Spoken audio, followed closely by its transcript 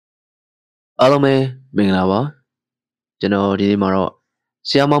အားလုံးပဲမင်္ဂလာပါကျွန်တော်ဒီနေ့မှာတော့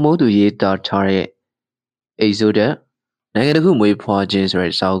ဆရာမမိုးသူရေးသားထားတဲ့အိတ်ဆိုတဲ့နိုင်ငံတစ်ခုမွေးဖွားခြင်းဆို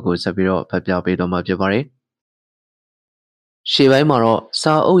တဲ့စာအုပ်ကိုဆက်ပြီးတော့ဖတ်ပြပေးတော့မှာဖြစ်ပါတယ်ရှေ့ပိုင်းမှာတော့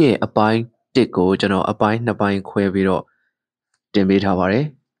စာအုပ်ရဲ့အပိုင်း1ကိုကျွန်တော်အပိုင်း2ပိုင်းခွဲပြီးတော့တင်ပေးထားပါတယ်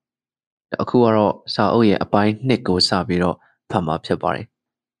အခုကတော့စာအုပ်ရဲ့အပိုင်း2ကိုစပြီးတော့ဖတ်မှာဖြစ်ပါတယ်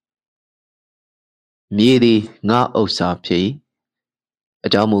မြေသည်ငါဥစ္စာဖြစ်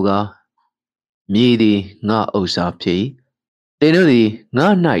အကြောင်းမူကားမြေသည်ငါဥစ္စာဖြစ်သင်တို့သည်ငါ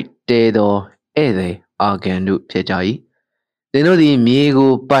၌တဲသောဧည့်သည်အာဂန်တို့ဖြစ်ကြ၏သင်တို့သည်မြေ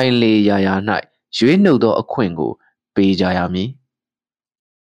ကိုပိုင်လေရာရာ၌ရွေးနှုတ်သောအခွင့်ကိုပေးကြရမည်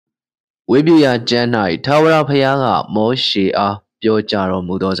ဝိပုယကျမ်း၌ထာဝရဘုရားကမောရှေအားပြောကြားတော်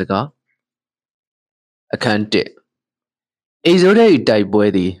မူသောစကားအခန်း1အိဇိုရက်၏တိုက်ပွဲ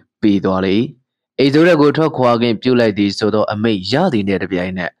သည်ပြီးသွားလေအိဇိုရက်ကိုထွက်ခွာခြင်းပြုလိုက်သည်ဆိုသောအမိန့်ရသည်နှင့်တပြို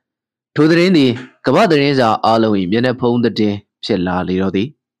င်နက်ထိုသတင်းသည်ကမ္ဘာသတင်းစာအားလုံး၏မျက်နှာဖုံးသတင်းဖြစ်လာလေတော့သည်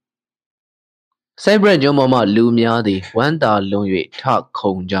ဆိုက်ဘရက်ကျွန်းပေါ်မှလူများသည်ဝမ်းသာလွန်၍ထခု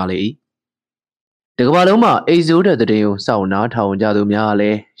န်ကြလေ၏တကမ္ဘာလုံးမှာအိဇိုရက်သတင်းကိုစောင့်နားထောင်ကြသူများလ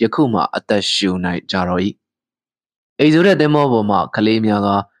ည်းယခုမှအသက်ရှူနိုင်ကြတော့၏အိဇိုရက်သင်္ဘောပေါ်မှကလေးများက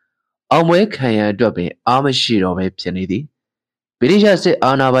အောင်ပွဲခံရန်အတွက်ပင်အားမရှိတော့ဘဲဖြစ်နေသည်ဗြိတိရှစစ်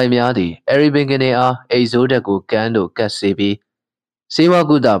အာဏာပိုင်များသည်အရီဘင်ကနေအားအိဇိုရက်ကိုကမ်းသို့ကပ်စေပြီးစေဝါ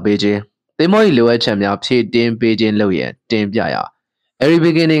ကုသပေးခြင်းသင်္ဘော၏လိုအပ်ချက်များဖြည့်တင်းပေးခြင်းလုပ်ရန်တင်ပြရာအရီဘ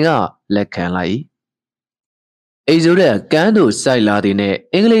င်ကနေကလက်ခံလိုက်၏အိဇိုရက်ကမ်းသို့စိုက်လာသည်နှင့်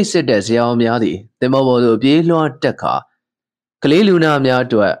အင်္ဂလိပ်စစ်တပ်ဇရာများသည်သင်္ဘောပေါ်သို့ပြေးလွှားတက်ခါကလေးလူနာများအ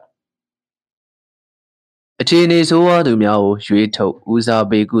တွက်အခြေအနေဆိုးဝါးသူများကိုရွေးထုတ်ဦးစား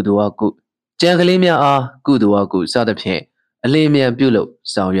ပေးကုသိုလ်ကုကြံကလေးများအားကုသိုလ်ကုစသဖြင့်အလင်းမြန်ပြုလုပ်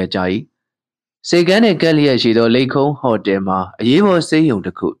ဆောင်ရွက်ကြ၏စေကန်းနှင့်ကက်လျက်ရှိသောလိတ်ခုံးဟိုတယ်မှာအရေးပေါ်ဆေးရုံတ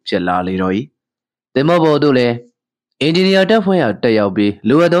စ်ခုဖြစ်လာလေတော့၏သင်္ဘောပေါ်သို့လည်းအင်ဂျင်နီယာတပ်ဖွဲ့ရာတက်ရောက်ပြီး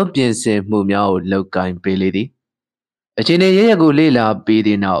လိုအပ်သောပြင်ဆင်မှုများကိုလုပ်ကိုင်ပေးလေသည်အခြေအနေရရက်ကိုလေ့လာပြီးသ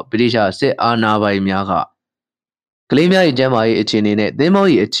ည့်နောက်ဗြိတိရှစစ်အာဏာပိုင်များကကလေးများ၏ကျန်းမာရေးအခြေအနေနှင့်သင်္ဘော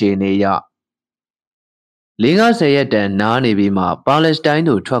၏အခြေအနေအရ50ရက်တန်နားနေပြီးမှပါလက်စတိုင်း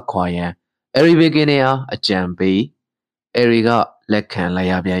သို့ထွက်ခွာရန်အရီဘီကင်နေအားအကြံပေးအရီကလက်ခံလို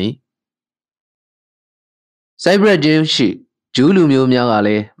က်ရပြန်၏ဆိုက်ဘရက်ကျွန်းရှိဂျူးလူမျိုးများကလ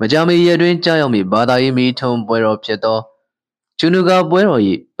ည်းမကြာမီရက်တွင်ကြားရောက်မည့်ဘာသာရေးမီးထုံပွဲတော်ဖြစ်သောချူနူကာပွဲတော်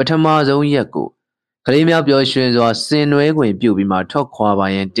၏ပထမဆုံးရက်ကိုကလေးများပျော်ရွှင်စွာဆင်နွှဲခွင့်ပြုပြီးမှထွက်ခွာပါ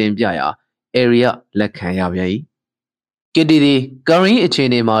ရန်တင်ပြရာအေရီယလက်ခံရပြန်၏ကစ်တီသည်ကာရင်အခြေ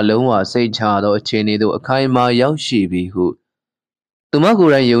အနေမှာလုံးဝစိတ်ချသောအခြေအနေသို့အခိုင်အမာရောက်ရှိပြီဟုသူမကို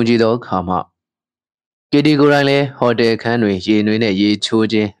ယ်တိုင်ယုံကြည်သောအခါမှကစ်တီကိုယ်တိုင်လည်းဟိုတယ်ခန်းတွင်ရေနွေးနှင့်ရေချိုး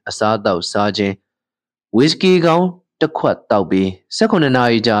ခြင်းအစားအသောက်စားခြင်းဝီစကီကောင်းတစ်ခွက်တောက်ပြီး18နာ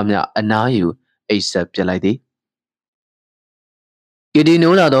ရီကြာမြအနားယူအိပ်ဆက်ပြစ်လိုက်သည်ကီတီ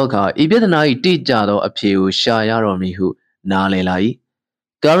နိုးလာသောအခါဤပြဿနာ၏တိကျသောအဖြေကိုရှာရတော်မူဟုနားလည်လာ၏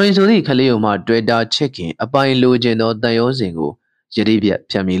ကာရင်ဆိုသည့်ကလေးကိုမှတွေ့တာချစ်ခင်အပိုင်လိုချင်သောတန်ရောစင်ကိုယတိပြတ်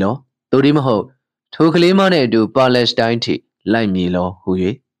ဖြတ်မိလောသို့ဒီမဟုတ်ထိုကလေးမနှင့်အတူပါလက်စတိုင်းထိလိုက်မည်လောဟု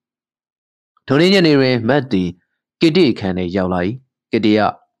၍ထိုနေ့ညနေတွင်မတ်သည်ကစ်တီခန်းထဲရောက်လာ၏ကစ်တီက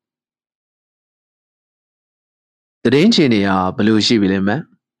တရင်ချင်နေဟာဘလို့ရှိပြီလဲမတ်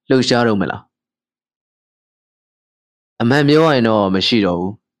လှုပ်ရှားတော့မလားအမှန်ပြောရရင်တော့မရှိတော့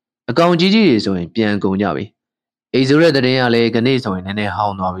ဘူးအကောင်ကြီးကြီးတွေဆိုရင်ပြန်ကုန်ကြပြီအိဇိုရက်တရင်ကလည်းခနေ့ဆိုရင်နည်းနည်းဟော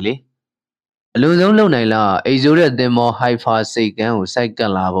င်းသွားပြီလေအလွန်ဆုံးလုံနိုင်လားအိဇိုရက်သင်္ဘောဟိုက်ဖာစိတ်ကန်းကိုစိုက်က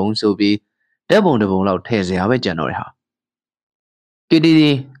ပ်လာပုံဆိုပြီးတက်ပုံတပုံလောက်ထည့်စရာပဲကြံတော့တယ်ဟာကီတီဒီ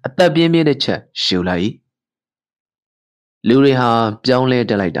အသက်ပြင်းပြင်းတစ်ချက်ရှူလိုက်လူတွေဟာပြောင်းလဲ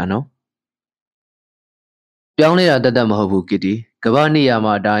တက်လိုက်တာနော်ပြောင်းလဲတာတတ်မဟုတ်ဘူးကီတီကမ္ဘာနေရာ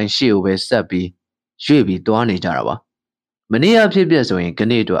မှာအတိုင်းရှေ့ကိုပဲဆက်ပြီးရွေ့ပြီးသွားနေကြတာပါမနေ့ကဖြစ်ပြဆိုရင်ခ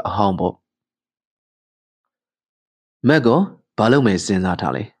နေ့အတွက်အဟောင်းပေါ့မက်ကောဘာလို့မဲစဉ်းစား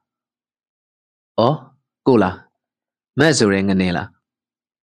ထားလဲဩကိုလားမက်ဆိုရဲငနေလား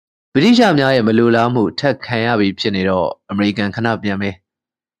ဗြိတိရှများရဲ့မလိုလားမှုထက်ခံရပြီးဖြစ်နေတော့အမေရိကန်ခဏပြန်မယ်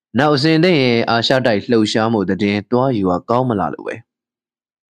နောက်အစဉ်သိရင်အာရှတိုက်လှုပ်ရှားမှုတည်တွားယူကကောင်းမလားလို့ပဲ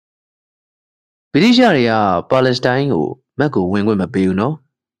ဗြိတိရှတွေကပါလက်စတိုင်းကိုမက်ကိုဝင်ခွင့်မပေးဘူးနော်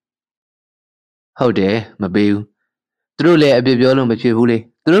ဟုတ်တယ်မပေးဘူးသူတို့လည်းအပြစ်ပြောလို့မဖြစ်ဘူးလေ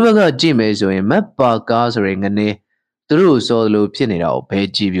သူတို့ဘက်ကကြည့်မယ်ဆိုရင်မက်ပါကားဆိုရင်ငနေသူတို့စောလို့ဖြစ်နေတာကိုဘယ်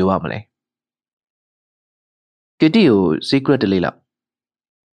ကြည့်ပြပါမလဲကစ်တီကို secret တလေးလောက်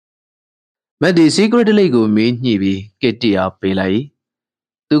မက်ဒီ secret တလေးကိုမင်းညှိပြီးကစ်တီအားပေးလိုက်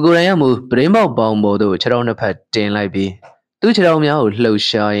သူကိုယ်တိုင်ရမှုပရင်းပေါက်ပေါင်းပေါ်သို့ခြေထောက်နှစ်ဖက်တင်လိုက်ပြီးသူ့ခြေထောက်များကိုလှုပ်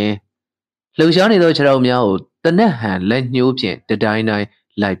ရှားရင်လှုပ်ရှားနေသောခြေထောက်များကိုတနက်ဟန်လက်ညှိုးဖြင့်တတိုင်းတိုင်း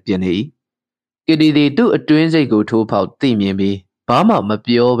လိုက်ပြနေ၏ ကတီသည်သူ့အတွင်းစိတ်ကိုထိုးဖောက်သိမြင်ပြီးဘာမှမ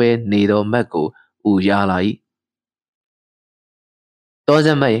ပြောဘဲနေသောမက်ကိုဥရလာ၏တော်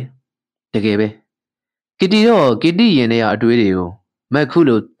စံမက်တကယ်ပဲကတီတော့ကတီရင်ထဲကအတွေးတွေကိုမက်ခု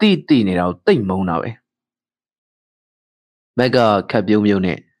လိုတိနေတာကိုသိမ့်မုန်းတာပဲမက်ကခက်ပြုံးပြုံး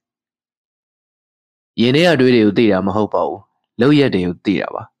နဲ့ရင်ထဲကအတွေးတွေကိုသိတာမဟုတ်ပါဘူးလောက်ရက်တွေကိုသိတာ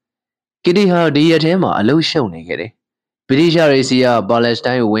ပါကတီဟာဒီရက်ထဲမှာအလုရှုံနေခဲ့တယ်ဗြိတိရှားတွေစီကပါလက်စ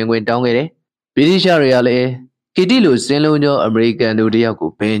တိုင်းကိုဝင်ခွင့်တောင်းခဲ့တယ်ဗြိတိရှားတွေကလည်းကတီလိုစင်လုံးကျော်အမေရိကန်တို့တယောက်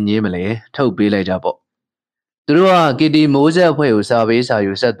ကိုဘယ်ညင်းမလဲထုတ်ပေးလိုက်ကြပေါ့သူတို့ကကတီမိုးဆက်အဖွဲ့ကိုစာပေးစာ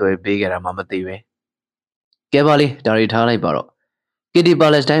ယူဆက်သွယ်ပေးခဲ့တာမှမသိပဲကဲပါလေဒါတွေထားလိုက်ပါတော့ကတီပါ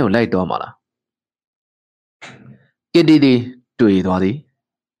လက်စတိုင်းကိုလိုက်တော့မှာလားကတီသည်တွေ့သွားသည်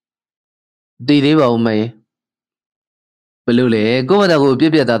တည်သေးပါဦးမေဘလို့လဲကိုမတော်ကိုပြ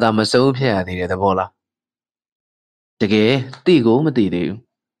က်ပြက်သားသားမစုံဖြတ်ရသေးတဲ့သဘောလားတကယ်တိကိုမသိသေးဘူး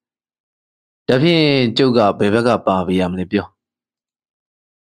ဒါဖြင့်ကျုပ်ကဘယ်ဘက်ကပါပေးရမလဲပြော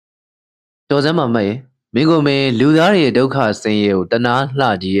တော်စမ်းမမရဲ့မင်းကိုမင်းလူသားတွေရဲ့ဒုက္ခဆင်းရဲကိုတနာလှ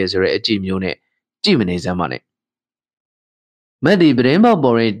ကြီးရဲ့ဆိုတဲ့အကြည့်မျိုးနဲ့ကြည့်မနေစမ်းပါနဲ့မက်ဒီပရင်းပေါက်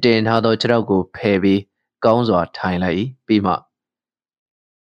ပေါ်ရင်တင်ထားသောခြေထောက်ကိုဖယ်ပြီးကောင်းစွာထိုင်လိုက်ပြီးမှ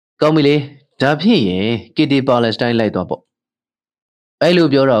ကောင်းပြီလေဒါဖြင့်ရင်ကီတီပါလက်စတိုင်းလိုက်တော့ပေါ့အဲ့လို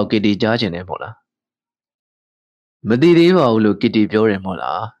ပြောတော့ကီတီကြားကျင်တယ်မို့လားမသိသေးပါဘူးလို့ကီတီပြောတယ်မို့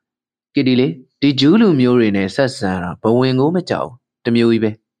လားကီတီလေဒီဂျူးလူမျိုးတွေနဲ့ဆက်ဆံတာဘဝင်ကိုမကြောက်တမျိုးကြီး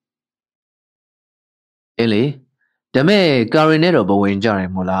ပဲအင်းလေဒါမဲ့ကာရင်နဲ့တော့ဘဝင်ကြတ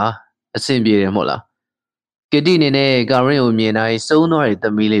ယ်မို့လားအဆင်ပြေတယ်မို့လားကီတီအနေနဲ့ကာရင်ကိုမြင်တိုင်းစုံသွားတဲ့သ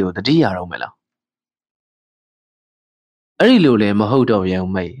မီးလေးကိုတတိရတော့မယ်လားအဲ့ဒီလိုလည်းမဟုတ်တော့ပြန်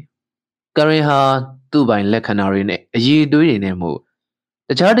မိတ်ကာရင်ဟာသူ့ပိုင်လက္ခဏာတွေနဲ့အရေးသွေးတွေနဲ့မို့တ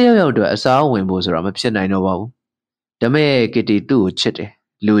ခြားတယောက်အတွက်အစားဝင်ဖို့ဆိုတာမဖြစ်နိုင်တော့ပါဘူးဒါမဲ့ကီတီသူ့ကိုချစ်တယ်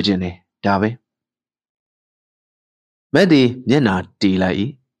လူကျင်တယ်ဒါပဲမက်ဒီမျက်နာတီးလို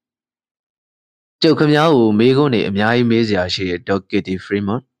က်ကျုပ်ခမားကိုမေးခွန်းတွေအများကြီးမေးစရာရှိတဲ့ဒေါက်ကီတီဖရီ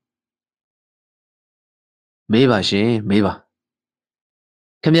မွန်မေးပါရှင်မေးပါ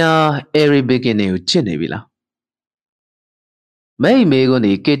ခမားအဲရီဘီကင်ကိုချစ်နေပြီလားမိတ်မေးခွန်း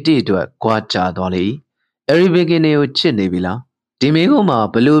ဒီကီတီအတွက်ကြွားကြသွားလေအဲရီဘီကင်ကိုချစ်နေပြီလားဒီမေးခွန်းမှာ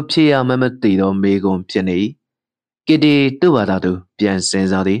ဘလို့ဖြေရမှမသိတော့မေးခွန်းဖြစ်နေကီတီသူ့ဘာသာသူပြန်စင်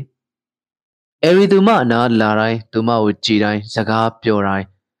စားသည်အဲရီသူမအနာလာတိုင်းသူမကိုကြည်တိုင်းစကားပြောတိုင်း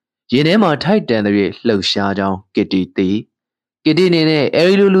ရင်ထဲမှာထိုက်တန်တဲ့လှုပ်ရှားကြောင်းကီတီသိကီတီအနေနဲ့အဲ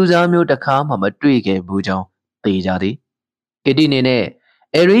ရီလိုလူစားမျိုးတစ်ခါမှမတွေ့ခဲ့ဘူးကြောင်းသိကြသည်ကီတီအနေနဲ့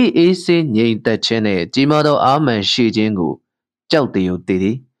အဲရီအေးစေးငြိမ်သက်ခြင်းနဲ့ကြီးမားသောအာမန်ရှိခြင်းကိုကြောက်တည်ကိုသိသ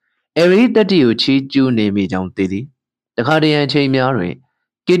ည်အဲရီတတိကိုချီးကျူးနေမိကြောင်းသိသည်တခါတရံအချိန်များတွင်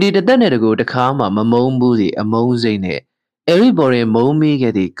ကီတီတသက်နဲ့တကူတခါမှမမုန်းဘူးစီအမုန်းစိတ်နဲ့အဲရီပေါ်ရင်မုန်းမိ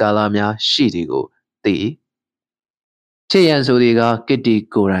ခဲ့သည့်ကာလာများရှိသည်ကိုသိချစ်ရန်ဆိုသည်ကကစ်တီ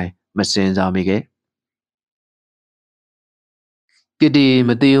ကိုယ်တိုင်မစင်စားမိခဲ့ကစ်တီမ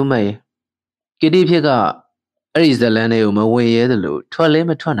သိဘူးမဲ့ကစ်တီဖြစ်ကအဲ့ဒီဇလန်းတွေကိုမဝင်ရဲသလိုထွက်လဲ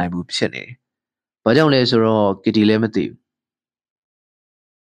မထွက်နိုင်ဘူးဖြစ်နေတယ်။ဘာကြောင့်လဲဆိုတော့ကစ်တီလည်းမသိဘူး။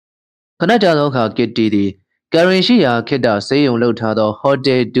ခဏကြာသောအခါကစ်တီသည်ကာရင်ရှိရာခိတ္တဆေးရုံလှုပ်ထားသောဟိုတ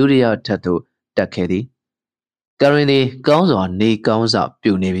ယ်ဒုတိယထပ်သို့တက်ခဲ့သည်။ကာရင်သည်ကောင်းစွာနေကောင်းစွာ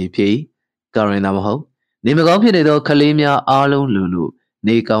ပြုနေပြီဖြစ်။ကာရင်သာမဟုတ်နေမကောင်းဖြစ်နေသောကလေးများအားလုံးလူ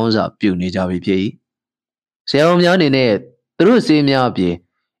နေကောင်းစွာပြုနေကြပြီဖြစ်။ဆရာဝန်များအနေနဲ့သူတို့ဆေးများအပြင်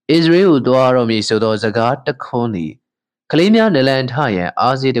အစ္စရေးကိုသွားတော်မူဆိုသောစကားတခွန်းသည်ကလေးများနလန်ထရန်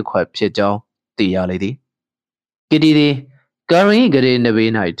အားစေးတစ်ခွက်ဖြစ်ကြောင်းသိရလေသည်ကီတီသည်ကာရင်ဂရေနဘေး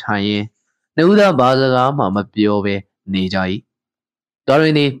၌ထိုင်ရင်းနှုတ်သားဘာစကားမှမပြောဘဲနေကြ၏ကာရ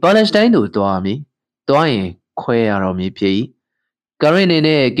င်သည်ပါလက်စတိုင်းသို့သွားမည်သွားရင်ခွဲရတော်မူဖြစ်၏ကာရင်အနေ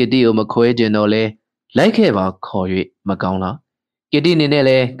နဲ့ကီတီကိုမခွဲခြင်းတော့လဲလိုက်ခဲ့ပါခေါ်၍မကောင်းလားကီတီအနေနဲ့လ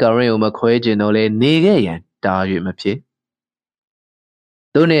ည်းကာရင်ကိုမခွဲခြင်းတော့လဲနေခဲ့ရန်တား၍မဖြစ်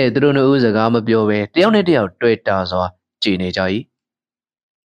သူနဲ့သူတို့နှစ်ဦးစကားမပြောဘဲတယောက်နဲ့တယောက်တွေ့တာစွာကြည်နေကြ၏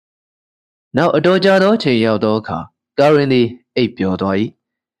နောက်အတော်ကြာသောချိန်ရောက်သောအခါကာရင်သည်အိပ်ပျော်သွား၏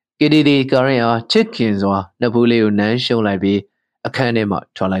ကီတီသည်ကာရင်အားချစ်ခင်စွာနှဖူးလေးကိုနမ်းရှုံလိုက်ပြီးအခန်းထဲမှ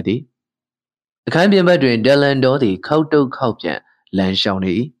ထွက်လိုက်သည်အခန်းပြင်ဘက်တွင်ဒလန်တော်သည်ခောက်တုတ်ခောက်ပြန်လမ်းလျှောက်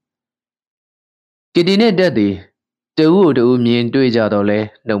နေ၏ကီတီနှင့်တက်သည်တဦးကိုတဦးမြင်တွေ့ကြတော့လဲ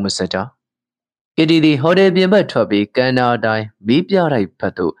နှုတ်မဆက်ကြကီတီသည်ဟိုတယ်ပြင်ဘက်ထွက်ပြီးကန်နာတိုင်းမီးပြတိုက်ဘ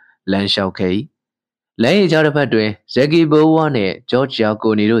က်သို့လမ်းလျှောက်ခဲ့၏လမ်းရကြားတစ်ဖက်တွင်ဇက်ကီဘိုဝါနှင့်ဂျော့ဂျ်ယာ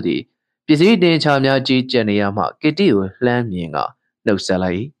ကိုနီတို့သည်ပစ္စည်းတင်ချများကြီးကျက်နေရမှကီတီကိုလှမ်းမြင်ကနှုတ်ဆက်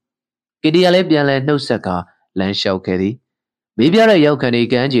လိုက်၏ကီတီကလည်းပြန်လည်နှုတ်ဆက်ကလမ်းလျှောက်ခဲ့သည်မီးပြတိုက်ရောက်ခဏီ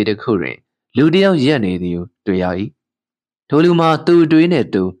ကမ်းခြေတစ်ခုတွင်လူတစ်ယောက်ရက်နေသည်ကိုတွေ့ရ၏ထိုလူမှာသူ့တွေးနှင့်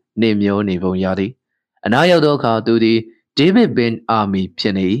သူ နေမျောနေပုံရသည်အနားရောက်သောအခါသူသည်ဒေးဗစ်ဘင်အာမီဖြ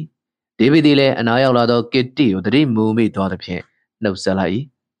စ်နေ၏ဒေးဗစ်သည်လည်းအနားရောက်လာသောကစ်တီကိုသတိမူမိသွားသဖြင့်နှုတ်ဆက်လိုက်၏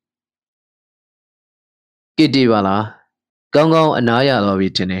ကစ်တီပါလားကောင်းကောင်းအနားရသွားပြီ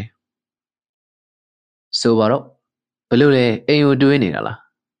ထင်တယ်ဆိုပါတော့ဘလို့လဲအိမ်ကိုတွေးနေတာလား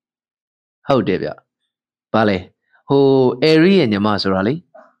ဟုတ်တယ်ဗျဘာလဲဟိုအဲရီရဲ့ညီမဆိုတာလေ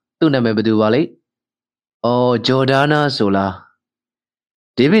သူ့နာမည်ဘယ်သူပါလဲအော်ဂျော်ဒါနာဆိုလား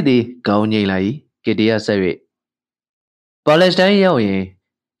ဒေးဗစ်သည်ခေါင်းငိမ့်လိုက်ကစ်တီကဆက်၍ပါလက်စတိုင်းရောက်ရင်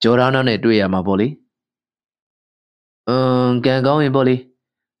ဂျော်ဒါနာနဲ့တွေ့ရမှာပေါ့လေကံကောင်းရင်ပေါ့လေ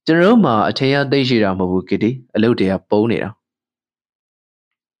ကျွန်တော်တို့မှာအထင်ရသိရှိတာမဟုတ်ဘူးကစ်တီအလုပ်တွေကပုံနေတာ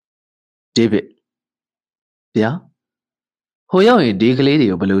ဒေးဗစ်ဗျာဟိုရောက်ရင်ဒီကလေးတွေ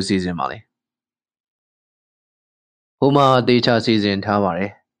ကိုဘယ်လိုစီစဉ်ပါလဲဟိုမှာတေချာစီစဉ်ထားပါတ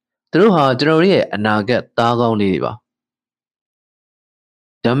ယ်သူတို့ဟာကျွန်တော်ရဲ့အနာဂတ်သားကောင်းလေးတွေပါ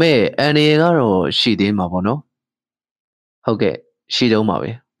ဒါမဲ့အန်ဒီယေကတော့ရှိသေးမှာပေါ့နော်ဟုတ်ကဲ့ရှိတော့မှာ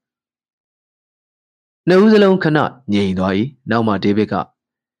ပဲနှစ်ဦးစလုံးခဏငြိမ်သွား၏နောက်မှဒေးဗစ်က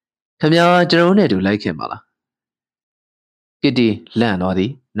ခင်ဗျာကျွန်တော်နဲ့တူလိုက်ခင်ပါလားကစ်တီလန့်သွားသ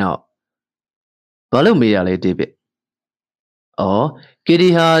ည်နောက်ဘာလို့မေးရလဲဒေးဗစ်အော်ကစ်တီ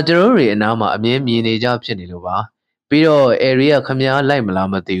ဟာကျွန်တော်တို့ရဲ့အနားမှာအမြဲမြင်နေကြဖြစ်နေလို့ပါပြီးတော့အဲရီကခင်ဗျာလိုက်မလား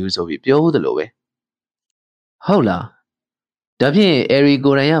မသိဘူးဆိုပြီးပြောဦးသလိုပဲဟုတ်လားဒါဖြင့်အဲရီ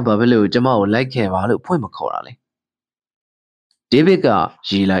ကိုရန်ကဘာဖြစ်လို့ကျမကိုလိုက်ခဲ့ပါလို့ဖွင့်မခေါ်တာလဲဒေးဗစ်က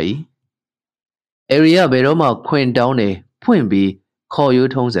ရေးလိုက်၏အဲရီကဘယ်တော့မှခွင်တောင်းတယ်ဖွင့်ပြီးခေါ်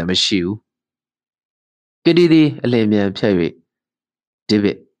ရိုးထုံးစံမရှိဘူးကစ်တီသည်အလင်းမြန်ဖြတ်၍ဒေးဗ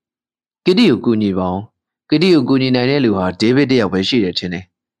စ်ကစ်တီကိုကူညီပါအောင်ကစ်တီကိုကူညီနိုင်တဲ့လူဟာဒေးဗစ်တယောက်ပဲရှိတယ်ထင်တယ်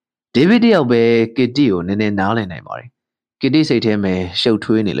ဒေးဗစ်တယောက်ပဲကစ်တီကိုနည်းနည်းနားလည်နိုင်ပါတယ်ကစ်တီစိတ်ထဲမှာရှုပ်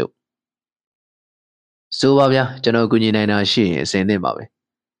ထွေးနေလို့ဆိုပါဗျာကျွန်တော်ကူညီနိုင်တာရှိရင်အစင်သင့်ပါပဲ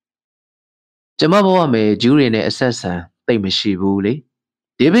ကျမဘဝမှာဂျူးတွေနဲ့အဆက်ဆံသိပ်မရှိဘူးလေ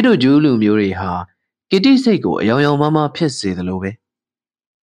ဒေးဗစ်တို့ဂျူးလူမျိုးတွေဟာကစ်တီစိတ်ကိုအယောင်ယောင်မမဖြစ်စေသလိုပဲ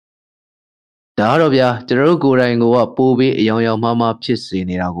ဒါတော့ဗျာကျွန်တော်တို့ကိုယ်တိုင်ကပိုးပြီးအယောင်ယောင်မမဖြစ်စေ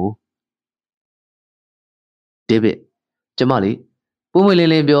နေတာကိုဒေးဗစ်ကျမလေးပုံမလ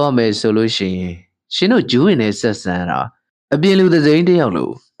င်းလင်းပြောရမယ်ဆိုလို့ရှိရင်ရှင်တို့ဂျူးဝင်နဲ့ဆက်ဆံတာအပြင်လူသစိမ်းတယောက်လို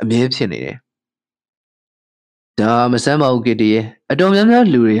အမြဲဖြစ်နေတယ်ဒါမဆမ်းပါဘူးကစ်တီရဲ့အတော်များများ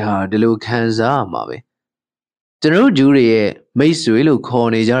လူတွေဟာဒီလိုခံစားရမှာပဲကျွန်တော်တို့ဂျူးတွေရဲ့မိတ်ဆွေလို့ခေါ်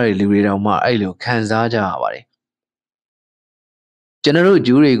နေကြတဲ့လူတွေတောင်မှအဲ့လိုခံစားကြရပါတယ်ကျွန်တော်တို့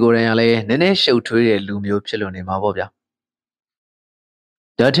ဂျူးတွေကိုယ်တိုင်ကလည်းနည်းနည်းရှုပ်ထွေးတဲ့လူမျိုးဖြစ်လို့နေမှာပေါ့ဗျာ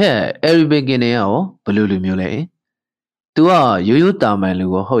ဒါထက်အဲရီဘင်ကင်နေရောဘယ်လိုလူမျိုးလဲသူကရိုးရိုးတာမန်လူ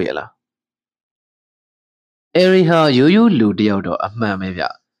ကိုဟုတ်ရဲ့လားအဲရီဟာရိုးရိုးလူတယောက်တော့အမှန်ပဲဗျ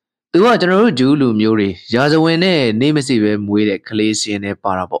သူကကျွန်တော်တို့ဂျူးလူမျိုးတွေရာဇဝင်နဲ့နေမစီပဲမွေးတဲ့ကလေးစင်းနဲ့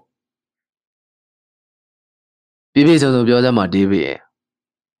ပါတာပေါ့ပြည့်ပြည့်စုံစုံပြောစမ်းပါဒေးဗစ်ရဲ့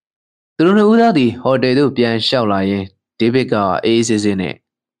သူတို့နှစ်ဦးသားသည်ဟိုတယ်သို့ပြန်လျှောက်လာရင်ဒေးဗစ်ကအေးအေးဆေးဆေးနဲ့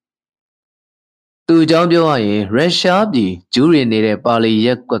သူအကြောင်းပြောရရင်ရုရှားပြည်ဂျူးတွေနေတဲ့ပါလီရ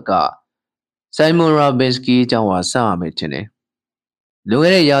က်ကွက်ကဆိုင်မွန်ရာဘင်စကီအကြောင်းဟာစရမယ်ထင်တယ်လွန်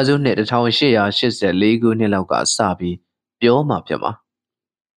ခဲ့တဲ့ရာစုနှစ်1884ခုနှစ်လောက်ကစပြီးပြောမှဖြစ်မှာ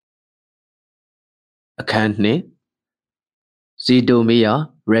အခန်းနှစ်ဇီတိုမီယာ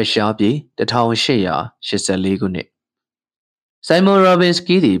ရုရှားပြည်1884ခုနှစ်ဆိုင်မွန်ရာဘင်စ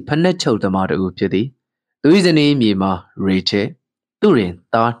ကီသည်ဖနက်ချုပ်သမားတစ်ဦးဖြစ်သည်သူ၏ဇနီးမြေမှာရေချဲသူတွင်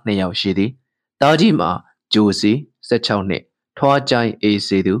သား2ယောက်ရှိသည်သားကြီးမှာဂျိုစီ16နှစ်ထွားချိုင်းအေး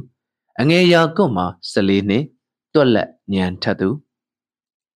စေသူအငယ်ရာကွတ်မှာ14နှစ်တွက်လက်ညံထက်သူ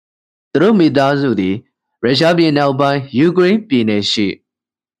သူတို့မိသားစုသည်ရုရှားပြည်နောက်ပိုင်းယူကရိန်းပြည်နယ်ရှိ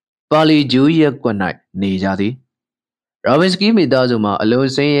ပါလီဂျူးရက်ကွက်၌နေကြသည်ရာဘင်စကီမိသားစုမှာအလွန်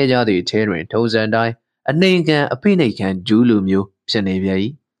ဆင်းရဲကြသည့်အထဲတွင်ထုံစံတိုင်းအနှိမ်ခံအဖိနှိပ်ခံဂျူးလူမျိုးဖြစ်နေပြန်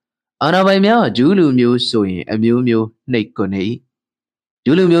၏အာဏာပိုင်များဂျူးလူမျိုးဆိုရင်အမျိုးမျိုးနှိပ်ကွနေ၏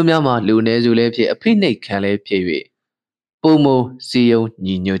ဂျူးလူမျိုးများမှာလူနည်းစုလည်းဖြစ်အဖိနှိပ်ခံလည်းဖြစ်၍ပုံမစီယုံ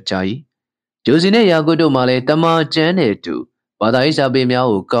ညီညွတ်ကြ၏ဂျိုစီနှင့်ယာကုတ်တို့မှလည်းတမန်ကျမ်းနှင့်အတူဘာသာရေးစာပေများ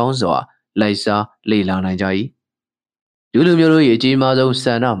ကိုကောင်းစွာလိုက်စားလေ့လာနိုင်ကြ၏ဂျူးလူမျိုးတို့၏အကြီးမားဆုံးဆ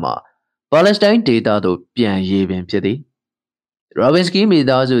န္ဒမှာပါလက်စတိုင်းဒေသသို့ပြန်ရေးပင်ဖြစ်သည်ရာဘင်စကီမိ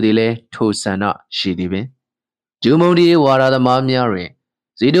သားစုသည်လည်းထိုဆန္ဒရှိသည်ပင်ဂျူးမုန်ဒီဝါဒသမားများတွင်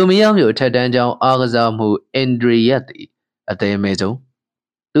ဇီတိုမီယာမြို့ထက်တန်းကျောင်းအားကစားမှုအန်ဒရီယက်သည်အသေးမဲဆုံး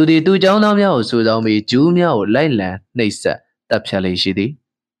သူသည်သူကျောင်းသားများကိုစုဆောင်းပြီးဂျူးများကိုလိုက်လံနှိပ်စက်တပ်ဖြတ်လေရှိသည်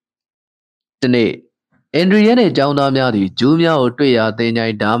ဒီနေ့အန်ဒရီယက်နှင့်ကျောင်းသားများသည်ဂျူးများကိုတွေ့ရာတင်ကြို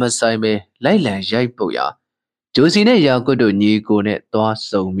င်ဓာမဆိုင်ပဲလိုက်လံရိုက်ပုတ်ရာဂျိုစီနှင့်ယာကွတ်တို့ညီကိုနှင့်သွား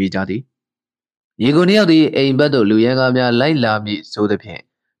ဆုံမိကြသည်ညီကိုနှစ်ယောက်သည်အိမ်ဘက်သို့လူရန်ကားများလိုက်လာမည့်ဆိုသဖြင့်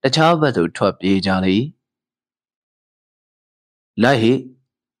တခြားဘက်သို့ထွက်ပြေးကြလေလိုက်ဟိ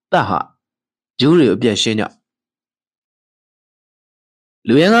တတ်ဟာဂျူးတွေအပြက်ရှင်းကြ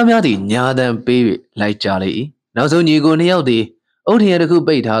လူရန်ကားများသည်ညာတန်ပေး၍လိုက်ကြလေ၏နောက်ဆုံးညီကိုနှစ်ယောက်သည်အုတ်ထရံတစ်ခု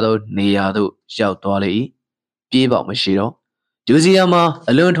ပိတ်ထားသောနေရာသို့ရောက်သွားလေ၏ပြေးပေါက်မရှိတော့ဂျူစီယာမှာ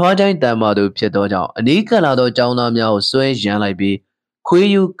အလွန်ထွားချိုင်းတန်မာသူဖြစ်သောကြောင့်အနီးကပ်လာသောចောင်းသားများကိုဆွဲရမ်းလိုက်ပြီးခွေး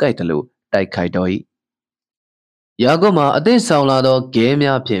ယူကြိုက်တယ်လို့တိုက်ခိုက်တော့၏ယာကုပ်မှာအသစ်ဆောင်လာသောဂဲ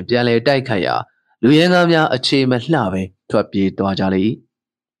များဖြင့်ပြန်လည်တိုက်ခိုက်ရာလူရန်ကားများအခြေမလှပဲထွက်ပြေးသွားကြလေ၏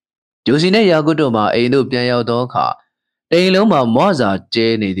ဂျိုစီနှင့်ယာကုပ်တို့မှအိမ်သို့ပြန်ရောက်သောအခါတိမ်လုံးမှာမွစာကျဲ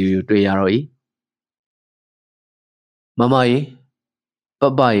နေသည်ကိုတွေ့ရတော့၏မမရေပ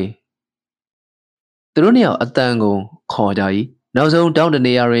ပရေသူတို့နှစ်ယောက်အတန်ကိုခေါ်ကြ၏နောက်ဆုံးတောင်းတ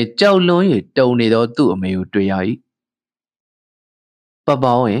နေရာတွင်ကြောက်လွန်း၍တုန်နေသောသူ့အမေကိုတွေ့ရ၏ပပ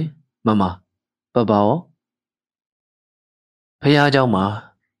ဝင်မမပပရောဖះเจ้าမှာ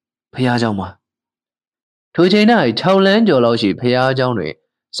ထိုချိန်၌6လမ်းကျော်လောက်ရှိဖះเจ้าတွင်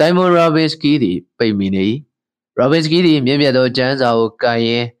ဆိုင်မွန်ရာဘင်စကီသည်ပိတ်မိနေ၏ရာဘင်စကီသည်မြင့်မြတ်သောကျမ်းစာကိုကိုင်ရ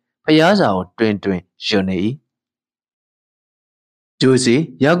င်းဖះစာကိုတွင်ရွတ်နေ၏ဂျိုစီ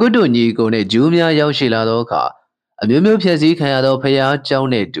ယာကုတ်တို့ညီကိုနှင့်ဂျူးများရောက်ရှိလာသောအခါအမျိုးမျိုးဖြည့်ဆည်းခံရသောဖះเจ้า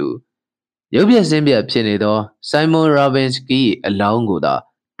နှင့်တူရုပ်ပြဆင်းပြဖြစ်နေသောဆိုင်မွန်ရာဘင်စကီ၏အလောင်းကိုသာ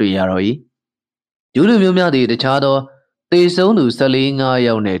တွေ့ရတော့၏ဂျူးလူမျိုးများသည်တခြားသောသေဆုံးသူ14-15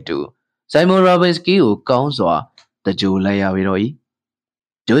ယောက်နှင့်တူဆိုင်မွန်ရာဘင်စကီကိုကောင်းစွာတကြိုလိုက်ရပြီတော့၏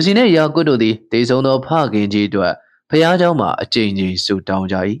ဂျိုစီနှင့်ယာကုတ်တို့သည်သေဆုံးသောဖခင်ကြီးအတွက်ဖះเจ้าမှအကြိမ်ကြိမ်ဆုတောင်း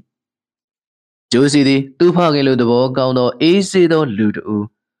ကြ၏ဂျိုစီသည်သူ့ဖခင်လိုသဘောကောင်းသောအေးဆေးသောလူတူ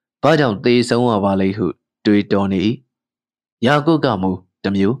ဘာကြောင့်သေဆုံးရပါလိမ့်ဟုတွေးတောနေ၏ယာကုတ်ကမူတ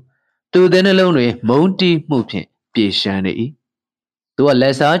မျိုးသူတဲ့နှလုံးတွင်မုန်းတီးမှုဖြင့်ပြေရှမ်းနေ၏သူကလ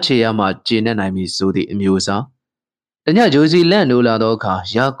က်စားချေရမှကျေနပ်နိုင်ပြီဆိုသည့်အမျိုးအစားတညဂျိုစီလန့်နိုးလာသောအခါ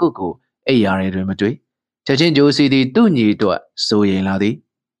ယာကုတ်ကိုအိပ်ရာတွင်မတွေ့ချက်ချင်းဂျိုစီသည်သူ့ညီအတွက်စိုးရိမ်လာသည်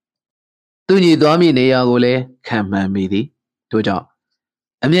သူ့ညီသွားမိနေရာကိုလည်းခံမှန်းမိသည်ထို့ကြောင့်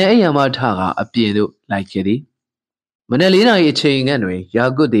အမြန်အိမ်ရမှထကအပြင်သို့လိုက်ခဲ့သည်မနက်4 နာရီအချိန်ခန့်တွင်ယာ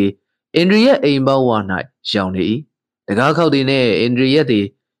ကုတ်သည်အင်ဒရီရဲ့အိမ်ပေါဝ၌ရောက်နေ၏တကားခောက်သည်နှင့်အင်ဒရီရဲ့သည်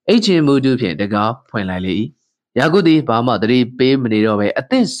အိတ်ချင်မှုတူဖြင့်တကားဖွင့်လိုက်လေ၏ယာကုတ်သည်ဘာမှသတိပေးမနေတော့ဘဲအ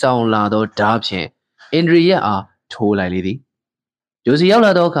သစ်ဆောင်လာသောဓားဖြင့်အင်ဒရီရဲ့အားထိုးလိုက်လေသည်ဂျိုစီရောက်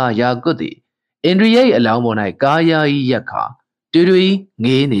လာသောအခါယာကုတ်သည်အင်ဒရီရဲ့အလောင်းပေါ်၌ကားယာကြီးရက်ခါတူတူ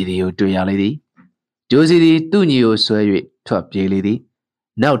ငေးနေသည်ကိုတွေ့ရလေသည်ဂျိုစီသည်သူ့ညီကိုဆွဲ၍ထွက်ပြေးလေသည်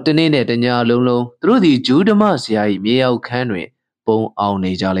နောက်တနေ့နဲ့တညလုံးသူတို့သည်ဂျူးဓမ္မဆရာ၏မြေရောက်ခန်းတွင်ပုံအောင်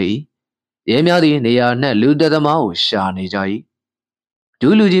နေကြလေ၏ရဲများသည်နေရာနှင့်လူသက်သမားကိုရှာနေကြ၏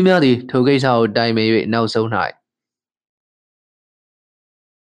ဒူးလူကြီးများသည်ထိုကိစ္စကိုတိုင်ပင်၍နောက်ဆုံး၌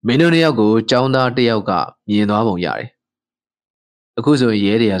မင်းတို့နှစ်ယောက်ကိုចောင်းသားတစ်ယောက်ကမြင်သွားပုံရတယ်အခုဆိုရင်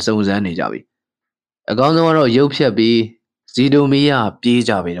ရဲတွေကစုံစမ်းနေကြပြီအကောင်းဆုံးကတော့ရုပ်ဖြတ်ပြီးဇီဒိုမီယာပြေး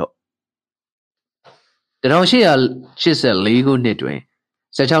ကြပြီတော့1884ခုနှစ်တွင်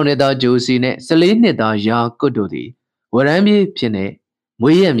16နှစ်သားဂျိုစီနှင့်14နှစ်သားယာကုတ်တို့သည်ဝရမ်းပြေးဖြစ်နေ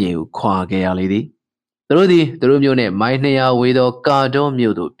မွေးရမြေကိုခွာခဲ့ရလေသည်သူတို့သည်သူတို့မျိုးနှင့်မိုင်200ဝေးသောကာဒေါ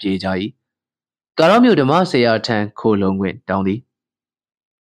မြို့သို့ပြေးကြ၏ကာဒေါမြို့ဓမ္မဆရာထံခိုလုံခွင့်တောင်းသည်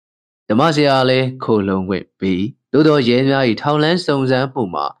ဓမ္မဆရာလည်းခိုလုံခွင့်ပေး၏သို့သောရဲများ၏ထောင်လန်းစုံစမ်းမှု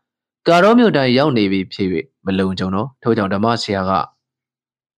မှာကာဒေါမြို့တိုင်ရောက်နေပြီဖြစ်၍မလုံခြုံတော့ထို့ကြောင့်ဓမ္မဆရာက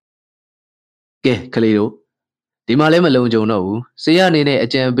ကဲကလေးတို့ဒီမှာလည်းမလုံခြုံတော့ဘူးဆရာအနေနဲ့အ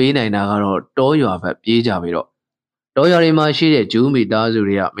ကြံပေးနိုင်တာကတော့တောရွာဘက်ပြေးကြပြီတော့တောရွာတွေမှာရှိတဲ့ဂျူးမိသားစု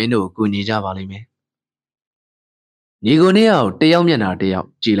တွေကမင်းတို့ကိုကူညီကြပါလိမ့်မယ်ညီကိုနှစ်ယောက်တယောက်မျက်နှာတယောက်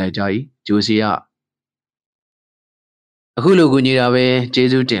ကြည်လိုက်ကြ၏ဂျိုစီကအခုလိုကူညီတာပဲကျေး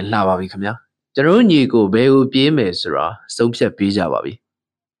ဇူးတင်လှပါပြီခင်ဗျာကျွန်တော်ညီကိုဘယ်ကိုပြေးမယ်ဆိုတာစုံဖြတ်ပေးကြပါပြီ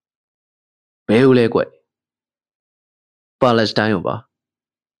ဘယ်ကိုလဲကွပါလက်စတိုင်းကိုပါ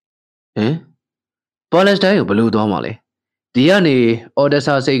ဟင်ပါလက်စတိုင်းကိုဘယ်လိုသွားမှာလဲဒီကနေအော်ဒက်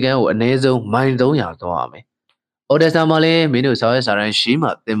ဆာစိတ်ကန်းကိုအနည်းဆုံးမိုင်300သွားရမယ်အော်ဒက်ဆာမှာလည်းမင်းတို့စားရစာရန်ရှိမှ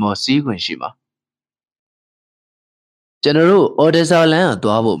တင်မော်စီးခွင့်ရှိမှာကျွန်တော်တို့အော်ဒက်ဆာလမ်းက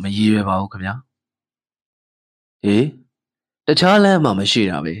သွားဖို့မရည်ရွယ်ပါဘူးခင်ဗျာဟေးတခြားလမ်းမှမရှိ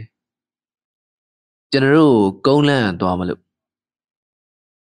တာပဲကျွန်တော်တို့ကုန်းလမ်းကသွားမလို့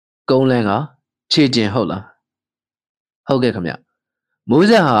ကုန်းလမ်းကခြေကျင်ဟုတ်လားဟုတ်ကဲ့ခင်ဗျမိုး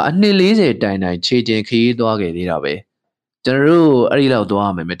ဆက်ဟာအနှစ်40တိုင်ခြေကျင်ခရီးသွားခဲ့သေးတာပဲကျွန်တော်တို့အဲ့ဒီလောက်သွား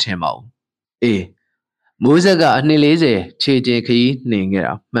ရမယ်မထင်ပါဘူးအေးမိုးဆက်ကအနှစ်40ခြေကျင်ခရီးနှင်ခဲ့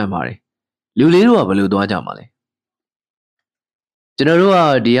တာမှန်ပါတယ်လူလေးတို့ကဘယ်လိုသွားကြမှာလဲကျွန်တော်တို့က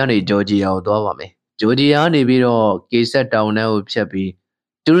ဒီကနေဂျော်ဂျီယာကိုသွားပါမယ်ဂျော်ဂျီယာကနေပြီးတော့ကေဆက်တောင်တန်းကိုဖြတ်ပြီး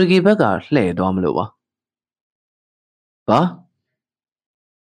တူရကီဘက်ကလှည့်သွားမလို့ပါ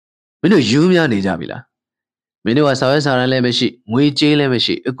မင်းတို့ယူများနေကြပြီလားမင်းတို့ကဆောင်ရွက်စာတမ်းလည်းမရှိငွေကြေးလည်းမ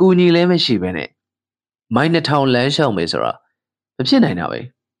ရှိအကူအညီလည်းမရှိပဲနဲ့မိုင်း2000လမ်းလျှောက်မယ်ဆိုတာမဖြစ်နိုင်တာပဲ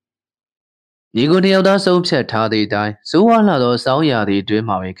ညီကိုနှစ်ယောက်သားဆုံးဖြတ်ထားသည့်အတိုင်းဇိုးဝါလာသောစောင်းရာသည့်အတွင်း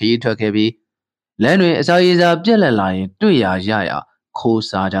မှာပဲခရီးထွက်ခဲ့ပြီးလမ်းတွင်အစာရေစာပြက်လက်လာရင်တွေ့ရခိုး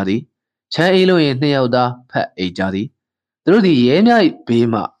စားကြသည်ချမ်းအေးလို့ရင်နှစ်ယောက်သားဖက်အိတ်ကြသည်သူတို့သည်ရဲများဘေး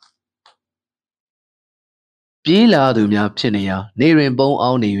မှပြေးလာသူများဖြစ်နေရာနေတွင်ပုံ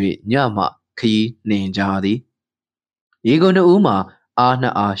အောင်နေ၍ညမှခရီးနှင်ကြသည်ရေကုန်2ဦးမှာအား2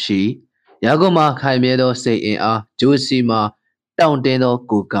အားရှိရာကုန်မှာခိုင်မြဲသောစိတ်အင်အားဂျိုစီမှာတောင့်တင်းသော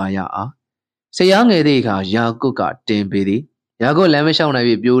ကိုယ်ကာယအားဆရာငယ်သည့်အခါရာကုတ်ကတင်ပေသည်ရာကုတ်လမ်းမလျှောက်နိုင်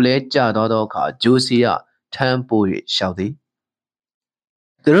၍ပြိုလဲကျသောအခါဂျိုစီကထမ်းပိုး၍လျှောက်သည်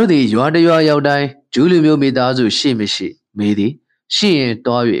သူတို့သည်ရွာတရွာရောက်တိုင်းဂျူးလူမျိုးမိသားစုရှိမရှိမေးသည်ရှိရင်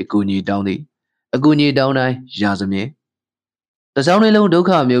တွား၍အကူအညီတောင်းသည်အကူအညီတောင်းတိုင်းရာစမြင်တစောင်းလေးလုံးဒုက္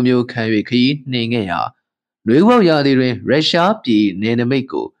ခမျိုးမျိုးခံ၍ခရီးနှင်ခဲ့ရာနွေပေါက်ရာသီတွင်ရုရှားပြည်နယ်နိမိတ်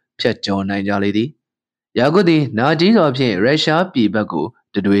ကိုဖျက်ကျော်နိုင်ကြလေသည်ရာကုတ်သည်နာကြီးစွာဖြင့်ရုရှားပြည်ဘက်ကို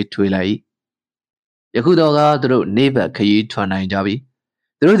တတွေးထွေးလိုက်ယခုတော့ကသူတို့နေဘက်ခရီးထွက်နိုင်ကြပြီ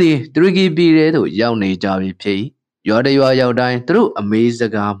သူတို့သည်တူရကီပြည်ထဲသို့ရောက်နေကြပြီဖြစ်ရွာတရွာရောက်တိုင်းသူတို့အမေးစ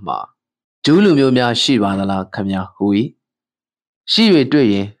ကားမှာဂျူးလူမျိုးများရှိပါသလားခမညာဟူ၏ရှိ၍တွေ့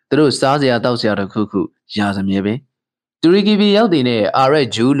ရင်သူတို့စားစရာတောက်စရာတစ်ခုခုရာစမြဲပင်တူရကီပြည်ရောက်သည်နှင့်အာရက်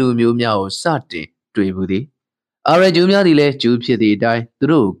ဂျူးလူမျိုးများကိုစတင်တွေ့ဘူးသည်အာရက်ဂျူးများသည်လည်းဂျူးဖြစ်သည့်အတိုင်းသူ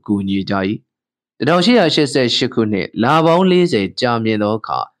တို့ကိုကူညီကြ၏1888ခုနှစ်လာပေါင်း40ကြာမြင့်သောအ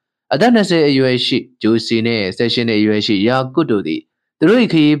ခါအသက်20အရွယ်ရှိဂျိုစီနှင့်16နှစ်အရွယ်ရှိယာကုတ်တို့သည်သူတို့၏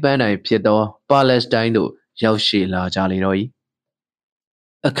ခရီးပန်းတိုင်ဖြစ်သောပါလက်စတိုင်းသို့ရောက်ရှိလာကြလေတော့၏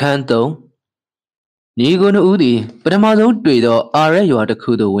အခန်း3ညီကို2ဦးသည်ပထမဆုံးတွေ့သောအာရက်ရွာတစ်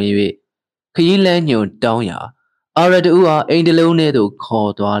ခုသို့ဝင်၍ခရီးလမ်းညွန်တောင်းရာအာရက်2ဦးအားအိမ်တစ်လုံးထဲသို့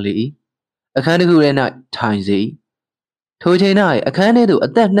ခေါ်သွားလေ၏အခန်းတစ်ခုထဲ၌ထိုင်စေ၏ထိုချိန်၌အခန်းထဲသို့အ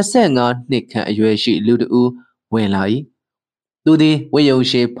သက်25နှစ်ခန့်အရွယ်ရှိလူတစ်ဦးဝင်လာ၏သူသည်ဝတ်ယုံ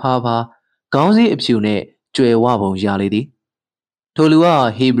ရှည်ဖားဖားခေါင်းစည်းအဖြူနှင့်ကြွယ်ဝပုံရလေသည်ထိုလူက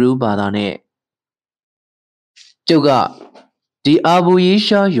ဟီဘရူးဘာသာနှင့်ကျုပ်ကဒီအာဘူယေ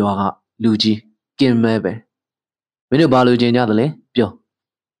ရှာရွာကလူကြီးကင်မဲပဲမင်းတို့ဘာလို့ကျင်ကြသလဲပြော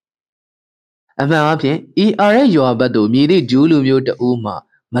အမှန်အဖြစ်ဤအာရက်ရွာဘက်သို့မြည်သည့်ဂျူးလူမျိုးတဦးမှ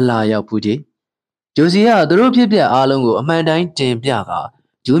မလာရောက်ဘူးကြီးဂျိုစီကသူတို့ဖြစ်ပျက်အားလုံးကိုအမှန်တိုင်းတင်ပြက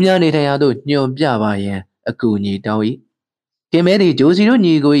ဂျူးများနေထိုင်ရာသို့ညွှန်ပြပါရန်အကူအညီတောင်း၏ကင်မဲသည်ဂျိုစီတို့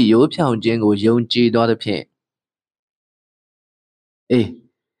ညီကို၏ရိုးဖြောင်ခြင်းကိုယုံကြည်သွားသဖြင့်အေး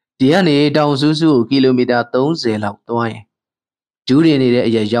ဒီကနေတောင်ဆူးဆူးကိုကီလိုမီတာ30လောက်သွားရင်ဂျူးတွေနေတဲ့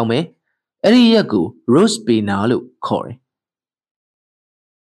အရက်ရောက်မယ်အဲ့ဒီရက်ကို Rose Pina လို့ခေါ်တယ်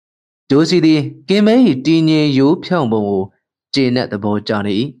ဂျိုစီသည်ကင်မဲ၏တည်ငြိမ်ရိုးဖြောင်ပုံကိုကျေနပ်သဘောကျ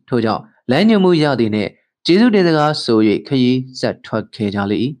နေ၏ထို့ကြောင့်လမ်းညွှန်မှုရသည်နှင့်ကျေးဇူးတင်စကားဆို၍ခရီးဆက်ထွက်ခဲ့ကြ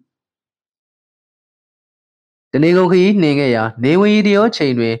လေ၏တနေကုန်ခရီးနှင်ခဲ့ရာနေဝင်ရီတရောချိ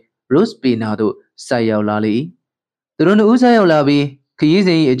န်တွင် Rose Pina သို့ဆိုက်ရောက်လာလေ၏သူတို့နှစ်ဦးဆိုက်ရောက်လာပြီးခရီးစ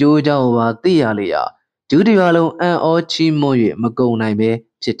ဉ်၏အကျိုးအကြောင်းကိုပါသိရလေရာဂျူးတရွာလုံးအံ့ဩချီးမွမ်း၍မကုန်နိုင်ပဲ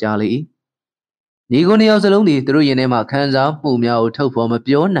ဖြစ်ကြလေ၏ညီကိုနှစ်ယောက်စလုံးသည်သူတို့ရင်ထဲမှခံစားမှုများကိုထုတ်ဖော်မ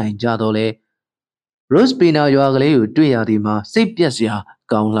ပြောနိုင်ကြတော့လေ Rose Pina ရွာကလေးကိုတွေ့ရသည်မှာစိတ်ပြက်စရာ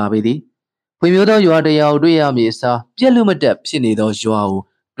ကောင်းလာပေသည်ဖွံ့ဖြိုးသောရွာတရာကိုတွေ့ရမည်အစားပြက်လူမတက်ဖြစ်နေသောရွာကို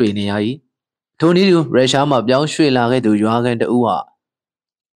တွေ့နေရ၏ထိုနည်းတူရုရှားမှပြောင်းရွှေ့လာခဲ့သူရွာကန်တဦးဟာ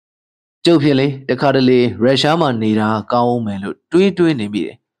ကျုပ်ဖြစ်လေတခါတလေရုရှားမှနေတာကောင်းမယ်လို့တွေးနေမိတ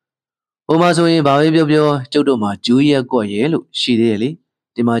ယ်ဟိုမှာဆိုရင်ဘာပဲပြောပြောကျုပ်တို့မှာဂျူးရက်ကွက်ရဲလို့ရှိသေးတယ်လေ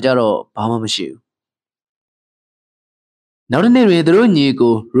ဒီမှာကြတော့ဘာမှမရှိဘူးနောက်တစ်နေ့တွင်သူတို့ညီ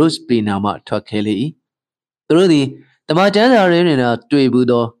ကို Rose Pina မှထွက်ခဲလေ၏သူတို့သည်တမန်ကျမ်းစာရင်းတွင်တွေ့ဘူး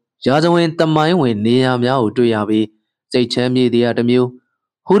သောရာဇဝင်တမိုင်းဝင်နေရာများကိုတွေ့ရပြီးစိတ်ချမ်းမြေတရားတစ်မျိုး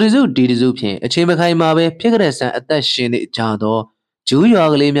ဟိုတစုဒီတစုဖြင့်အချိန်မခိုင်မှာပဲဖြစ်ကြတဲ့ဆန်အသက်ရှင်နေကြသောဂျူးရွာ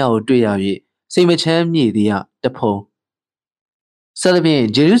ကလေးများကိုတွေ့ရ၍စိတ်မချမ်းမြေတရားတဖုံဆက်သဖြင့်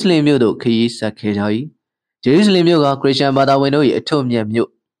ဂျေရုဆလင်မြို့သို့ခရီးဆက်ခဲ့ကြ၏ဂျေရုဆလင်မြို့ကခရစ်ယာန်ဘာသာဝင်တို့၏အထွတ်မြတ်မြို့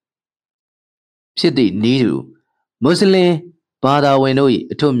ဖြစ်သည့်နည်းတူမွတ်စလင်ဘာသာဝင်တို့၏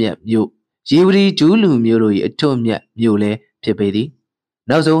အထွတ်မြတ်မြို့ယေဝရီဂျူးလူမျိုးတို့၏အထွတ်မြတ်မြို့လည်းဖြစ်ပေသည်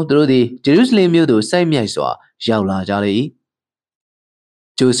နောက်ဆုံးသူတို့သည်ဂျေရုဆလင်မြို့သို့စိုက်မြိုက်စွာရောက်လာကြလေ၏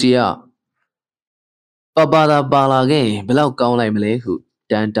ဂျိုစီယာပါသာပါလာခဲ့ရင်ဘယ်လောက်ကောင်းလိုက်မလဲဟု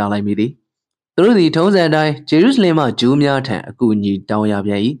တန်းတာလိုက်မိသည်သူတို့သည်ထုံးစံအတိုင်းဂျေရုဆလင်မှဂျူးများထံအကူအညီတောင်းရ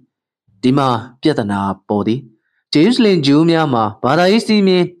ပြန်၏ဒီမှာပြဿနာပေါ်သည်ဂျေရုဆလင်ဂျူးများမှာဘာသာရေးစည်း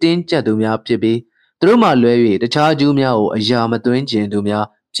မျဉ်းတင်းကျပ်သူများဖြစ်ပြီးသူတို့မှလွဲ၍တခြားဂျူးများကိုအရာမသွင်းကျင်သူများ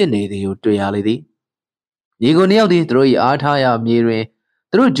ဖြစ်နေသည်ကိုတွေ့ရလေသည်ညီကိုနှစ်ယောက်သည်သူတို့၏အားထားရာမြေတွင်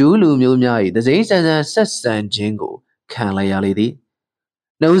သူတို့ဂျူးလူမျိုးများ၏သစိမ်းဆန်ဆန်ဆက်ဆံခြင်းကိုခံလိုက်ရလေသည်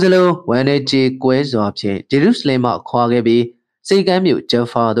နှုံးစလုံးဝမ်းထဲကြေကွဲစွာဖြင့်ဂျေရုဆလင်မှခွာခဲ့ပြီးစိတ်ကမ်းမြို့ဂျက်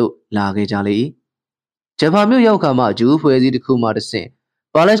ဖာသို့လာခဲ့ကြလေ၏ဂျက်ဖာမြို့ရောက်ခါမှဂျူးဖွဲ့စည်းတစ်ခုမှတစ်ဆင့်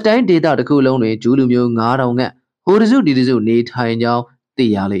ပါလက်စတိုင်းဒေသတစ်ခုလုံးတွင်ဂျူးလူမျိုး9000ခန့်ဟိုတစုဒီတစုနေထိုင်ကြောင်းသိ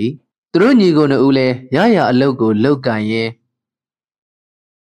ရလေ၏သူတို့ညီကိုနှစ်ဦးလည်းရရအလုတ်ကိုလုတ်ကန်ရင်း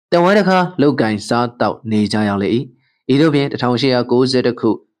တဝမ်းတစ်ခါလုတ်ကန်စားတောက်နေကြရလေ၏ဤသို့ဖြင့်1890ခု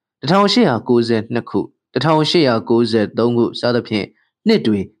1892ခု1893ခုစသဖြင့်နှစ်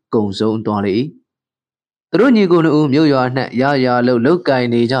တွေကုန်ဆုံးသွားလေ၏သူတို့ညီကိုနှစ်ဦးမြို့ရွာနှံ့ရရလုတ်ကန်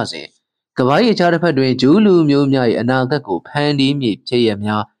နေကြစဉ်ကဘာ၏အခြားတစ်ဖက်တွင်ဂျူးလူမျိုးများ၏အနာဂတ်ကိုဖန်တီးမည့်ဖြစ်ရ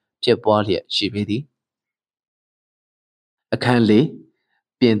များဖြစ်ပွားလျက်ရှိပေသည်အခန်း၄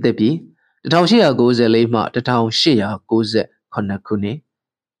ပြင်သစ်ပြည်1894မှ1898ခုနှစ်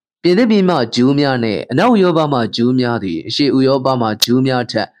ပြင်သစ်ပြည်မှဂျူးများနှင့်အနောက်ဥရောပမှဂျူးများသည်အရှေ့ဥရောပမှဂျူးများ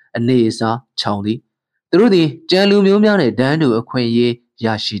ထက်အနေအစားချောင်သည်သူတို့သည်ကြံလူမျိုးများနှင့်ဒန်းတူအခွင့်အရေးရ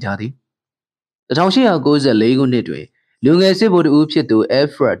ရှိကြသည်1894ခုနှစ်တွင်လူငယ်စစ်ဗိုလ်တဦးဖြစ်သူအ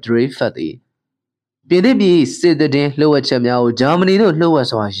ဖရက်ဒရေဖတ်သည်ပြင်သစ်ပြည်စစ်သည်တင်လှုပ်ဝက်ချက်များကိုဂျာမနီသို့လှုပ်ဝက်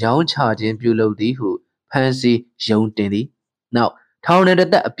စွာရောင်းချခြင်းပြုလုပ်သည်ဟုဖန်စီယုံတင်သည်နောက်ထောင်ထဲတ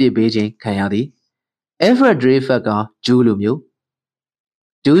သက်အပြစ်ပေးခြင်းခံရသည်အဖရက်ဒရေဖတ်ကဂျူးလူမျိုး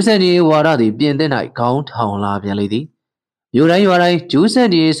ဂျူးစံကြီးဝါဒသည်ပြင်သစ်၌ခေါင်းထောင်လာပြန်လေသည်မြို့တိုင်းရွာတိုင်းဂျူးစံ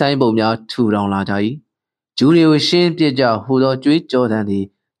ကြီးဆိုင်ပုံများထူထောင်လာကြ၏ဂျူးတွေကိုရှင်းပြကြဟူသောကြွေးကြော်သံသည်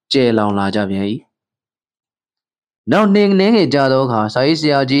ကျဲလောင်လာကြပြန်၏နောက်နှင်းငယ်ကြသောအခါစာရေးဆ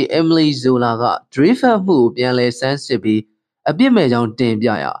ရာကြီးအမလီဇိုလာကဒရေဖတ်မှုကိုပြန်လဲဆန်းစစ်ပြီးအပြစ်မဲ့ကြောင်းတင်ပြ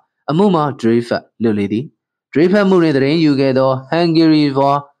ရာအမှုမှာဒရေဖတ်လွတ်လေသည်ဒရေဖတ်မှုတွင်သတင်းယူခဲ့သောဟန်ဂေရီ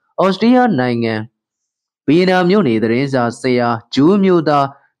ဝါအော်စတြီးယားနိုင်ငံဗီယက်နမ်မြို့နေသတင်းစာဆရာဂျူးမျိုးသား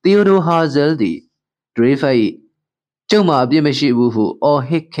သီယိုဒိုဟာဇဲလ်သည်ဒရေဖတ်၏ကျုပ်မှာအပြစ်မရှိဘူးဟုအော်ဟ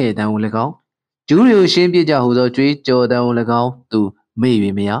စ်ခဲ့တံကို၎င်းဂျူးတွေကိုရှင်းပြကြဟူသောကြွေးကြော်တံကို၎င်းသူမေ့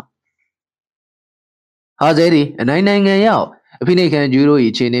၍မရဟာဇဲသည်အနိုင်နိုင်ငံရောက်အဖိနှိတ်ခံဂျူးတို့၏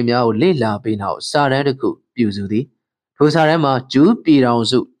အခြေအနေများကိုလေ့လာပြီးနောက်စာတမ်းတစ်ခုပြုစုသည်ထိုစာတမ်းမှာဂျူးပြည်ထောင်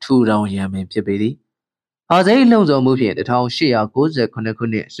စုထူထောင်ရန်ပင်ဖြစ်ပေသည်ဟာဇဲ၏လှုံ့ဆော်မှုဖြင့်1898ခု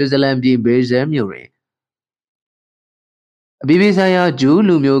နှစ်ဆွစ်ဇာလန်ပြည်ဘေဇယ်မြို့တွင်အပြည်ပြည်ဆိုင်ရာဂျူး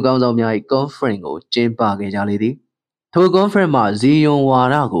လူမျိုးကောင်းဆောင်များ၏ကွန်ဖရင့်ကိုကျင်းပခဲ့ကြလေသည်ထိုကွန်ဖရင့်မှာဇီယွန်ဝါ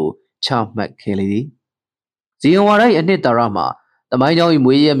ဒကိုချမှတ်ခဲ့လေသည်ဇီယွန်ဝါဒ၏အနှစ်သာရမှာသမိုင်းကြောင်း၏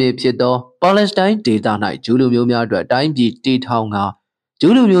မွေးရမြေဖြစ်သောပါလက်စတိုင်းဒေသ၌ဂျူးလူမျိုးများအတွက်တိုင်းပြည်တည်ထောင်ကာ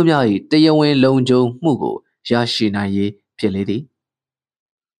ဂျူးလူမျိုးများ၏တရားဝင်လုံခြုံမှုကိုရရှိနိုင်ရေးဖြစ်လေသည်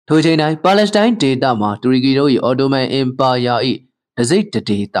ထိုချိန်၌ပါလက်စတိုင်းဒေသမှာတူရကီတို့၏အော်တိုမန်အင်ပါယာ၏တစိမ့်တ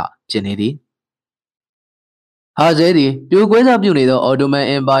ဒေသဖြစ်နေသည်ဟာဇဲသည်ပြိုကွဲစွာပြုနေသောအော်တိုမန်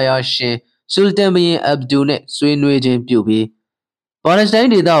အင်ပါယာရှင်ဆူလတန်ဘုရင်အဗ်ဒူနှင့်ဆွေးနွေးခြင်းပြုပြီးပါလက်စတိုင်း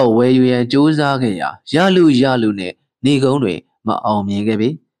ဒေသကိုဝယ်ယူရန်ကြိုးစားခဲ့ရာရလူနှင့်နေကုန်းတွင်မအောင်မြင်ခဲ့ပေ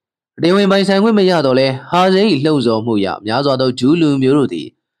တရားဝင်ပိုင်ဆိုင်ခွင့်မရတော့လဲဟာဇဲ၏လှုံ့ဆော်မှုအရများစွာသောဂျူးလူမျိုးတို့သည်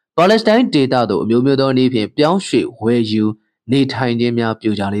ပါလက်စတိုင်းဒေသသို့အမျိုးမျိုးသောနည်းဖြင့်ပြောင်းရွှေ့ဝယ်ယူနေထိုင်ခြင်းများ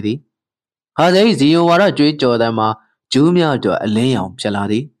ပြုကြလေသည်ဟာဇဲ၏ဇီယွန်ဝါဒကြွေးကြော်သံမှာဂျူးများအတွက်အလင်းရောင်ဖြစ်လာ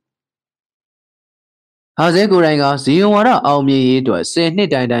သည်ဟာဇဲကိုယ်တိုင်ကဇီယွန်ဝါဒအောင်မြင်ရေးအတွက်10နှစ်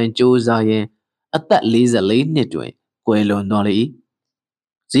တိုင်တိုင်ကြိုးစားရင်းအသက်44နှစ်တွင်ကွယ်လွန်သွားလေ၏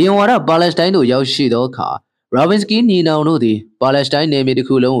ဇီယွန်ဝါဒပါလက်စတိုင်းသို့ရောက်ရှိသောအခါရာဘင်စကီညီနောင်တို့သည်ပါလက်စတိုင်းနယ်မြေတစ်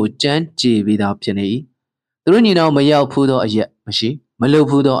ခုလုံးကိုကြမ်းကြည်ပြီးသားဖြစ်နေ၏သူတို့ညီနောင်မရောက်ဖူးသောအရက်မရှိမလုပ်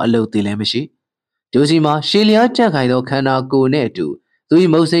ဖူးသောအလုပ်တွေလည်းမရှိဂျိုစီမှာရှေလျားကြန့်ခိုင်သောခန္ဓာကိုယ်နှင့်အတူသူ၏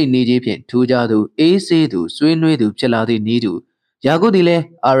မုတ်စိတ်နေကြီးဖြင့်ထူးခြားသူအေးဆေးသူဆွေးနွေးသူဖြစ်လာသည့်နည်းတူယာကုသည်လည်း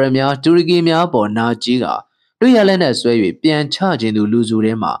အာရများတူရကီများပေါ်နာကြီးကတွေ့ရလက်နဲ့ဆွဲ၍ပြန်ချခြင်းသူလူစု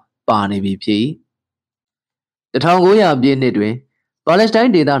ထဲမှပါနေပြီဖြစ်၏1900ပြည့်နှစ်တွင်ပါလက်စတို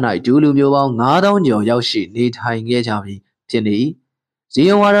င်းဒေသ၌ဂျူးလူမျိုးပေါင်း9000ကျော်ရောက်ရှိနေထိုင်ခဲ့ကြပြီဖြစ်နေ၏ဇီ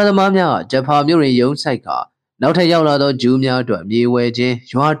ယွန်ဝါဒသမားများကဂျပန်မြို့တွင်ရုံးဆိုင်ကနောက်ထပ်ရောက်လာသောဂျူးများအတွက်မြေဝဲခြင်း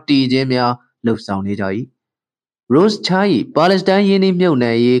ရွာတီခြင်းများလှုပ်ဆောင်နေကြ၏ရိုစ်ချာ၏ပါလက်စတိုင်းယင်းနှမြုပ်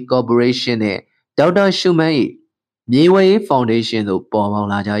နှံရေးကော်ပိုရေးရှင်းနှင့်ဒေါက်တာရှူမန်၏မြေဝဲရေးဖောင်ဒေးရှင်းသို့ပေါ်ပေါက်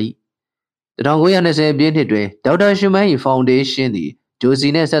လာကြ၏1920ပြည့်နှစ်တွင်ဒေါက်တာရှူမန်၏ဖောင်ဒေးရှင်းသည်ဂျိုစီ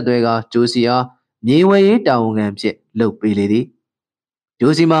နှင့်ဆက်သွယ်ကာဂျိုစီအားမြေဝဲရေးတာဝန်ခံဖြစ်လုပ်ပေးလေသည်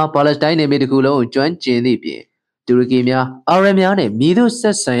ဂျိုစီမှာပါလက်စတိုင်းနယ်မြေတစ်ခုလုံးကိုကျွမ်းကျင်သည့်ပြင်တူရကီများအာရများနှင့်မည်သို့ဆ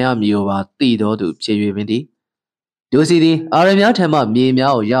က်ဆံရမည်ကိုပါသိတော်သူဖြစ်၍ပင်သည်ဂျိုစီသည်အာရများထံမှမြေ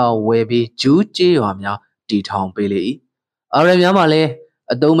များကိုရအောင်ဝယ်ပြီးဂျူးကျေးရွာများတည်ထောင်ပေးလေ၏အာရများမှလည်း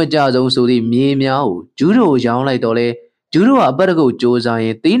အသုံးမကျဆုံးဆိုသည့်မြေများကိုဂျူးတို့ရောင်းလိုက်တော့လဲဂျူးတို့ကအပတ်တကုတ်စ조사ရ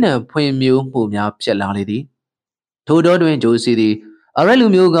င်သီးနှံဖွံ့ဖြိုးမှုများဖြစ်လာလေသည်ထို့သောတွင်ဂျိုစီသည်အာရလူ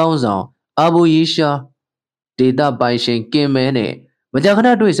မျိုးကောင်းဆောင်အာဘူယီရှာဒေတာပိုင်ရှင်ကင်မဲနှင့် မကြာခဏ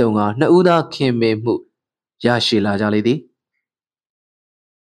တွေ့ဆုံကနှစ်ဦးသားခင်မင်မှုရရှိလာကြလေသည်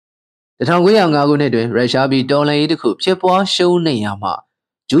1905ခုနှစ်တွင်ရုရှားပြည်တော်လှန်ရေးတစ်ခုဖြစ်ပွားရှုံးနိမ့်ရာမှ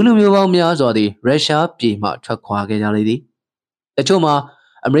ဂျူးလူမျိုးပေါင်းများစွာသည်ရုရှားပြည်မှထွက်ခွာခဲ့ကြလေသည်တချို့မှာ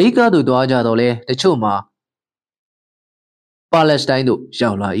အမေရိကသို့သွားကြတော့လဲတချို့မှာပါလက်စတိုင်းသို့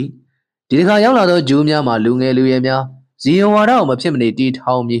ရောက်လာ၏ဒီတစ်ခါရောက်လာသောဂျူးများမှာလူငယ်လူရွယ်များဇီယဝါဒကိုမဖြစ်မနေတီ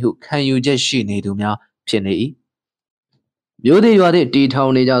ထောင်မည်ဟုခံယူချက်ရှိနေသူများဖြစ်နေ၏မျိုးသေးရွာသည့်တီထော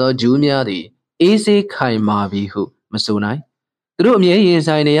င်နေကြသောဂျူးများသည်အေးဆေးခိုင်မာပြီဟုမဆိုနိုင်သူတို့အမြဲရင်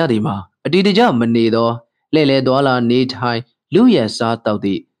ဆိုင်နေရသည်မှာအတီတကျမနေသောလှဲ့လဲသွားလာနေထိုင်လူရစားတောက်သ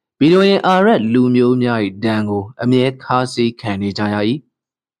ည့်ဘီဒိုရင်အာရက်လူမျိုးများ၏ဒဏ်ကိုအမြဲခါးစည်းခံနေကြရ၏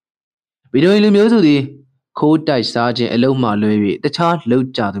ဘီဒိုရင်လူမျိုးစုသည်ခိုးတိုက်စားခြင်းအလုံးမှလွဲ၍တခြားလှုပ်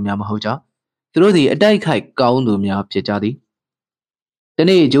ကြသူများမဟုတ်ကြသူတို့သည်အတိုက်ခိုက်ကောင်းသူများဖြစ်ကြသည်တ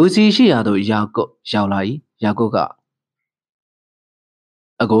နေ့ဂျိုစီရှိရာသို့ယာကုပ်ရောက်လာ၏ယာကုပ်က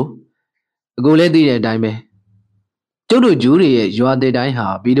အကိုလည်းသိတဲ့အတိုင်းပဲကျုပ်တို့ဂျူးတွေရဲ့ရွာတဲ့တိုင်းဟာ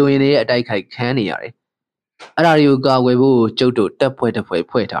ဘီဒိုရင်တွေရဲ့အတိုက်ခိုက်ခံနေရတယ်အဲ့ဒါတွေကိုကာကွယ်ဖို့ကျုပ်တို့တပ်ဖွဲ့တစ်ဖွဲ့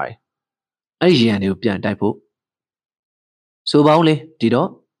ဖွဲ့ထားတယ်အဲ့ဒီရန်တွေကိုပြန်တိုက်ဖို့ဆိုပေါင်းလေဒီတော့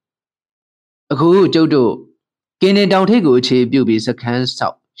အခုကျုပ်တို့ကင်းနေတောင်ထိပ်ကိုအခြေပြုပြီးစခန်းဆော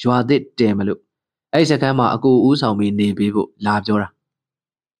က်ရွာသစ်တယ်မလို့အဲ့စခန်းမှာအကူဦးဆောင်ပြီးနေပေးဖို့လာပြောတာ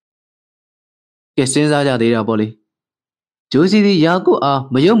ကဲစဉ်းစားကြသေးတာပေါ့လေဂျိုစီသည်ယာကုပ်အား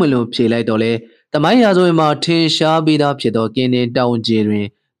မယုံမလွန်ဖြေလိုက်တော့လဲတမိုင်းရာဇဝင်မှာထင်ရှားပြီးသားဖြစ်သောကင်းနေတောင်ကြီးတွင်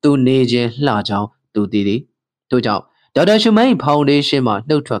သူနေခြင်းလှကြောင်းသူသိသည်ထို့ကြောင့်ဒေါက်တာရှုမိုင်းဖောင်ဒေးရှင်းမှ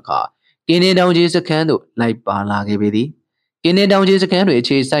နှုတ်ထွက်ကကင်းနေတောင်ကြီးစခန်းသို့လိုက်ပါလာခဲ့ပေသည်ကင်းနေတောင်ကြီးစခန်းတွင်အ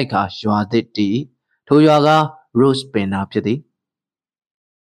ခြေစိုက်ခါရွာသစ်တည်ထိုရွာက Rose ပင်နာဖြစ်သည်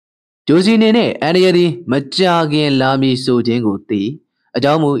ဂျိုစီနေနဲ့အန်ဒီယသည်မကြာခင်လာမည်ဆိုခြင်းကိုသိအ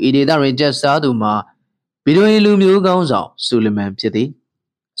ကြောင်းမူဤဒေသတွင်ကျက်စားသူမှာဘီဒိုရင်လူမျိုးကောင်းဆောင်ဆူလီမန်ဖြစ်သည်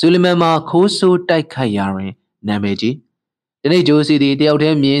ဆူလီမန်မှာခိုးဆိုးတိုက်ခိုက်ရာတွင်နာမည်ကြီးဒီနေ့ဂျိုစီသည်တယောက်တ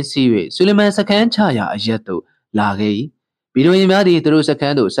ည်းမြင်းစီး၍ဆူလီမန်စခန်းချရာအရက်သို့လာခဲ့၏ဘီဒိုရင်များသည်သူတို့စခ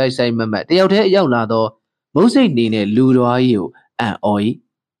န်းသို့စိုက်စိုက်မတ်မတ်တယောက်တည်းရောက်လာသောမုတ်စိတ်နေနှင့်လူတော်ကြီးကိုအံ့ဩ၏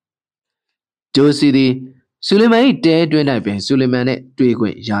ဂျိုစီသည်ဆူလီမန်၏တဲတွင်၌ပင်ဆူလီမန်နှင့်တွေ့ခွ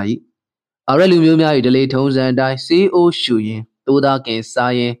င့်ရ၏အာရက်လူမျိုးများ၏ဒလေထုံးစံအတိုင်းစီအိုးရှူရင်တိုးသားကင်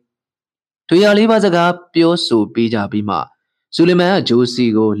စားရင်ထွေရလေးပါးစကားပြောဆိုပြီးကြပြီးမှဆူလီမန်ကဂျိုစီ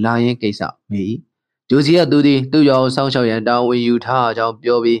ကိုလာရင်ကိစ္စမေး၏ဂျိုစီကသူသည်သူ့ရွာကိုစောင့်ရှောက်ရန်တောင်းဝင်ယူထားကြောင်း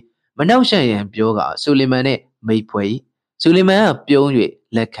ပြောပြီးမနှောက်ယှက်ရန်ပြောကဆူလီမန်နှင့်မိတ်ဖွဲ့၏ဆူလီမန်ကပြုံး၍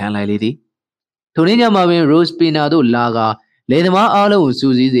လက်ခံလိုက်လေသည်ထိုနေ့ညမှာပင် Rose ပီနာတို့လာကလေသမားအားလုံးကို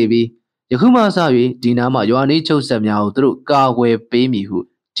စူးစီးစေပြီးယခုမှစ၍ဒီနားမှရွာနေချုပ်ဆက်များကိုသူတို့ကာကွယ်ပေးမည်ဟု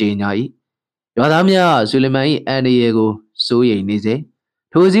ကြေညာ၏ရွာသားများဆူလီမန်၏အန်ဒီယေကိုစိုးရိမ်နေစေ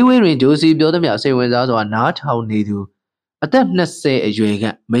ထိုစည်းဝေးတွင်ဂျိုစီပြောသမျှစိတ်ဝင်စားစွာနားထောင်နေသူအသက်20အရွယ်က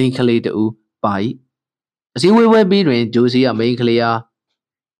မိန်းကလေးတဦးပါ၏အစည်းဝေးပွဲပြီးတွင်ဂျိုစီကမိန်းကလေးအား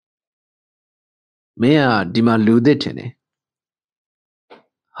မင်းကဒီမှာလူသစ်ထင်တယ်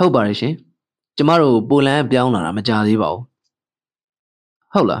ဟုတ်ပါတယ်ရှင်ကျမတို့ပိုလန်ပြောင်းလာတာမကြသေးပါဘူး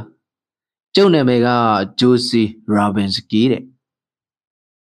ဟုတ်လားကျုပ်နာမည်ကဂျိုစီရာဘင်စကီတဲ့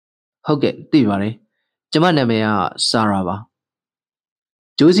ဟုတ်ကဲ့သိပါတယ်ကျမနာမည်ကဆာရာပါ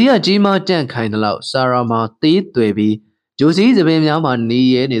ဂျိုစီကကြီးမားကြန့်ခိုင်သလောက်ဆာရာမှာသေးသွယ်ပြီးဂျိုစီသပင်များမှာနေ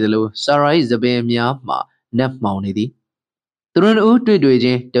ရဲနေသလိုဆာရာ၏သပင်များမှာနက်မှောင်နေသည်သူတို့အူးတွေ့ချ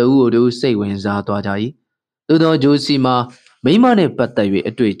င်းတဦးကိုတူစိတ်ဝင်စားသွားကြ၏သို့သောဂျိုစီမှာမိမနှင့်ပတ်သက်၍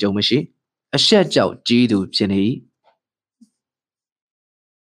အတွေ့အကြုံမရှိအရှက်ကြောက်ကြီးသူဖြစ်နေ၏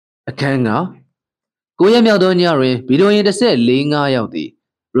အခန်းက9ရက်မြောက်သောညတွင်ဘီဒိုရင်14-5ယောက်သည်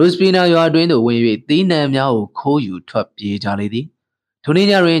ရိုစပီနာရွာတွင်သို့ဝင်၍သီးနှံများကိုခိုးယူထွက်ပြေးကြလေသည်ထိုနေ့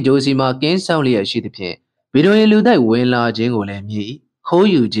ညတွင်ဂျိုစီမှာကင်းဆောင်လျက်ရှိသဖြင့်ဘီဒိုရင်လူတိုက်ဝင်လာခြင်းကိုလည်းမြင်၏ခိုး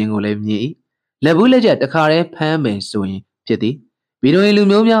ယူခြင်းကိုလည်းမြင်၏လက်ဘူးလက်ချက်တခါတည်းဖမ်းမယ်ဆိုရင်ဖြစ်သည်ဘီဒိုရင်လူ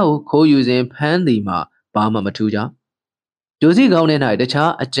မျိုးများကိုခိုးယူစဉ်ဖမ်းသည်မှာဘာမှမထူးကြဂျိုစီကောင်းထဲ၌တ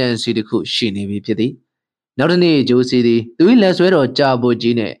ခြားအကြံစီတစ်ခုရှိနေပြီဖြစ်သည်နောက်တစ်နေ့ဂျိုစီသည်သူ၏လက်ဆွဲတော်ကြာပို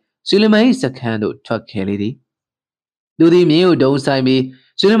ကြီးနှင့်ဆူလီမန်၏စခန်းသို့ထွက်ခဲ့လေသည်သူသည်မြင်းကိုဒုံဆိုင်ပြီး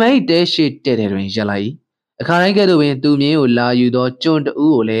ဆူလီမန်၏တဲရှိတဲ့တွင်ရပ်လိုက်၏အခါတိုင်းကဲ့သို့ပင်သူမြင်းကိုလာယူသောကျွန်းတ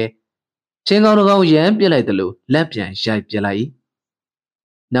ဦးကိုလည်းချင်းကောင်းတစ်ကောင်ရမ်းပြစ်လိုက်သလိုလက်ပြန်ရိုက်ပြစ်လိုက်၏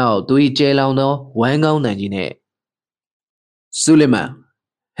နောက်သူ၏ကျဲလောင်သောဝမ်းကောင်းတန်ကြီးနှင့်ဆူလီမန်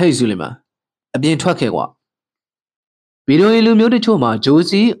ဟေးဆူလီမန်အပြင်ထွက်ခဲ့ကွာဗီဒိုရင်လူမျိုးတချို့မှာဂျို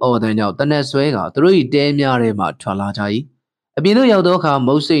စီအော်တန်ကြောင့်တနက်ဆွဲကသူတို့၏တဲများထဲမှထွက်လာကြ၏အပြင်သို့ရောက်သောအခါ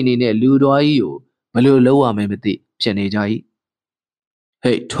မုတ်စိတ်နေနဲ့လူတော်ကြီးကိုဘယ်လိုလုပ်ရမလဲမသိဖြစ်နေကြ၏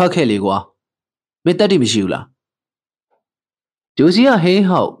ဟေးထွက်ခဲ့လေကွာမင်းတက်တိမရှိဘူးလားဂျ ဂျိုစီကဟင်း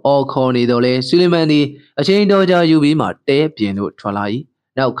ဟောက်အော်ခေါ်နေတော့လဲဆူလီမန်သည်အချိန်တော်ကြာယူပြီးမှတဲပြင်သို့ထွက်လာ၏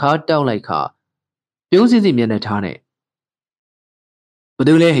နောက်ခါတောက်လိုက်ခါပြုံးစည်းစီမျက်နှာထားနဲ့ဘ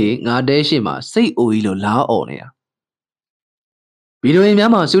သူလဲဟေငါတဲရှိမှစိတ်အိုကြီးလို့လားអော်နေတာဗီဒီယိုရင်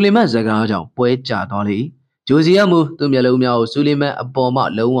များမှာဆူလီမန်စကားကြောင့်ပွဲကျသွားလေဂျိုစီကမူသူ့မျက်လုံးများကိုဆူလီမန်အပေါ်မှ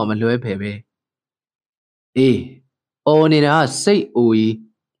လုံးဝမလွှဲဖယ်ပဲအေးအော်နေတာစိတ်အိုကြီး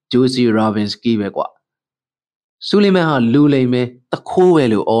ဂျိုစီရာဘင်စကီပဲကွာဆူလီမန်ဟာလူလိမ်ပဲတခိုးပဲ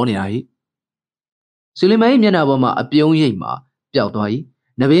လို့အော်နေတာဟိဆူလီမန်၏မျက်နှာပေါ်မှာအပြုံးရိပ်မှာပျောက်သွား၏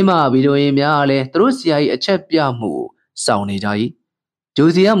နဘေးမှာဗီဒီယိုရင်များကလည်းသူတို့ဆရာကြီးအချက်ပြမှုကိုစောင့်နေကြ၏ဂျို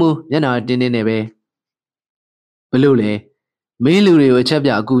စီကမူမျက်နှာတင်းတင်းနဲ့ပဲဘလို့လဲမင်းလူတွေကိုအချက်ပြ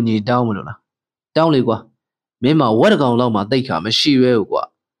အကူအညီတောင်းမလို့လားတောင်းလေကွာမင်းမဝက်တကောင်လောက်မှတိတ်ခါမရှိပဲကွာ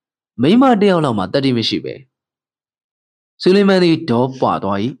မိမတယောက်လောက်မှတတိမရှိပဲဆူလီမန်သည်ဒေါပွား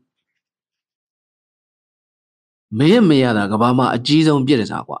သွား၏မင်းမရတာကဘာမှအကြီးဆုံးပြစ်ဒ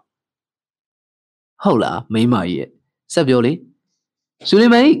စားကွာဟုတ်လားမိမကြီးရဲ့ဆက်ပြောလေဆူလီ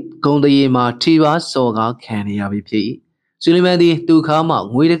မန်၏ဂုံတရေမှာထီပါစော်ကားခံနေရပြီဖြစ်၏ဆူလီမန်သည်သူ့ခါမှ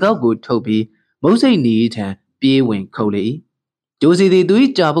ငွေတစ်ကောက်ကိုထုတ်ပြီးမုတ်စိတ်နီထံပြေးဝင်ခုတ်လေ၏ဂျိုစီသည်သူ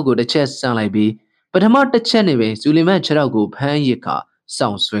၏ကြာပုတ်ကိုတစ်ချက်ဆန့်လိုက်ပြီးပထမတစ်ချက်နဲ့ပဲဆူလီမန်ခြေထောက်ကိုဖမ်းရစ်ခါစော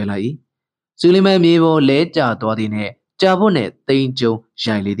င့်ဆွဲလိုက်၏ဆူလီမန်မြေပေါ်လဲကျသွားသည်နှင့်ကြာပုတ်နှင့်သိမ်းကျုံ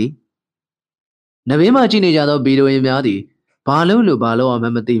ရိုက်လေသည်နဘေးမှကြည့်နေကြသောဗီဒီယိုရင်များသည်ဘာလို့လို့ဘာလို့မှ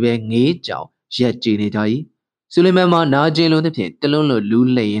မသိပဲငေးကြောင်ရက်ကြည့်နေကြ၏ဆူလီမန်မှာနာကျင်လုံးသဖြင့်တလုံးလိုလူး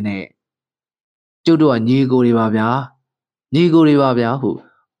လှိမ့်ရင်းနဲ့ကျုပ်တို့ကညီကိုတွေပါဗျာညီကိုတွေပါဗျာဟု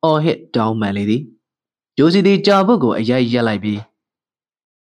အော်ဟစ်တောင်းပန်လေသည်ဂျိုစီသည်ကြာပုတ်ကိုအရိုက်ရက်လိုက်ပြီး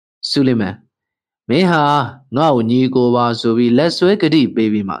ဆူလီမန်မင်းဟာငါ့ကိုညီကိုပါဆိုပြီးလက်ဆွဲကတိပေး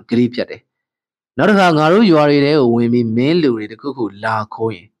ပြီးမှဂရိဖြတ်တယ်နောက်တစ်ခါငါတို့ရွာတွေထဲကိုဝင်ပြီးမင်းလူတွေတခုခုလာ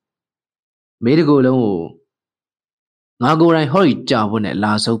ခိုးရင်မင်းတကူလုံးကိုငါကိုယ်တိုင်ဟောဒီကြာပုတ်နဲ့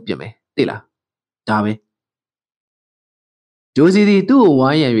လာဆုပ်ပြမယ်သိလားဒါပဲဂျိုစီသည်သူ့ကို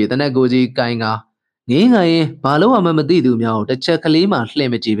ဝိုင်းရံ၍တနက်ကိုကြီးကိုင်ကာငင်းငိုင်ရင်ဘာလို့မှမသိသူများကိုတစ်ချက်ကလေးမှလှ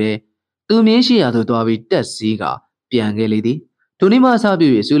ည့်မကြည့်ပဲသူမြင်းရှိရာသို့သွားပြီးတက်စီးကပြန်ခဲ့လေသည်ထိုနေ့မှစပြု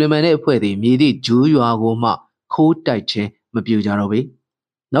၍ဆူလီမန်ရဲ့အဖွဲ့သည်မြည်သည့်ဂျူးရွာကိုမှခိုးတိုက်ခြင်းမပြုကြတော့ပေ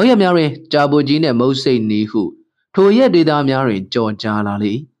နောက်ရက်များတွင်ကြာပုတ်ကြီးနှင့်မုတ်စိတ်နီဟုထိုရက်ဒေသများတွင်ကြော်ကြားလာ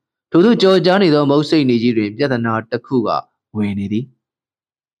လေထို့သို့ကြော်ကြားနေသောမုတ်စိတ်နီကြီးတွင်ပြဿနာတစ်ခုကဝင်နေသည်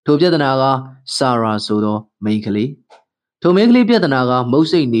ထိုပြဿနာကဆာရာဆိုသောမိန်းကလေးထိုမိန်းကလေးပြဿနာကမုတ်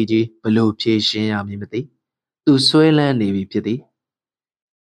စိတ်နေကြီးဘလို့ဖြေရှင်းရမည်မသိသူဆွဲလန်းနေပြီဖြစ်သည်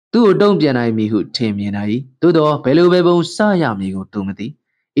သူ့ကိုတုံ့ပြန်နိုင်မည်ဟုထင်မြင်နိုင်သို့တော့ဘယ်လိုပဲပုံစရမည်ကိုသူမသိ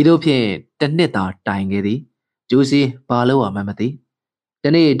ဤသို့ဖြင့်တစ်နှစ်သာတိုင်ခဲ့သည်ဂျိုစီဘာလို့မှမသိဒီ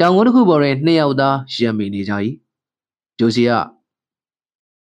နေ့တောင်ကုန်းတစ်ခုပေါ်တွင်နှစ်ယောက်သားရပ်မိနေကြ၏ဂျိုစီက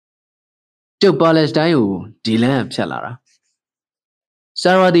ကျုပ်ပါလက်စတိုင်းကိုဒီလန်ဖြတ်လာတာ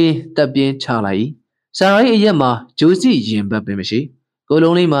ဆာရာသည်တပ်ပြင်းချလိုက်ဆာရာ၏အရက်မှာဂျိုစီရင်ဘတ်ပင်မရှိကို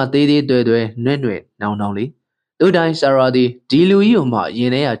လုံးလေးမှာသေးသေးတွေ့တွေ့နှွဲ့နှွဲ့နောင်နောင်လေးတို့တိုင်းဆာရာသည်ဒီလူကြီးကိုမှရ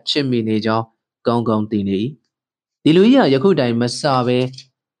င်ထဲကချစ်မိနေကြောင်းကောင်းကောင်းသိနေ၏ဒီလူကြီးကယခုတိုင်မစပဲ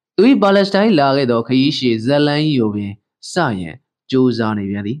သူ၏ပါလက်စတိုင်းလာခဲ့သောခရီးရှည်ဇလန်းကြီးကိုပင်စရန်ကြိုးစားနေ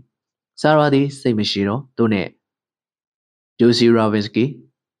ပြန်သည်ဆာရာသည်စိတ်မရှိတော့သူနဲ့ဂျိုစီရာဗင်စကီ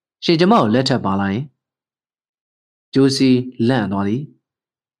ရှင်ကျမကိုလက်ထပ်ပါလိုက်ရင်ဂျိုစီလန့်သွားသည်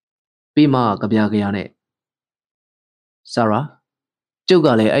ပြီးမှကြပြကြရနဲ့ဆာရာကျုပ်က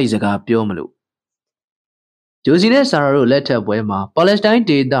လည်းအဲ့ဒီစကားပြောမလို့ဂျိုစီနဲ့ဆာရာတို့လက်ထပ်ပွဲမှာပါလက်စတိုင်း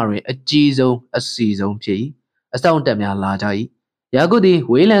ဒေသတွင်အကြီးဆုံးအစီဆုံးဖြစ်၏အဆောင်တက်များလာကြ၏ယာကုပ်သည်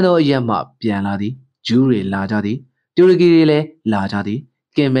ဝေးလံသောအရက်မှပြန်လာသည်ဂျူးတွေလာကြသည်တူရကီတွေလည်းလာကြသည်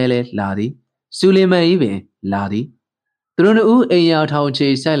ကင်မဲလည်းလာသည်ဆူလီမန်၏ပင်လာသည်သူတို့နှစ်ဦးအိမ်ယာထောင်ချေ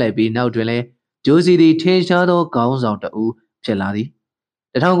ဆိုင်လိုက်ပြီးနောက်တွင်လည်းဂျိုစီသည်ထင်ရှားသောခေါင်းဆောင်တဦးဖြစ်လာသည်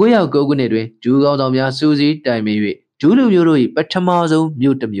1909ခုနှစ်တွင်ဂျူးကောင်းဆောင်များစူးစီးတိုင်ပင်၍ဂျူးလူမျိုးတို့၏ပထမဆုံး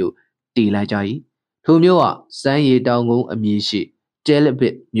မြို့တစ်မြို့တည်လိုက်ကြ၏ထိုမြို့ကစမ်းရည်တောင်ကုန်းအမည်ရှိတဲလဘ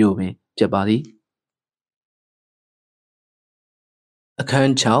စ်မြို့ပင်ဖြစ်ပါသည်အခ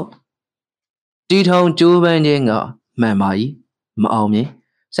န်း6တီထောင်ကျိုးပန်းခြင်းကမှန်ပါ၏မအောင်မြင်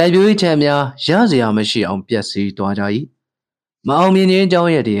စိုက်ပျိုးရေးခြံများရစရာမရှိအောင်ပျက်စီးသွားကြ၏မအောင်မြင်ခြင်းအကြော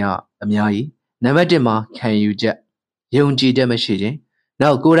င်းရည်တွေကအများကြီးနံပါတ်1မှာခံယူချက်ယုံကြည်ချက်မရှိခြင်း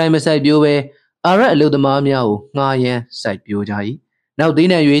နောက်ကိုယ်တိုင်မစိုက်ပျိုးပဲအာရက်အလုပ်သမားများကိုငှားရမ်းစိုက်ပျိုးကြ၏နောက်သိ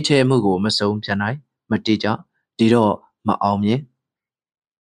နိုင်ရွေးချယ်မှုကိုမဆုံးဖြတ်နိုင်မတိကျဒီတော့မအောင်မြင်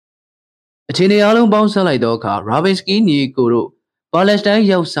အခြေအနေအလုံးပေါင်းဆက်လိုက်သောအခါရာဘင်စကီညီကိုတို့ပါလက်စတိုင်း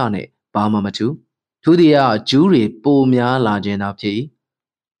ရောက်စနဲ့ဘာမှမထူးသူသည်ကဂျူးတွေပိုများလာခြင်းသာဖြစ်၏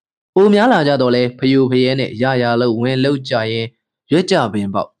ပိုများလာကြတော့လဲဖယိုဖယဲနဲ့ရရလို့ဝင်လောက်ကြရင်ရွက်ကြပင်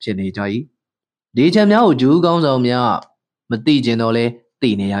ပေါက်ဖြစ်နေကြ၏ဒီချက်များကိုဂျူးကောင်းဆောင်များ တိကျင်တော့လဲသိ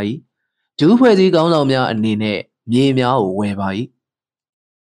နေရ၏ဂျူးဖွဲ့စည်းကောင်းဆောင်များအနေနဲ့မြေများကိုဝယ်ပါ၏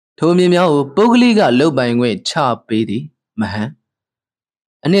ထိုမြေများကိုပုဂ္ဂလိကလုတ်ပိုင်ခွင့်ချပေးသည်မဟန်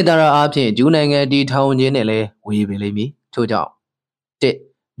အနှစ်သာရအားဖြင့်ဂျူးနိုင်ငံတည်ထောင်ခြင်းနဲ့လည်းဝေပင်လိမ့်မည်ထို့ကြောင့်တစ်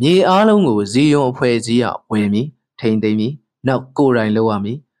မြေအားလုံးကိုဇီယွန်အဖွဲ့အစည်းကဝယ်မည်ထိန်သိမ်းမည်နောက်ကိုယ်တိုင်လုပ်ရမ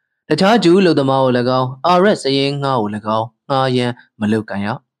ည်တခြားဂျူးလူသမားကို၎င်းအာရက်စရင်ငှားကို၎င်းငှားရန်မလုပ်ကန်ရ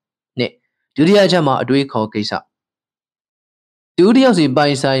နှစ်ဒုတိယချက်မှာအတွေးခေါ်ကိစ္စဒုတိယစီပို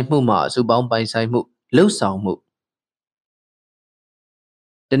င်ဆိုင်မှုမှာစုပေါင်းပိုင်ဆိုင်မှုလှုပ်ဆောင်မှု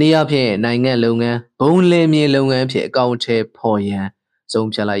တနည်းအားဖြင့်နိုင်ငံလုပ်ငန်းဘုံလင်းမြေလုပ်ငန်းဖြင့်အကောင့်ထဲဖော်ရန်ဆုံး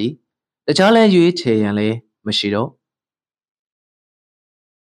ဖြတ်လိုက်၏တခြားလဲရွေးချယ်ရန်လည်းမရှိတော့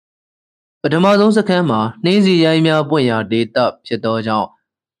ပထမဆုံးစခန်းမှာနှင်းစီရိုင်းများပွင့်ရာဒေသဖြစ်သောကြောင့်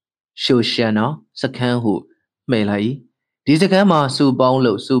ရှိုရှန်နာစခန်းဟုမှဲ့လိုက်၏ဒီစခန်းမှာစုပေါင်း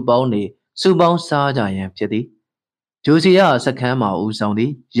လို့စုပေါင်းနေစုပေါင်းစားကြရန်ဖြစ်သည်ဂျိုစီယာစခန်းမှာဦးဆောင်သ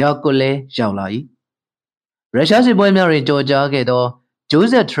ည်ရောက်ကိုလဲရောက်လာ၏ရုရှားစစ်ပွဲများတွင်ကြော်ကြားခဲ့သောဂျိုး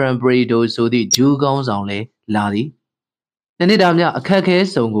ဆက်ထရမ်ဘရီဒိုဆိုသည့်ဂျူးကောင်းဆောင်လည်းလာသည်နှစ်တာများအခက်ခဲ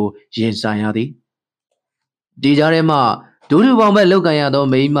ဆုံးကိုရင်ဆိုင်ရသည်ဒီကြားထဲမှဒူးတူပေါင်ဘက်လောက်ကန်ရသော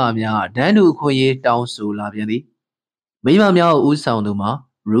မိန်းမများဒန်းတူအခွင့်အရေးတောင်းဆိုလာပြန်သည်မိန်းမများကိုဦးဆောင်သူမှာ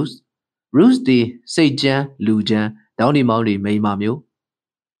Ruthသည်စိတ်ကြမ်းလူကြမ်းတောင်းဒီမောင်းဒီမိန်းမမျိုး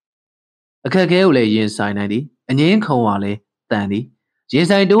အခက်ခဲကိုလည်းရင်ဆိုင်နိုင်သည်အငင်းခုံဝါလည်းတန်သည်ရင်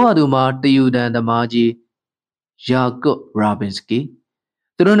ဆိုင်တိုးရသူမှာတယူတန်သမားကြီးယာကုတ်ရာဘင်စကီ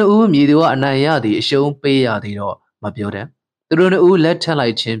သူတို့နှစ်ဦးမြည်သူကအနိုင်ရသည်အရှုံးပေးရသည်တော့မပြောတတ်သူတို့နှစ်ဦးလက်ထပ်လို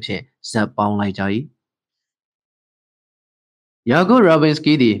က်ခြင်းဖြင့်ဇက်ပေါင်းလိုက်ကြ၏ယာကုတ်ရာဘင်စ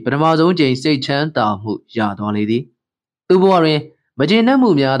ကီသည်ပထမဆုံးချိန်စိတ်ချမ်းသာမှုရသွားလေသည်သူ့ဘဝတွင်မကျေနပ်မှု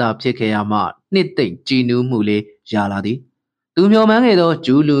များသာဖြစ်ခဲ့ရမှနှစ်သိမ့်ကြည်နူးမှုလေးရလာသည်သူမျှော်မှန်းခဲ့သော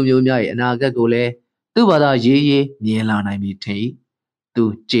ဂျူးလူမျိုးများ၏အနာဂတ်ကိုလည်းသူ့ဘာသာရေးရေးမြင်လာနိုင်ပြီထင်၏သူ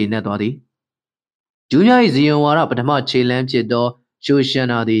ကျေနပ်သွားသည်ဂျူးများ၏ဇီယွန်ဝါဒပထမခြေလှမ်းဖြစ်သောရှိုရှန်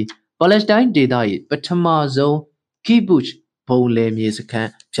နာသည်ပါလက်စတိုင်းဒေသ၏ပထမဆုံးကိဗုချ်ဘုံလယ်မြေစခန်း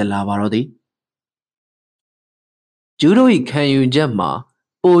ဖြစ်လာပါတော့သည်ဂျူးတို့၏ခံယူချက်မှာ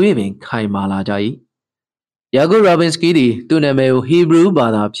ပို၍ပင်ခိုင်မာလာကြ၏ယာကုတ်ရာဘင်စကီသည်သူ့နာမည်ကိုဟီဘရူးဘာ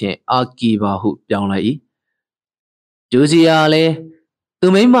သာဖြင့်အာကီဘာဟုပြောင်းလိုက်၏ဂျိုစီယာလည်းသူ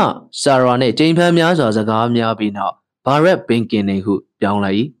မိမဆာရာနှင့်ချိန်ဖန်များစွာစကားများပြီးနောက်ဘာရက်ဘင်ကင်နေဟုပြောင်း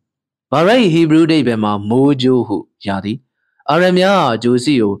လိုက်၏ဘာရက်၏ဟီဘရူးဒိတ်ဘယ်မှာမိုးကြိုးဟုရသည်အာရများဂျို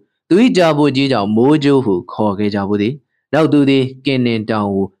စီကိုသူ၏ကြာဖို့ကြီးကြောင့်မိုးကြိုးဟုခေါ်ခဲ့ကြဘူးသည်နောက်သူသည်ကင်နင်တောင်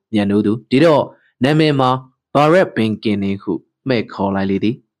ကိုညံ့နိုးသူဒီတော့နာမည်မှာဘာရက်ဘင်ကင်နေဟုမှဲ့ခေါ်လိုက်လေသ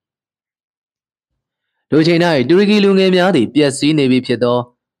ည်ထိုချိန်၌တူရကီလူငယ်များသည်ပျက်စီးနေပြီဖြစ်သော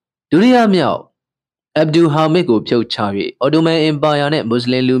ဒုတိယမြောက်အဗ်ဒူဟာမစ်ကိုဖြုတ်ချ၍အော်တိုမန်အင်ပါယာနှင့်မွတ်စ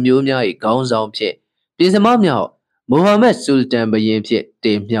လင်လူမျိုးများ၏ခေါင်းဆောင်ဖြင့်ပြင်စမမြောက်မိုဟာမက်ဆူလ်တန်ဘုရင်ဖြင့်တ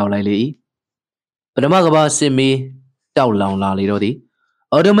င်မြှောက်လိုက်လေ၏ပထမကမ္ဘာစစ်မီးတောက်လောင်လာလေတော့သည်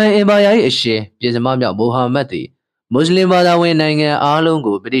အော်တိုမန်အင်ပါယာ၏အရှင်ပြင်စမမြောက်မိုဟာမက်သည်မွတ်စလင်ဘာသာဝင်နိုင်ငံအားလုံး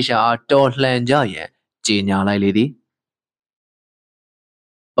ကိုဗြိတိရှအားတော်လှန်ကြရန်ကြေညာလိုက်လေသည်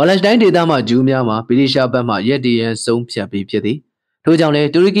ပါလက်စတိုင်းဒေသမှဂျူးများမှာဗြိတိရှဘက်မှရက်တည်ရန်ဆုံးဖြတ်ပြီးဖြစ်သည်ထို့ကြောင့်လည်း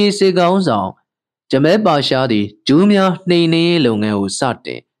တူရကီစစ်ကောင်းဆောင်ဂျမဲပါရှားသည်ဂျူးများနှိမ်နင်းရေးလုပ်ငန်းကိုစတ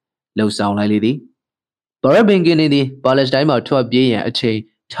င်လှုပ်ဆောင်လိုက်လေသည်ဘာရက်ဘင်ကင်နေသည်ပါလက်စတိုင်းမှထွက်ပြေးရန်အချိန်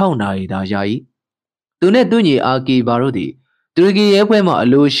6 နာရီသာရ၏သူနှင့်သူညီအာကီဘာတို့သည်တူရကီရဲဖွဲ့မှအ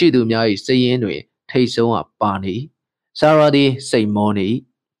လိုရှိသူများ၏စည်ရင်းတွင်ထိတ်ဆုံးကပါနေ၏ဆာရာသည်စိတ်မောနေ၏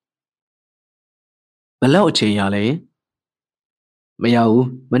ဘလောက်အချိန်ရလဲမရဘူး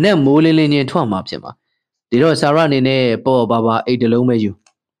မနဲ့မိုးလင်းလင်းချင်းထွက်မှာဖြစ်မှာဒီတော့ဆာရာအနေနဲ့ပေါ့ပါပါအိတ်တလုံးပဲယူ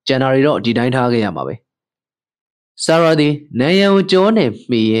ကျန်တာတွေတော့ဒီတိုင်းထားခဲ့ရမှာပဲဆာရာသည်နန်းရံကိုကြောနေ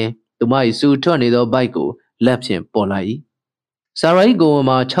မှီရင်သူမ၏စူထွက်နေသောဘိုက်ကိုလက်ဖြင့်ပေါ်လိုက်၏ဆာရာ၏ကိုယ်ဝင်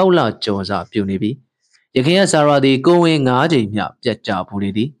မှာ6 လကျော်စာပြုနေပြီယခင်ကဆာရာသည်ကိုယ်ဝင်9 ချိန်မျှပြတ်ကြပူနေ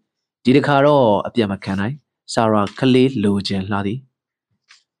သည်ဒီတစ်ခါတော့အပြတ်မခံနိုင်ဆာရာခလေးလိုချင်လှသည်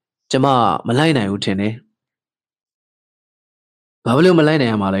ကျမမလိုက်နိုင်ဘူးထင်တယ်ဘာလို့မလိုက်နို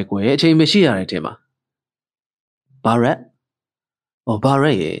င်ရမှာလဲကွယ်အချိန်မရှိရတယ်ထင်ပါဘာရက်ဘာရ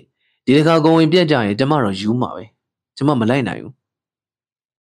က်ရဲ့ဒီတစ်ခါကိုဝင်ပြတ်ကြရင်ကျမတော့ယူမှာပဲကျမမလိုက်နိုင်ဘူး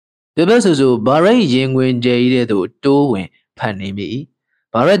ပြပြဆူဆူဘာရက်ရင်ဝင်ကြဲကြီးတဲ့သူတိုးဝင်ဖန်နေမိ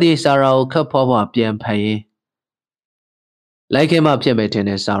ဘာရက်ဒီဆာရာကိုခတ်ဖွားဖွားပြန်ဖန်ရင်လိုက်ခဲမှဖြစ်မယ်ထင်တ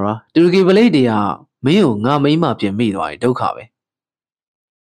ယ်ဆာရာတူရကီပလိတ်တွေကမင်းကိုငါမိမပြင်မိသွားရင်ဒုက္ခပဲ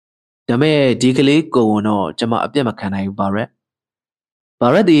ဒါမဲ့ဒီကလေးကိုဝင်တော့ကျမအပြတ်မခံနိုင်ဘူးဘာ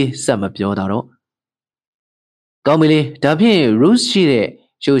ရက်ဒီဆက်မပြောတာတော့ကောင်းပြီလေဒါဖြင့် Ruth ရှိတဲ့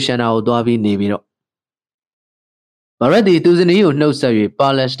ရှိုရှန်နာကိုသွားပြီးနေပြီတော့ဘာရက်ဒီသူစနီးကိုနှုတ်ဆက်၍ပါ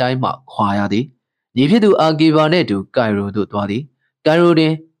လက်စတိုင်းမှခွာရသည် ညီဖြစ်သူအာဂီဘာနဲ့တူကိုင်ရိုသို့သွားသည်ကိုင်ရိုတွ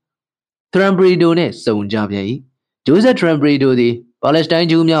င်ထရမ်ဘရီဒိုနှင့်စုံကြပြန်၏ဂျိုးဆက်ထရမ်ဘရီဒိုသည်ပါလက်စတိုင်း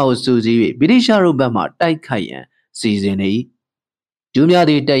ဂျူးများကိုစုစည်း၍ဗြိတိရှားတို့ဘက်မှတိုက်ခိုက်ရန်စီစဉ်နေ၏ဂျူးများ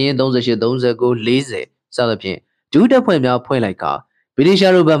သည်တပ်ရင်း38 39 40စသဖြင့်ဂျူးတပ်ဖွဲ့များဖွဲ့လိုက်ကဗြိတိ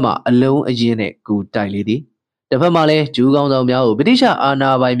ရှားတို့ဘက်မှအလုံးအရင်နှင့်ကူတိုက်လေသည်တစ်ဖက်မှလည်းဂျူးကောင်းဆောင်များကိုဗြိတိရှားအာဏာ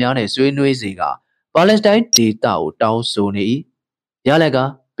ပိုင်များနှင့်ဆွေးနွေးစေကပါလက်စတိုင်းဒေသကိုတောင်းဆိုနေ၏ရလက်က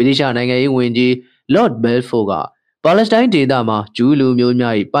ဗြိတိရှားနိုင်ငံရေးဝန်ကြီးလော့ဒ်ဘဲလ်ဖိုးကပါလက်စတိုင်းဒေသမှာဂျူးလူမျိုး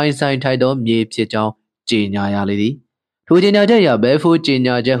များ၏ပိုင်ဆိုင်ထိုက်သောမြေဖြစ်ကြောင်းကြေညာရလေသည်ထိုကြေညာချက်အရဘဲလ်ဖိုးကြေ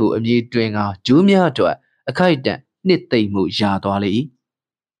ညာချက်ဟုအမည်တွင်ကဂျူးများအတွက်အခိုက်အတန့်နှစ်သိမ့်မှုရသွားလေ၏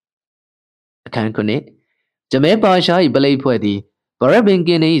အခန်းခုနှစ်ဂျမဲပါရှား၏ပလိတ်ဖွဲ့သည်ဘရက်ဘင်က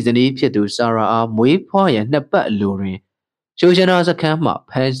င်၏ဇနီးဖြစ်သူဆာရာအားမွေးဖွားရန်နှစ်ပတ်အလိုတွင်ရှိုရှနာစခန်းမှ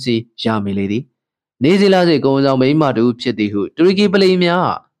ဖမ်းဆီးရမိလေသည်နေစီလာစေကုံဆောင်မိန်းမတူဖြစ်သည်ဟုတူရကီပလိတ်များ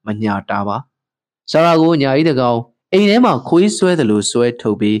မညာတာပါဆာရာကိုညာဤတကောင်အိမ်ထဲမှခွေးဆွဲသလိုဆွဲထု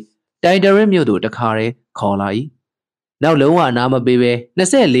တ်ပြီးတိုင်တရစ်မြို့သို့တခါတည်းခေါ်လာ၏နောက်လုံးဝအနာမပေးဘဲ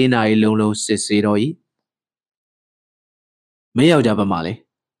24နာရီလုံးစစ်ဆေးတော့၏မင်းယောက်ျားဘက်မှလဲ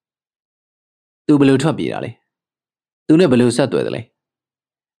သူဘယ်လိုထွက်ပြေးတာလဲသူနဲ့ဘယ်လိုဆက်သွယ်တယ်လဲ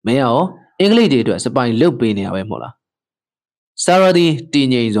မင်းရောအင်္ဂလိပ်တွေအတွက်စပိုင်လုတ်ပေးနေရပဲမဟုတ်လားဆာရာသည်တည်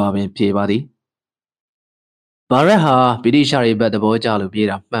ငြိမ်စွာပင်ဖြေပါသည်ဘာရက်ဟာဗြိတိရှားတွေဘက်သဘောကျလို့ပြေး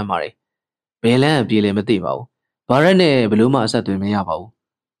တာမှန်ပါတယ်ဘယ်လန်းပြေးလဲမသိပါဘူးဘာရက်နဲ့ဘယ်လိုမှအဆက်အသွယ်မရပါဘူး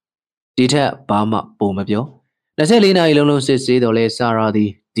ဒီထက်ဘာမှပိုမပြော24နာရီလုံးစစ်ဆေးတော်လဲဆာရာသည်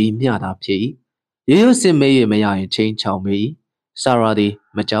ဒီမျှသာဖြစ်၏ရိုးရိုးစစ်မေး၍မရရင်ချင်းချောင်မေး၏ဆာရာသည်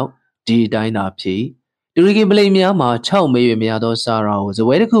မကြောက်ဒီတိုင်းသာဖြစ်၏တူရကီပလိတ်များမှာ6မေး၍မရသောဆာရာကိုဇ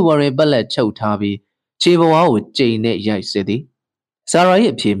ပွဲတစ်ခုပေါ်တွင်ပက်လက်ချုပ်ထားပြီးခြေပွားကိုကြိမ်နဲ့ရိုက်စစ်သည်ဆာရာ၏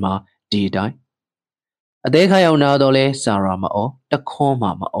အဖြေမှာဒီတိုင်းအသေးခါရောက်နာတော့လဲဆာရာမအောတခွန်းမှ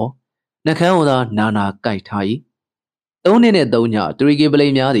မအောနှကန်းကိုသာနာကြိုက်ထား၏3နှစ်နဲ့3ညတူရကီပလိ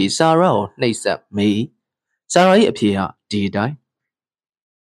တ်များသည်ဆာရာကိုနှိပ်စက်မေးဆာရာ၏အဖြေဟာဒီတိုင်း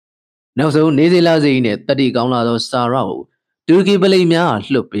နောက်ဆုံးနေစေလာစေနှင့်တတိကောင်းလာသောဆာရာကိုတူရကီပလိတ်များ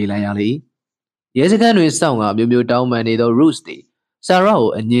လှုပ်ပေးလိုက်ရလေရဲစခန်းတွင်စောင့်ကမျိုးတောင်းပန်နေသော Rus သည်ဆာရာကို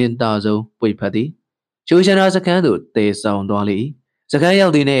အငြင်းသာဆုံးပွေဖက်သည်ရှိုရှနာစခန်းသို့တည်ဆောင်သွားလေစခန်းရော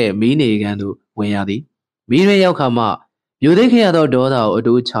က်သည်နှင့်မီးနေကန်သို့ဝင်ရသည်မီးတွင်ရောက်ခါမှမျိုးသိခဲ့ရသောဒေါသကိုအ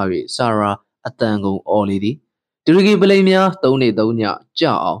တိုးချ၍ဆာရာအတန်ကုန်အော်လေသည်တူရကီပလိတ်များ3နေ့3ည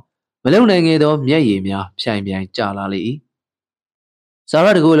ကြောက်အောင်မလုံနိုင်ခဲ့သောမျက်ရည်များဖြိုင်ပြိုင်ကျလာလေ၏ဆာ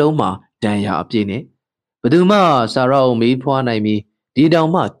ရာတကူလုံးမှာဒဏ်ရာအပြည့်နှင့်ဘသူမှဆာရာကိုမီးဖွားနိုင်ပြီးဒီတောင်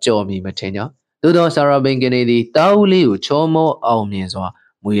မှကြော်မီမထင်ကြသို့သောဆာရာဘင်ကနေသည်တားဦးလေးကိုချောမောအောင်မြင်စွာ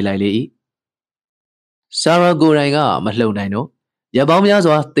မွေလိုက်လေ၏ဆာရာကိုယ်တိုင်ကမလှုပ်နိုင်တော့ရပောင်းများ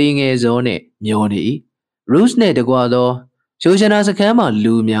စွာသေငယ်စောနှင့်မျောနေ၏ရုစ်နှင့်တကွာသောရှိုရှနာစခန်းမှ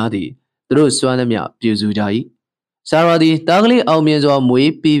လူများသည်သူတို့စွမ်းသမျှပြုစုကြ၏ဆာရာသည်တားကလေးအောင်မြင်စွာ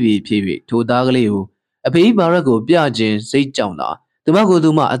မွေးပြီးဖြစ်၍ထိုသားကလေးကိုအဖေဘာရက်ကိုပြခြင်းစိတ်ကြောင့်သာသူမကိုယ်သူ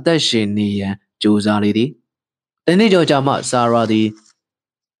မအသက်ရှင်နေရန်ကြိုးစားလေသည်တနေ့ကျော်ကြာမှဆာရာသည်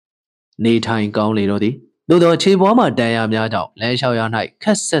နေထိုင်ကောင်းလေတော့သည်သို့သောခြေပွားမှတန်ရာများကြောင့်လမ်းလျှောက်ရ၌ခ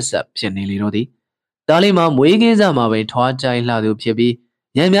က်ဆက်ဖြစ်နေလေတော့သည်ဒါလေးမှာမွေးကင်းစမှာပင်ထွားကြိုင်လှသူဖြစ်ပြီး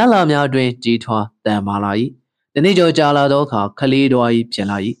ရံများလာများတွင်ကြီးထွားတန်မာလာ၏တနေ့ကျော်ကြာလာသောအခါခလေးတော်၏ဖြစ်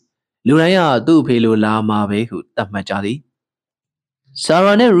လာ၏လူတိုင်းကသူ့အဖေလိုလာမှာပဲဟုသတ်မှတ်ကြသည်ဆာ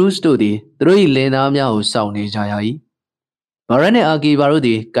ရာနှင့်ရုစ်တို့သည်သူတို့၏လင်သားများကိုစောင့်နေကြရ၏ဘာရက်နှင့်အာဂီဘာတို့သ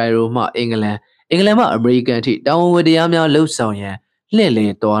ည်ကိုင်ရိုမှအင်္ဂလန်မှအမေရိကန်ထိတာဝန်ဝတ္တရားများလှုပ်ဆောင်ရန်လှည့်လ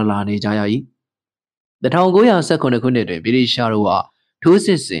ည်သွားလာနေကြရ၏1919ခုနှစ်တွင်ဗြိတိရှားတို့ကထိုးစ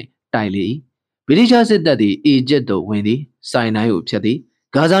စ်ဆင်တိုက်လေ၏ဗြိတိရှားစစ်တပ်သည်အီဂျစ်သို့ဝင်သည်စိုင်တိုင်းကိုဖျက်သည်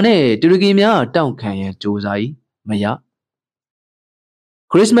ဂါဇာနှင့်တူရကီများတောင့်ခံရန်ကြိုးစား၏မရ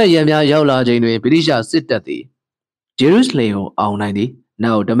ခရစ်စမတ်ရံများရောက်လာချိန်တွင်ဗြိတိရှားစစ်တပ်သည်ဂျေရုဆလင်ကိုအောင်နိုင်သည်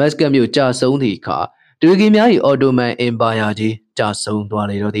နောက်ဒမတ်စကတ်မြို့ကြာဆုံးသည့်အခါတူရကီများ၏အော်တိုမန်အင်ပါယာကြီးကြာဆုံးသွား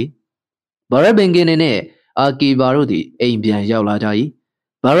လေတော့သည်ဘာရက်ဘင်ကင်နှင့်အာကီဘာတို့သည်အိမ်ပြန်ရောက်လာကြ၏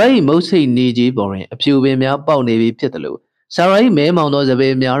ဘာရိုက်မုတ်စိတ်နေကြီးပေါ်တွင်အဖြူပင်များပေါက်နေပြီဖြစ်တယ်လို့ဆာရိုက်မဲမောင်သောသပ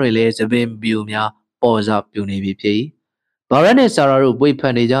င်များတွင်လည်းသပင်ပြူများပေါ်စားပြူနေပြီဖြစ်၏ဘာရက်နှင့်ဆာရာတို့ပွေဖ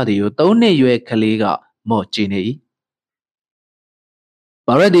က်နေကြသည်ကို3နှစ်ရွယ်ကလေးကမော့ကြည့်နေ၏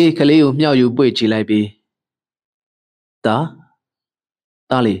ဘာရက်သည်ကလေးကိုမြှောက်ယူပွေချီလိုက်ပြီး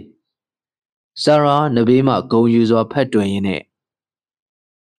တားလေဆာရာနဘေးမှဂုံယူစွာဖက်တွင်ရင်းနဲ့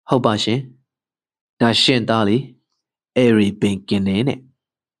ဟုတ်ပါရှင်ဒါရှင်သားလေအေရီဘင်ကင်နဲ့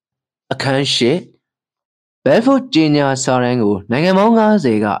အခန်းရှိဘဲဖို့ဂျင်ညာစာရန်ကိုနိုင်ငံပေါင်း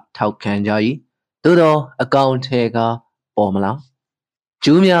90ကထောက်ခံကြ၏သို့သောအကောင့်ထဲကပေါ်မလား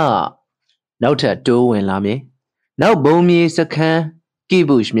ဂျူးများနောက်ထပ်တိုးဝင်လာမည်နောက်ဘုံမြေစခန်းကိ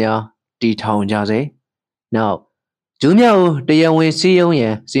ဗုရှ်များ တီထောင်ကြစေနောက်ဂျူးများကိုတရားဝင်စည်းရုံးရ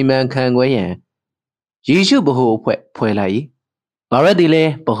န်စီမံခန့်ခွဲရန်ယေရှုဗဟိုအဖွဲ့ဖွဲ့လိုက်၏ဘာရက်သည်လ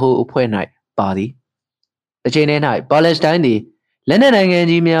ည်းဗဟိုအဖွဲ့၌ပါသည်တစ်ချိန်တည်း၌ပါလက်စတိုင်းသည်လက်နက်နိုင်ငံ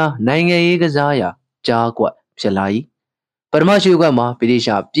ကြီးများနိုင်ငံရေးကစားရာကြားကွက်ဖြစ်လာ၏ပထမရှိကွက်မှာဗြိတိ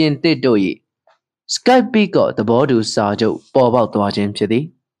ရှပြင်သစ်တို့၏ Skype ကသဘောတူစာချုပ်ပေါ်ပေါက်သွားခြင်းဖြစ်သည်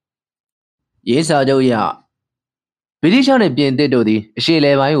ရေးစာချုပ်အရဗြိတိရှနှင့်ပြင်သစ်တို့သည်အရှေ့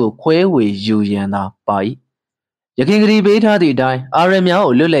လေပိုင်းကိုခွဲဝေယူရန်သာပါ၏ရခိုင်ကတိပေးထားသည့်အတိုင်းအာရများ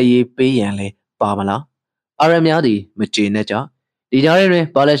ကိုလွတ်လပ်ရေးပေးရန်လည်းပါမလားအာရများသည်မကျေနပ်ကြဒီကြားထဲတွင်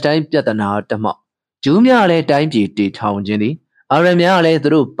ပါလက်စတိုင်းပြဿနာတမောက်ဂျူးများလည်းတိုင်းပြည်တည်ထောင်ခြင်းသည်အာရများလည်းသူ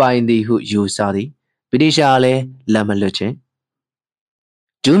တို့ပိုင်သည်ဟုယူဆသည်ဗြိတိရှလည်းလက်မလွတ်ခြင်း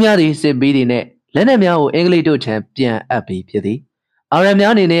ဂျူးများသည်စစ်ပြီးသည်နှင့်လက်နက်များကိုအင်္ဂလိပ်တို့ထံပြန်အပ်ပြီးဖြစ်သည်အာရ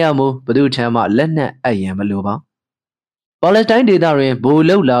များအနေနဲ့မူဘသူထံမှလက်နက်အပ်ရန်မလိုပါပါလက်စတိုင်းဒေသတွင်ဗိုလ်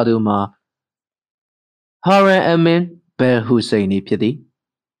လုပ်လာသူမှာဟာရန်အမင်ဘယ်ဟူစိန်၏ဖြစ်သည်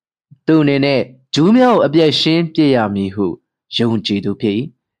သူအနေနဲ့ဂျူးများကိုအပြတ်ရှင်းပြရမည်ဟုယုံကြည်သူဖြစ်၏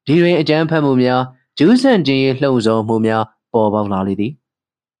ဒီတွင်အကြမ်းဖက်မှုများဂျူးဆန့်ကျင်ရေးလှုံ့ဆော်မှုများပေါ်ပေါက်လာလေသည်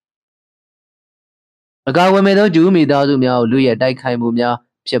အကာအကွယ်မဲ့သောဂျူးမိသားစုများကိုလူရဲတိုက်ခိုက်မှုများ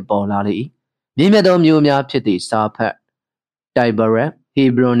ဖြစ်ပေါ်လာလေ၏မြင့်မြတ်သောမြို့များဖြစ်သည့်စာဖတ်တိုင်ဘရက်ဟီ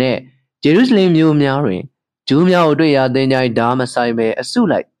ဘရွန်နှင့်ဂျေရုဆလင်မြို့များတွင်ဂျူးများကိုတွေ့ရသင်္ချိုင်းဓာမဆိုင်ပဲအစု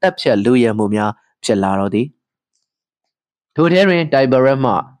လိုက်တပ်ဖြတ်လူရဲမှုများဖြစ်လာတော့သည်ထိုထဲတွင်တိုင်ဘရက်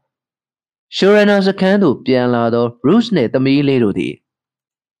မှရှိုရနာစခန်းသို့ပြန်လာသောဘရုစ်နှင့်သမီးလေးတို့သည်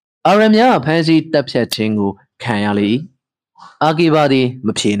အာရများဖမ်းဆီးတပ်ဖြတ်ခြင်းကိုခံရလေ၏အာကီဘာသည်မ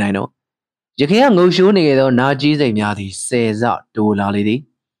ဖြေနိုင်တော့ရခိုင်ကငုံရှိုးနေခဲ့သောနာကြီးစိတ်များသည်ဆယ်ဆဒိုလာလေသည်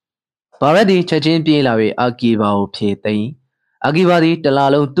ဘာရက်သည်ချက်ချင်းပြေးလာ၍အာကီဘာကိုဖြေသိမ်းအာကီဘာသည်တလ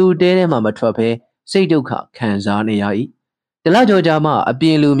လုံးသူ့တဲထဲမှမထွက်ဘဲစိတ်ဒုက္ခခံစားနေရ၏တလကျော်ကြာမှအပြ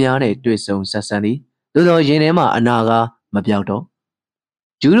င်လူများနှင့်တွေ့ဆုံဆက်ဆံသည်သို့သောရင်ထဲမှအနာကမပြောက်တော့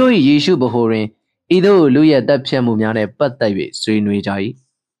ဂျူးတို့၏ယေရှုဗဟိုတွင်ဤသို့လူရဲတပ်ဖြတ်မှုများနှင့်ပတ်သက်၍ဆွေးနွေးကြ၏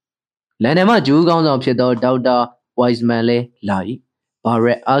လန်ဒန်မှဂျူးကောင်းဆောင်ဖြစ်သောဒေါက်တာဝိုက်စ်မန်လည်းလာ၏ဘာရ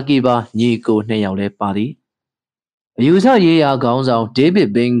က်အာကီဘာညီကိုနှစ်ယောက်လည်းပါသည်အယူဆရေးရာခေါင်းဆောင်ဒေးဗစ်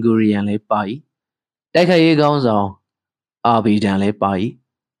ဘင်ဂူရီယန်လည်းပါ၏တိုက်ခိုက်ရေးခေါင်းဆောင်အာဘီဒန်လည်းပါ၏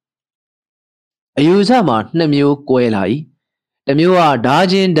အယူဆမှာနှစ်မျိုးကွဲလာ၏တစ်မျိုးကဓာ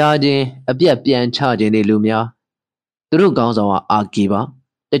ချင်းအပြက်ပြန်ချခြင်းတဲ့လူများသူတို့ခေါင်းဆောင်ကအာကီဘာ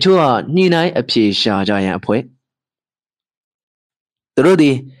တချို့ကညှိနှိုင်းအဖြေရှာကြရန်အဖွဲ့သူတို့သ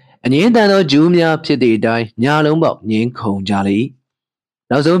ည်အငင်းတန်သောဂျူးများဖြစ်သည့်အတိုင်းညာလုံးပေါက်ငင်းခုန်ကြလေ၏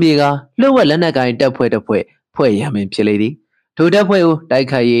နောက်ဆုံးပြေကလှုပ်ဝက်လက်နက်ကိုင်တပ်ဖွဲ့တစ်ဖွဲ့ရမင်ဖြစ်လေသည်ထိုတပ်ဖွဲ့ကိုတိုက်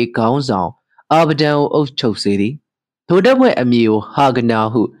ခိုက်ရေးခေါင်းဆောင်အာဘဒန်ကိုအုပ်ချုပ်စေသည်ထိုတပ်ဖွဲ့အမည်ကိုဟာဂနာ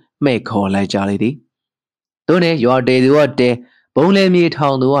ဟုမှဲ့ခေါ်လိုက်ကြလေသည်သို့နှင့်ရွာတေသူကတဲဘုံလေမြေထော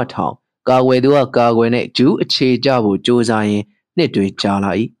င်သူကထောင်ကာဝယ်သူကကာကွယ်နှင့်ဂျူးအခြေကြဖို့ကြိုးစားရင်းနှစ်တွေကြာ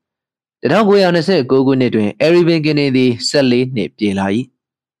လာ၏1929ခုနှစ်တွင်အရီဘင်ကင်နေသည်14နှစ်ပြည့်လာ၏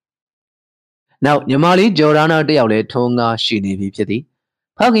နောက်ညီမလေးဂျော်ဒနာတယောက်လည်းထုံးကားရှိနေပြီဖြစ်သည်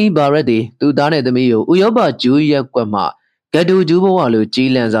ဖခင်ဘာရက်သည်သူ့သားနှင့်သမီးကိုဥရောပဂျူးရက်ကွက်မှဂတ်တူဂျူးဘဝလို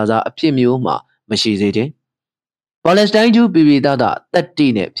ကြီးလန့်စားစားအဖြစ်မျိုးမှမရှိစေခြင်းပါလက်စတိုင်းဂျူးပြည်ပြည်သားတက်တိ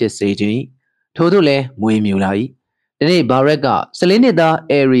နှင့်ဖြစ်စေခြင်းထို့သို့လည်းမွေးမြူလာ၏ဒီနေ့ဘာရက်က14နှစ်သား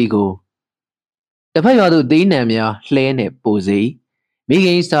အရီကိုတစ်ဖက်ရွာသို့သီးနှံများလှဲနှင့်ပို့စေ၏မိခ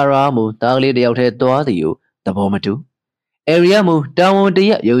င်ဆာရာမူသားကလေးတယောက်တည်းသွားသည်ကိုသဘောမတူအရီယာမူတာဝန်တ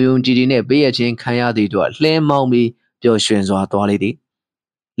ရက်ယုံကြည်နှင့်ပေးရခြင်းခံရသည့်အတွက်လှဲမောင်းပြီးပျော်ရွှင်စွာသွားလေသည်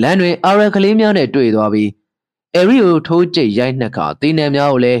လမ်းတွင်အာရကလေးများနှင့်တွေ့သွားပြီးအရီကိုထိုးကျိတ်ရိုက်နှက်ကသီးနှံများ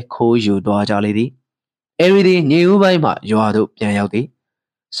ကိုလည်းခိုးယူသွားကြလေသည်အရီသည်ညင်ဦးပိုင်းမှရွာသို့ပြန်ရောက်သည်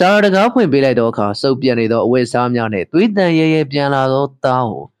ဆာရာတကားဖွင့်ပေးလိုက်သောအခါစုပ်ပြတ်နေသောအဝတ်အစားများနှင့်သွေးတန်ရဲရဲပြန်လာသောသား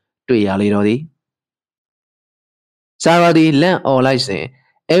ကိုတွေ့ရလေတော့သည်ဆာရာသည်လန့်អော်လိုက်စဉ်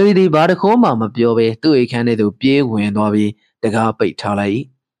အရီသည်ဘာတခိုးမှမပြောဘဲသူ့အိမ်ခန်းထဲသို့ပြေးဝင်သွားပြီးတကားပိတ်ထားလိုက်၏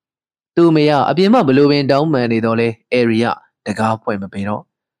သူ့မေရအပြင်မှဘလိုပင်တောင်းပန်နေတော့လဲအရီကတကားဖွင့်မပေးတော့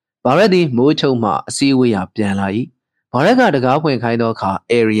ဘာရက်သည်မိုးချုံမှအစည်းအဝေးရာပြန်လာ၏ဘာရက်ကတကားဖွင့်ခိုင်းသောအခါ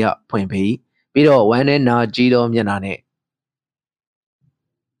အရီကဖွင့်ပေး၏ပြီးတော့ဝမ်းနဲ့နာကြီးသောမျက်နှာနဲ့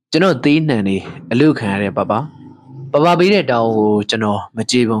ကျွန်တော်သီးနှံနေအလူခံရတဲ့ပပပေးတဲ့တောင်းကိုကျွန်တော်မ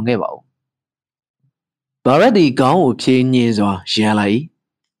ကြေပုံခဲ့ပါဘူးဘာရက်သည်ခေါင်းကိုဖြင်းညင်းစွာရမ်းလိုက်၏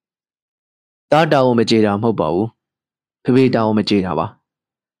တားတောင်းမကြေတာမဟုတ်ပါဘူးဖေတောင်းမကြေတာပါ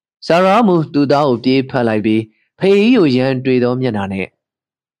ဆာရာမူသူ့သားကိုပြေးဖက်လိုက်ပြီးဖေကြီးကိုရမ်းတွေ့သောမျက်နှာနဲ့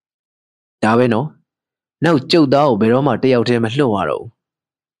ဒါပဲနော်နောက်ကျုပ်သားကိုဘယ်တော့မှတယောက်တည်းမလှုပ်ရတော့ဘူး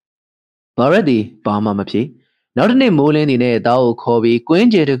ဘာရက်သည်ဘာမှမဖြစ်နောက်တစ်နေ့မိုးလင်းသည်နဲ့သားကိုခေါ်ပြီးကွင်း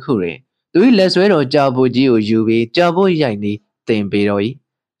ကျဲတစ်ခုတွင်သူ၏လက်ဆွဲတော်ကြာဖို့ကြီးကိုယူပြီးကြာဖို့ရိုက်နေတင်ပေးတော်၏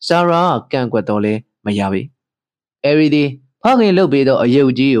 Sarah ကန့်ကွက်တော့လဲမရပေ။ Every ဖခင်လုပ်ပေးသောအယု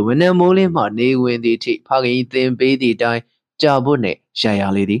တ်ကြီးကိုမနှံမိုးလင်းမှနေဝင်သည့်အထိဖခင်သင်ပေးသည့်အတိုင်းကြာဖို့နဲ့ရိုက်ရ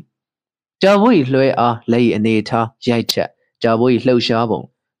လေသည်။ကြာဖို့၏လွှဲအားလက်၏အနေထားရိုက်ချက်ကြာဖို့၏လှုပ်ရှားပုံ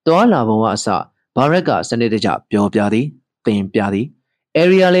သွားလာပုံကအစဘာရက်ကစနစ်တကျပြောပြသည်သင်ပြသည်။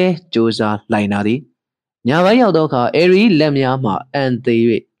 Area လည်းစူးစားလိုက်နာသည်။ညပိုင်းရောက်သောအခါ Area လက်များမှအန်သေး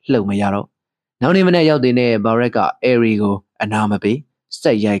၍လှုပ်မရတော့။နောက်နေ့မနေ့ရောက်တဲ့နဲ့ဘာရက်က Area ကိုအနာမပေးဆ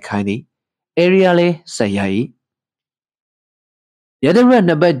က်ရိုက်ခိုင်းသည်။ Area လည်းဆက်ရိုက်၏။ရတဲ့ရက်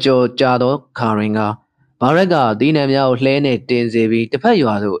နှစ်ပတ်ကျော်ကြာသောခါရင်ကဘာရက်ကဒီနံများကိုလှဲနဲ့တင်စေပြီးတစ်ဖက်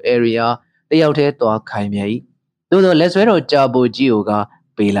ရွာသို့ Area တယောက်တည်းသွားခိုင်းမြ၏။သို့သောလက်ဆွဲတော်ကြာပိုကြီးကိုက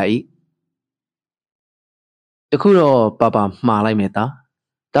ပေးလိုက်၏။တခုတော့ပါမှားလိုက်မယ်သား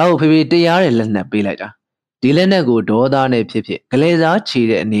။ဒါကိုဖေဖေတရားတဲ့လက်နက်ပေးလိုက်တာ။ဒီလက်နက်ကိုဒေါသနဲ့ဖြစ်ဖြစ်ဂလဲစားချီ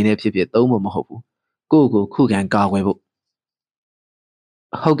တဲ့အနေနဲ့ဖြစ်ဖြစ်သုံးဖို့မဟုတ်ဘူး။ကိုခုခံကာကွယ်ဖို့။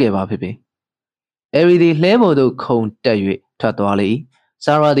ဟုတ်ကဲ့ပါဖေဖေ။ Every သည်လှဲပေါ်သို့ခုန်တက်၍ထွက်သွားလေ၏။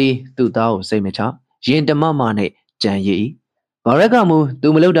 Sarah သည်သူ့သားကိုစိတ်မချရင်တမမနှင့်ကြံရည်၏။ဘာရက်ကမူသူ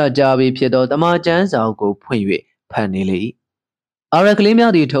မလုပ်တာကြာပြီဖြစ်သောတမချန်းစာကိုဖွင့်၍ဖတ်နေလေ၏။အာရကလေး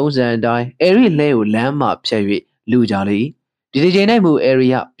များသည်ထုံးစံအတိုင်းEvery လှဲကိုလမ်းမှဖြတ်၍လူကြလေ၏။ဒီချိန်၌မူ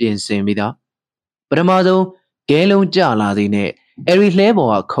Area ပြင်ဆင်မိသား။ပထမဆုံးဂဲလုံးကျလာသည်နှင့် Every လှဲပေါ်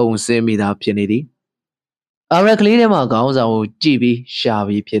ကခုန်ဆင်းမိသားဖြစ်နေသည်။အာရကလေးထဲမှခေါင်းဆောင်ကိုကြည့်ပြီးရှာ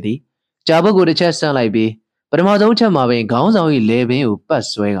ပြီးဖြစ်သည်။ကြာပုတ်ကိုတစ်ချက်ဆန့်လိုက်ပြီးပထမဆုံးချက်မှာပင်ခေါင်းဆောင်၏လေပင်ကိုပတ်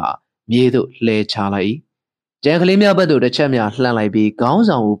ဆွဲကမြေသို့လှဲချလိုက်၏။ကျန်ကလေးများဘက်သို့တစ်ချက်များလှမ်းလိုက်ပြီးခေါင်း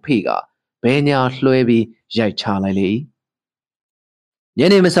ဆောင်ကိုဖိကဘဲညာလွှဲပြီးရိုက်ချလိုက်လေ၏။ည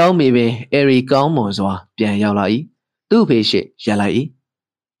နေမစောင်းမီပင်Eriကောင်းမွန်စွာပြန်ရောက်လာ၏။သူ့ဖေရှိရပ်လိုက်၏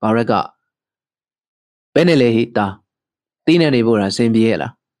။ဘာရက်ကဘယ်နဲ့လဲဟိတာတီးနေနေဖို့ရာစင်ပြေရဲ့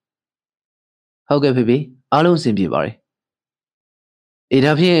လား။ဟုတ်ကဲ့ဖေဖေအားလုံးစင်ပြေပါတယ်။အေး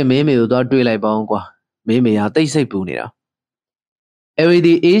ဒါဖြင့်မင်းမေကိုသွားတွေ့လိုက်ပါအောင်ကွာ။မင်းမေဟာတိတ်ဆိတ်ပူနေတာ။ Eri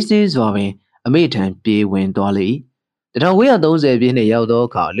ဒီအေးစေးစွာပင်အမေထံပြေးဝင်သွားလေ၏။1930ပြည့်နှစ်ရောက်သော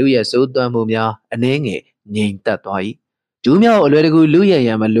အခါလူရဲ့စိုးသွမ်းမှုများအနှဲငယ်ငြိမ်သက်သွား၏။ဂျူးများအလွယ်တကူလူရဲ့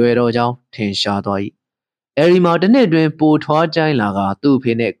ရံမလွယ်တော့ကြောင်းထင်ရှားသွား၏။ Eri မှာတစ်နှစ်တွင်ပိုထွားကြိုင်းလာကသူ့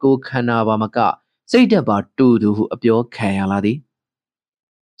ဖေနှင့်ကိုခန္ဓာပါမကစိတ်တက်ပါတူသူဟုအပြောခံရလာသည်။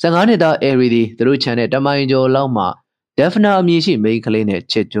15နှစ်သား Eri သည်သူတို့ခြံနဲ့တမိုင်ကျော်လောက်မှ Daphna အမည်ရှိမိန်းကလေးနှင့်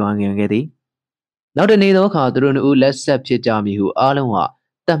ချစ်ကြွငင်ခဲ့သည်။နောက်တနေ့သောအခါသူတို့နှစ်ဦးလက်ဆက်ဖြစ်ကြမည်ဟုအားလုံးဟာ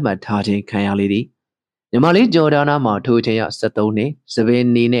သတ်မှတ်ထားခြင်းခံရလေသည်။ညီမလေးဂျော်ဒါနာမှာထိုချိန်ရ73နှစ်စပင်း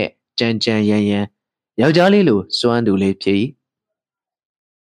နီနဲ့ကြမ်းကြမ်းရမ်းရမ်းယောက်ျားလေးလိုစွမ်းသူလေးဖြစ်၏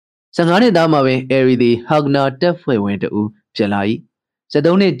။15နှစ်သားမှာပင် Eri သည် Hagner တက်ဖွဲ့ဝင်တဦးဖြစ်လာ၏။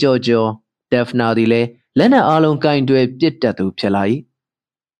73နှစ်ကျော် Daphna သည်လည်းလက်နက်အားလုံးကင်တွယ်ပြစ်တတ်သူဖြစ်လာ၏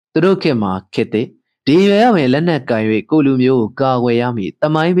။သူတို့ခေတ်မှာခေတ်သစ်ဒီရွယ်ရပင်လက်နက်ကင်၍ကိုလူမျိုးကိုကာကွယ်ရမည်တ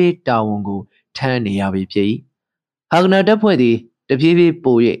မိုင်းဘေးတာဝန်ကိုထမ်းနေရပြီဖြစ်၏။ Hagner တက်ဖွဲ့သည်တပြေးပြေး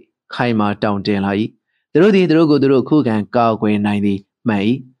ပို၍ခိုင်မာတောင့်တင်လာ၏။သူတို့သည်သူတို့ကိုသူတို့ခုခံကာကွယ်နိုင်သည်မှန်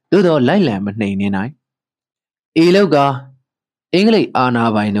၏သို့သောလိုက်လံမနှိမ်နှင်းနိုင်။ဤလောကအင်္ဂလိပ်အာဏာ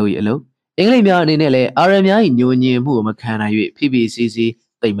ပိုင်တို့၏အလုပ်အင်္ဂလိပ်များအနေနဲ့လည်းအာရများ၏ညှို့ညင်မှုကိုမခံနိုင်၍ဖိဖိစီးစီး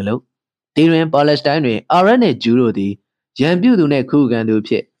သိမ့်မလို့ဒီတွင်ပါလက်စတိုင်းတွင်အာရနှင့်ဂျူးတို့သည်ရန်ပြုသူနှင့်ခုခံသူ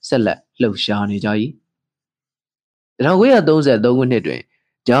ဖြစ်ဆက်လက်လှုပ်ရှားနေကြ၏1933ခုနှစ်တွင်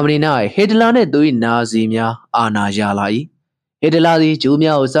ဂျာမနီ၌ဟစ်တလာနှင့်သူ၏နာဇီများအာဏာရလာ၏ဟစ်တလာသည်ဂျူး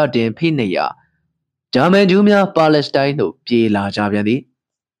များကိုစတင်ဖိနှိပ်ရာဂျာမန်ဂျူးများပါလက်စတိုင်းသို့ပြေးလာကြပြန်သည်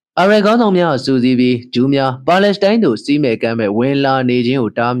အာရကောင်းဆောင်များစူးစီးပြီးဂျူးများပါလက်စတိုင်းသို့စီးမဲ့ကမ်းမဲ့ဝင်လာနေခြင်း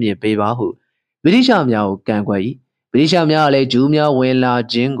ကိုတားမြစ်ပေးပါဟုဗြိတိရှများကိုကန့်ကွက်၏ဗြိတိရှများကလည်းဂျူးများဝင်လာ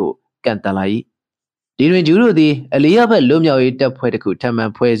ခြင်းကိုကန့်သတ်လိုက်၏ဒီတွင်ဂျူးတို့သည်အလီယာဘက်လွတ်မြောက်ရေးတပ်ဖွဲ့တစ်ခုထပ်မံ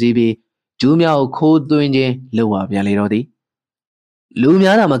ဖွဲ့စည်းပြီးဂျူးများကိုခိုးသွင်းခြင်းလုပ်ဝပြန်လေတော့သည်လူ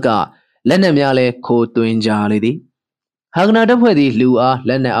များသာမကလက်နက်များလည်းခိုးသွင်းကြလေသည်ဟာဂနာတပ်ဖွဲ့သည်လူအားလ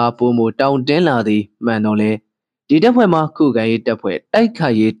က်နက်အားပိုမိုတောင်းတင်းလာသည်မှန်တော့လေဒီတပ်ဖွဲ့မှာခုခံရေးတပ်ဖွဲ့တိုက်ခို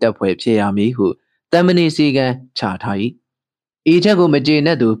က်ရေးတပ်ဖွဲ့ဖြစ်ရမည်ဟုတမဏီစီကံချထား၏ဤချက်ကိုမကျေန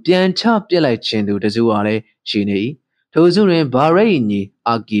ပ်သူပြန်ချပစ်လိုက်ခြင်းသူတစုအားလည်းရှိနေ၏ထိုစုတွင်ဘာရိတ်ညီ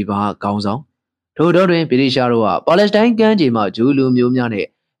အာကီဘာခေါင်းဆောင်ထို့တော့တွင်ဗြိတိရှားတို့ကပါလက်စတိုင်းကမ်းခြေမှဂျူးလူမျိုးများနှင့်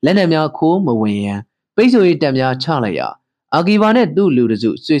လက်နက်များခိုးမဝင်ရန်ပိတ်ဆို့ရေးတပ်များချလိုက်ရာအာကီဘာနှင့်သူ့လူတ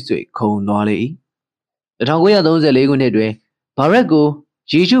စုဆွေ့ဆွေ့ခုံသွားလေ၏1934ခုနှစ်တွင်ဘာရက်ကို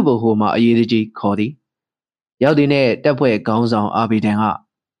ယေရှုဘုဟိုမှအရေးကြီးခေါ်သည်ရောက်သည်နှင့်တပ်ဖွဲ့ခေါင်းဆောင်အာဘီဒန်က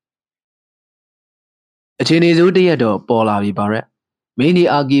အခြေအနေစိုးတရက်တော့ပေါ်လာပြီဘာရက်မင်းဒီ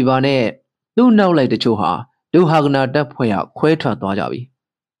အာကီဘာနဲ့သူ့နောက်လိုက်တချို့ဟာဒုဟာဂနာတပ်ဖွဲ့ကခွဲထွက်သွားကြပြီ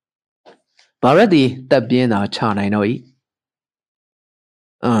ဘာရက်သည်တပ်ပြင်းသာချနိုင်တော့၏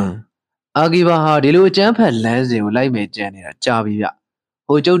အာကီဘာဟာဒီလိုအကြမ်းဖက်လမ်းစဉ်ကိုလိုက်မဲ့ကြံနေတာကြာပြီဗျ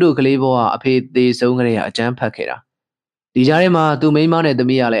ဟိုကျုပ်တို့ကလေးဘောကအဖေသေးဆုံးကလေးကအကျန်းဖတ်ခဲ့တာဒီကြားထဲမှာသူ့မိန်းမနဲ့သ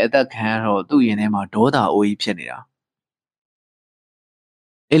မီးကလည်းအသက်ခံရတော့သူ့ရင်ထဲမှာဒေါသအိုးကြီးဖြစ်နေတာ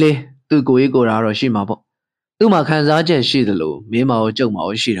အေးလေသူ့ကိုကြီးကိုယ်တာတော့ရှိမှာပေါ့သူ့မှာခံစားချက်ရှိသလိုမင်းမကိုကြုံမအော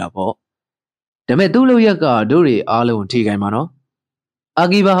င်ရှိတာပေါ့ဒါပေမဲ့သူ့လုပ်ရက်ကတို့တွေအားလုံးထိခိုက်မှာနော်အာ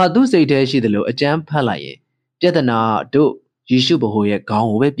ဂီဘာဟာသူ့စိတ်ထဲရှိသလိုအကျန်းဖတ်လိုက်ရင်ပြဿနာတို့ယေရှုဘဟုရဲ့ခေါင်း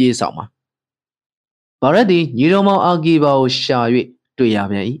ကိုပဲပြေးဆောင်မှာဘာရက်သည်ညီတော်မောင်အာဂီဘာကိုရှာ၍တွေ့ရ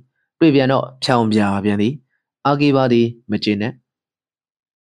ပြန်၏တွေ့ပြန်တော့ဖြောင်ပြပြန်သည်အာဂီဘာသည်မကျေနပ်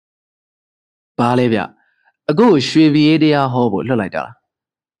ဘာလဲဗျအခုရွှေပြည်တရားဟောဖို့လွတ်လိုက်တာလား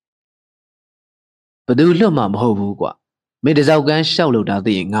ဘသူလွတ်မှာမဟုတ်ဘူးကွာမင်းတစောက်ကန်းရှောက်လို့တာ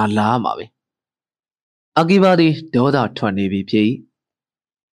သိရင်ငါလာမှာပဲအာဂီဘာသည်ဒေါသထွက်နေပြီဖြစ်၏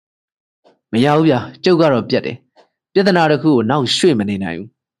မရဘူးဗျကျုပ်ကတော့ပြတ်တယ်ပြဿနာတစ်ခုကိုနောက်ရွှေ့မနေနိုင်ဘူး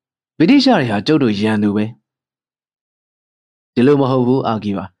ဗြိတိရှတွေဟာကျုပ်တို့ရန်သူပဲဒီလိုမဟုတ်ဘူးအာ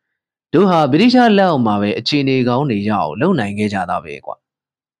ဂီဘာတို့ဟာဗြိတိရှလက်အောက်မှာပဲအခြေအနေကောင်းတွေရအောင်လုပ်နိုင်ခဲ့ကြတာပဲကွာ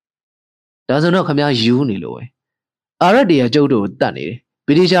ဒါဆိုတော့ခမရယူနေလို့ပဲအာရက်တွေကကျုပ်တို့ကိုတတ်နေတယ်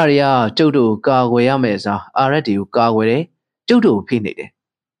ဗြိတိရှတွေကကျုပ်တို့ကိုကာကွယ်ရမယ်စားအာရက်တွေကိုကာကွယ်တယ်ကျုပ်တို့ကိုဖိနေတယ်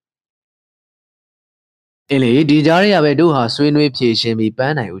အေးလေဒီကြားတွေကပဲတို့ဟာဆွေးနွေးဖြေရှင်းပြီးပ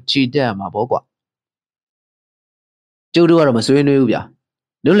န်းနိုင်ကိုချီတက်ရမှာပေါ့ကွာကျုပ်တို့ကတော့မဆွေးနွေးဘူးဗျ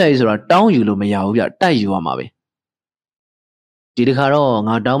လွတ်လပ်ရေးဆိုတာတောင်းယူလို့မရဘူးဗျတိုက်ယူရမှာပဲဒီတစ်ခါတော့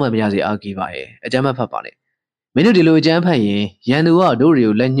ငါတောင်းမှမရစေအာဂီပါရဲ့အကြမ်းမဖတ်ပါနဲ့မင်းတို့ဒီလိုအကြမ်းဖက်ရင်ရန်သူကတို့တွေ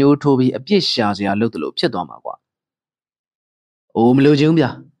ကိုလက်ညှိုးထိုးပြီးအပြစ်ရှာစရာလုပ်တယ်လို့ဖြစ်သွားမှာကွာအိုးမလို့ချင်းဗျ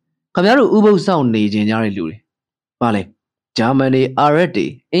ခင်ဗျားတို့ဥပုသ်ဆောင်နေခြင်းကြတဲ့လူတွေပါလေဂျာမန်တွေအာရက်တွေ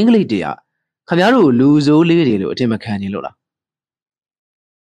အင်္ဂလိပ်တွေကခင်ဗျားတို့လူဆိုးလေးတွေလို့အထင်မခံခြင်းလို့လား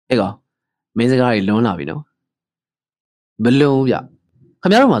အဲ့ကောင်မင်းစကားတွေလွန်းလာပြီနော်မလွန်ဘူးဗျခ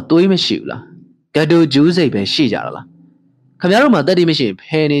င်ဗျားတို့မှာသွေးမရှိဘူးလားဂတ်တိုဂျူးစိတ်ပဲရှိကြတာလားခင်ဗျားတို့မှာတက်တိမရှိဖ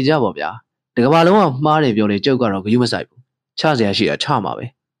ယ်နေကြပါဗျာတကဘာလုံးကမှားတယ်ပြောလေကျုပ်ကတော့ဂယုမဆိုင်ဘူးချစရာရှိတာချမှာပဲ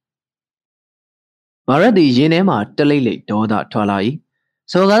မာရက်သည်ရင်ထဲမှာတလိမ့်လိမ့်ဒေါသထွက်လာ၏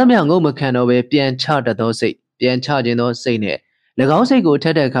စော်ကားသမျှငုံမခံတော့ပဲပြန်ချတတ်သောစိတ်ပြန်ချခြင်းသောစိတ်နဲ့၎င်းစိတ်ကိုထ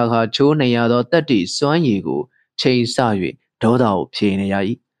က်ထက်ခါခါချိုးနှံရသောတက်တိစွမ်းရည်ကိုချိန်ဆ၍ဒေါသကိုဖြေနေရ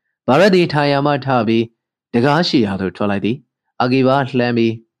၏မာရက်သည်ထာယာမှထပြီးတကားရှိရာသို့ထွက်လိုက်သည်အာဂီဘာလှမ်း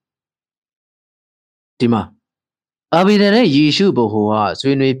ပြီးဒီမှာအာဘီဒန်နဲ့ယေရှုဘဟိုက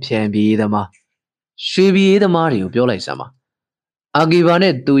ဆွေးနွေးဖြန်ပြေးသမားရွှေပြေးသမားတွေကိုပြောလိုက်စမ်းပါအာဂီဘာ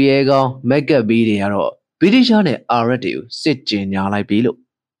နဲ့သူရဲကောင်းမက်ကပ်ဘီတွေကတော့ဗြိတိရှနဲ့အာရက်တွေကိုစစ်ကျင်ညာလိုက်ပြီလို့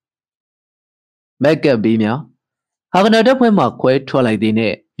မက်ကပ်ဘီများဟာဂနာတပ်ဖွဲ့မှခွဲထွက်လိုက်သည်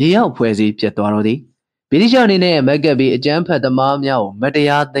နဲ့မြေရောက်ဖွဲ့စည်းပြတ်သွားတော့သည်ဗြိတိရှအနေနဲ့မက်ကပ်ဘီအကြမ်းဖက်သမားများကိုမတ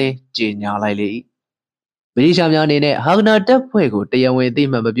ရားသိမ်းကျင်ညာလိုက်လေ၏ဗြိတိရှများအနေနဲ့ဟာဂနာတပ်ဖွဲ့ကိုတရားဝင်သိ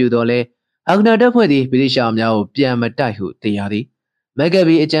မှတ်မပြုတော့လဲဟာဂနာတပ်ဖွဲ့သည်ဗြိတိရှများကိုပြန်မတိုက်ဟုသိရသည်မက်ကပ်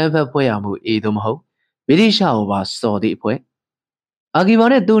ဘီအကြမ်းဖက်ဖွဲ့ရမှုအေးသို့မဟုတ်ဗြိတိရှကိုပါစော်သည့်အဖွဲ့အာဂီဘာ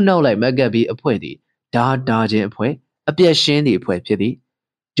နဲ့သူ့နောက်လိုက်မက်ကပ်ဘီအဖွဲ့သည်ဓာချင်းအဖွဲ့အပြက်ရှင်းသည့်အဖွဲ့ဖြစ်သည်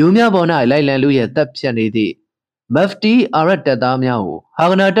ဂျူးများပေါ်၌လိုက်လံလူရဲ့တပ်ဖြတ်နေသည့်မက်ဖတီအာရက်တပ်သားများကိုဟာ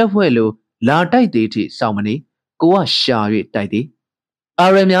ဂနာတပ်ဖွဲ့လိုလာတိုက်သည်ထိစောင့်မနေကိုကရှာ၍တိုက်သည်အာ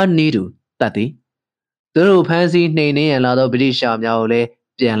ရများနီးသူတတ်သည်သူတို့ဖမ်းဆီးနှိမ်နင်းရန်လာသောဗြိတိရှများကိုလည်း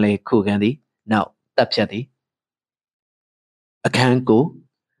ပြန်လည်ခုခံသည်နောက်တပ်ဖြတ်သည်အခန်းကို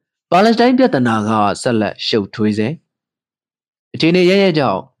ပါလက်စတိုင်းပြည်ထနာကဆက်လက်ရှုပ်ထွေးစေအခြေအနေရရဲ့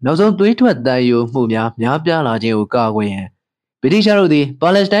ကြောင့်နောက်ဆုံးသွေးထွက်တန်ယိုမှုများပြားလာခြင်းကိုကာကွယ်ရန်ဗြိတိရှတို့သည်ပါ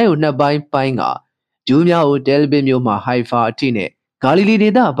လက်စတိုင်းကိုနှစ်ပိုင်းပိုင်းကဂျူးများကိုတယ်လ်ဘစ်မြို့မှဟိုင်ဖာအထိနှင့်ဂါလိလီဒေ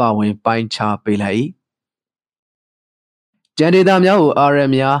သအပါအဝင်ပိုင်းခြားပေးလိုက်၏ကျန်ဒေသများကိုအာရ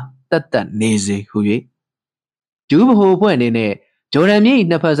များတက်နေစေဟု၍ဂျူးဗဟိုအဖွဲ့အနေနဲ့ဂျော်ဒန်မြစ်၏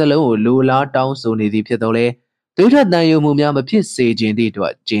နှစ်ဖက်စလုံးကိုလိုလားတောင်းဆိုနေသည်ဖြစ်တော့လေသွေးထွက်တန်ယိုမှုများမဖြစ်စေခြင်းသည့်အတွ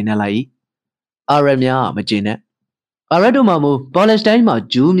က်ကျေနပ်လိုက်၏အာရများမကျေနပ်အာရက်တို့မှမူပါလက်စတိုင်းမှာ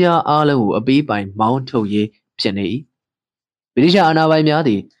ဂျူးများအားလုံးကိုအပီးပိုင်မောင်းထုတ်ရေးဖြစ်နေ၏ဗြိတိရှအာဏာပိုင်များသ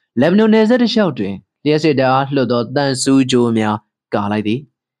ည်လက်ဘနွန်နယ်စပ်တစ်လျှောက်တွင်လျှက်စစ်တပ်အားလွှတ်သောတန်ဆူးကြိုးများကာလိုက်သည်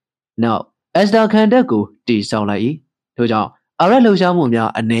နောက်အက်စတာခံတပ်ကိုတီဆောက်လိုက်၏ထို့ကြောင့်အာရက်လှုပ်ရှားမှုများ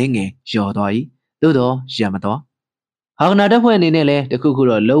အနှဲငယ်လျော့သွား၏သို့သောရံမသွားဟာဂနာတပ်ဖွဲ့အနေနဲ့လည်းတခုခု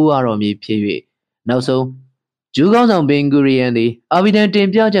တော့လှုပ်ရတော်မူဖြစ်၍နောက်ဆုံးဂျူးကောင်းဆောင်ဘင်ဂူရီယန်သည်အာဘီဒန်တင်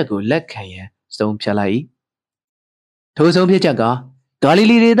ပြချက်ကိုလက်ခံရန်ဆုံးဖြတ်လိုက်၏ထိုဆုံးဖြတ်ချက်ကဂါလိ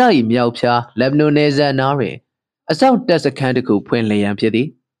လီဒေသ၏မြောက်ဖြားလက်ဘနွန်နယ်စပ်နားတွင်အဆောက်တပ်စခန်းတစ်ခုဖွင့်လှစ်ရန်ဖြစ်သည်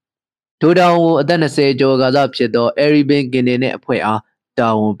ထိုတောင်ကိုအသက်20ကျော်ကစားဖြစ်သောအယ်ရီဘင်ကင်နေနှင့်အဖွဲ့အားတာ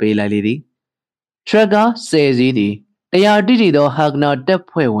ဝန်ပေးလိုက်လေသည်ထရက်ကာ10စီးသည်တရားတိတိသောဟာဂနာတပ်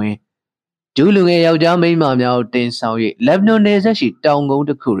ဖွဲ့ဝင်ဂျူးလူငယ်ယောက်ျားမိန်းမများကိုတင်ဆောင်၍လက်ဘနွန်နယ်စပ်ရှိတောင်ကုန်း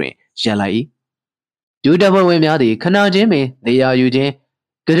တစ်ခုတွင်ရပ်လိုက်၏ဂျူးတပ်ဖွဲ့ဝင်များသည်ခဏချင်းပင်နေရာယူခြင်း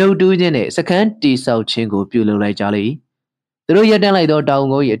ကရုတ်တူးချင်းနဲ့စခန်းတီဆောက်ခြင်းကိုပြုလုပ်လိုက်ကြလေသူတို့ရပ်တန်းလိုက်သောတောင်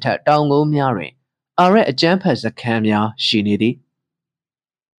ကုန်း၏အထက်တောင်ကုန်းများတွင်အာရက်အကျန်းဖက်စခန်းများရှိနေသည်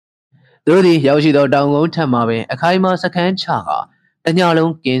သူတို့သည်ရောက်ရှိသောတောင်ကုန်းထက်မှပင်အခိုင်အမာစခန်းချကာတည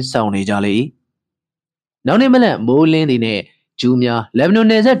လုံးကင်းဆောင်နေကြလေနောက်နေ့မနက်မိုးလင်းသည်နှင့်ဂျူးများလက်ဘနွန်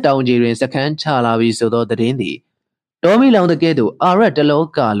နယ်စပ်တောင်ကြီးတွင်စခန်းချလာပြီးဆိုသောသတင်းသည်တော်မီလောင်တကဲ့သို့အာရက်တလော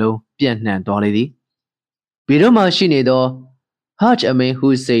ကလုံးပြန့်နှံ့သွားလေသည်ဘီတို့မှရှိနေသောဟတ်အမင်ဟူ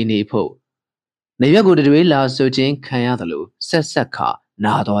စိန်နေဖို့နေရွက်ကိုတွေးလာဆိုခြင်းခံရသလိုဆက်ဆက်ခါ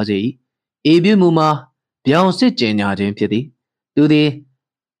နာသွားစေအေပြမှုမှာပြောင်စစ်ကျင်ညာခြင်းဖြစ်သည်သူသည်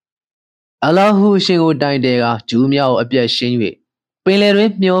အလာဟူရှင်ကိုတိုင်တဲကဂျူးများကိုအပြတ်ရှင်း၍ပင်လယ်တွ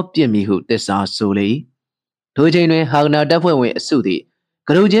င်မျောပြစ်မိဟုတစ္ဆာဆိုလေထိုချိန်တွင်ဟာဂနာတပ်ဖွဲ့ဝင်အစုသည်က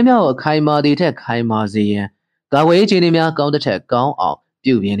ရုချင်းများကိုခိုင်မာသည်ထက်ခိုင်မာစေရန်ကာဝေးခြေနေများကောင်းတဲ့ထက်ကောင်းအောင်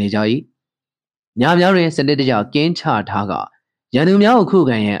ပြုပြင်နေကြ၏ညများတွင်စနစ်တကျကင်းချထားကရန်သူများကိုခု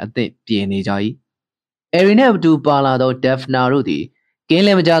ခံရန်အသင့်ပြင်နေကြ၏အရီနှင့်အတူပါလာသောဒက်ဖနာတို့သည်ကင်းလ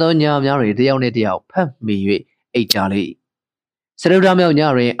ည်မကြသောညများတွင်တယောက်နှင့်တယောက်ဖက်မိ၍အိတ်ကြလေစရုဒ္ဓမြောက်ည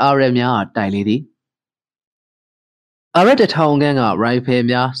တွင်အာရက်များတိုက်လေသည်အာရက်တထောင်ခန်းကရိုင်ဖယ်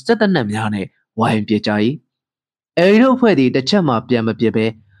များစစ်တပ်နက်များနှင့်ဝိုင်းပစ်ကြ၏အရီတို့ဖွဲ့သည်တစ်ချက်မှပြန်မပစ်ဘဲ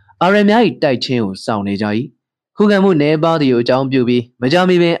အာရက်များ၏တိုက်ချင်းကိုစောင့်နေကြ၏ခုခံမှုနေပါသည်ကိုအကြောင်းပြုပြီးမကြ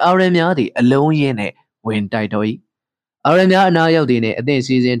မီပင်အာရက်များသည်အလုံးရင်းနှင့်ဝင်တိုက်တော့၏အာရက်များအနာရောက်သည်နှင့်အသင့်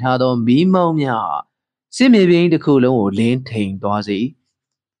စီစဉ်ထားသောမီးမောင်းများစစ်မြေပြင်တစ်ခုလုံးကိုလင်းထိန်သွားစေ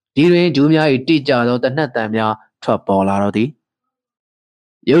ဒီတွင်ဂျူးများ၏တိကျသောတနက်တန်များထွက်ပေါ်လာတော့သည်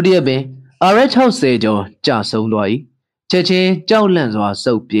ရုတ်တရက်ပင်အာရက်60ကျော်ကျဆုံးသွား၏ချက်ချင်းကြောက်လန့်စွာ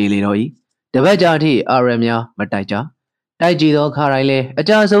စုပ်ပြေးလေတော့၏တပတ်ကြာထိအာရက်များမတိုက်ကြတိုက်ကြည့်သောခါတိုင်းလဲအ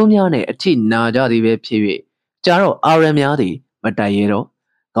ကြဆုံးများနှင့်အထိနာကြသည်ပဲဖြစ်၍ကြာတော့အာရက်များသည်မတိုက်ရတော့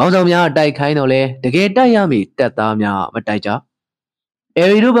ခေါင်းဆောင်များတိုက်ခိုင်းတော့လဲတကယ်တိုက်ရမည်တပ်သားများမတိုက်ကြအ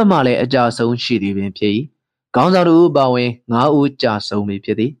ရီတို့ဘက်မှလည်းအကြဆုံးရှိသည်ပင်ဖြစ်၏ခေါင်းဆောင်တို့ပါဝင်9ဦးကြာဆုံးပြီဖြ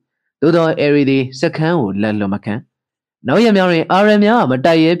စ်သည်သို့သောအရီသည်စခန်းကိုလက်လွတ်မခံနောက်ရက်များတွင်အာရက်များမ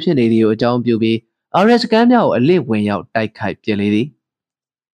တိုက်ရဲဖြစ်နေသည်ကိုအကြောင်းပြုပြီးအာရက်စခန်းများကိုအလစ်ဝင်ရောက်တိုက်ခိုက်ပြလေသည်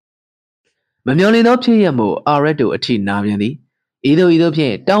မမျှော်လင့်သောဖြစ်ရပ်မှုအာရက်တို့အထိနာပြန်သည်ဤသို့ဖြ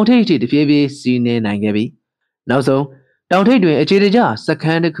င့်တောင်ထိပ်ထိတပြေးပြေးစီးနှင်းနိုင်ခဲ့ပြီနောက်ဆုံးတောင်ထိပ်တွင်အခြေတကျစခ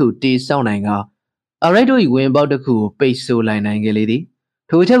န်းတစ်ခုတီးဆောက်နိုင်ကအာရက်တို့၏ဝင်ပေါက်တစ်ခုကိုပိတ်ဆို့လိုက်နိုင်ခဲ့လေသည်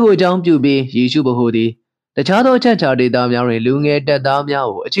ထိုချက်ကိုအကြောင်းပြုပြီးယေရှုဗဟိုသည်တခြားသောအချက်ချာဒေသများတွင်လူငယ်တပ်သားများ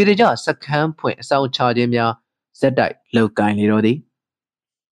ကိုအခြေတကျစခန်းဖွင့်အဆောင်ချခြင်းများဇက်တိုက်လုပ်ကိုင်လေတော့သည်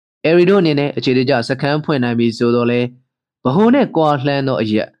အရီတို့အနေနဲ့အခြေတကျစခန်းဖွင့်နိုင်ပြီဆိုတော့လေဗဟိုနှင့်ကွာလှမ်းသောအ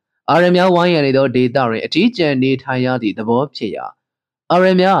ရက်အာရများဝိုင်းရနေသောဒေသတွင်အကြီးကျယ်နေထိုင်ရသည့်သဘောဖြစ်ရာအာရ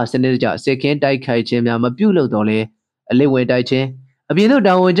များစနစ်တကျစစ်ခင်းတိုက်ခိုက်ခြင်းများမပြုလုပ်တော့လေအလစ်ဝင်တိုက်ခြင်းအပြင်သို့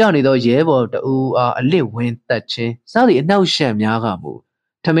တာဝန်ကျနေသောရဲဘော်တအူအားအလစ်ဝင်သက်ခြင်းစသည့်အနှောက်အယှက်များကမူ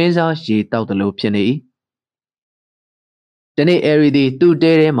ထမင်းစားရေတောက်သလိုဖြစ်နေ၏ဒီနေ့အရီသည်သူ့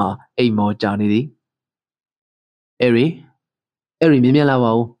တဲထဲမှအိမ်မောကြနေသည်အရီမြင်လာ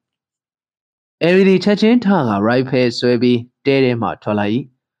ပါဦးအရီသည်ချက်ချင်းထကရိုက်ဖယ်ဆွဲပြီးတဲထဲမှထွက်လာ၏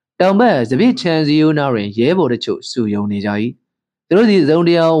တောင်ဘက်စပစ်ချန်စီယိုနာတွင်ရဲဘော်တို့ချို့စုယုံနေကြ၏သူတို့သည်ဇုံတ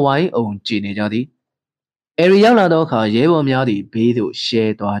ရားဝိုင်းအောင်ကြည့်နေကြသည်အရီရောက်လာသောအခါရဲဘော်များသည်ဘေးသို့ရှဲ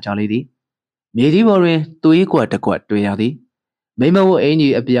သွားကြလေသည်မြေကြီးပေါ်တွင်သွေးကွက်တစ်ကွက်တွေ့ရသည်မိမဝတ်အင်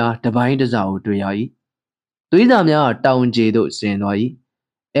ကြီးအပြားတစ်ပိုင်းတစ်စားကိုတွေ့ရ၏သွေးစာများတောင်ကျေသို့ဆင်းသွား၏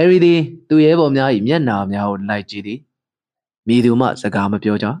အရီသည်သူရဲဘော်များ၏မျက်နှာများကိုလိုက်ကြည့်သည်မိသူမှစကားမ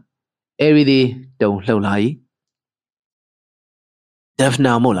ပြောကြအရီသည်တုံလှုပ်လာ၏ဒက်ဖ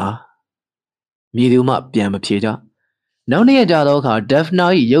နာမို့လားမိသူမှပြန်မဖြေကြနောက်နေ့ကြာသောအခါဒက်ဖနာ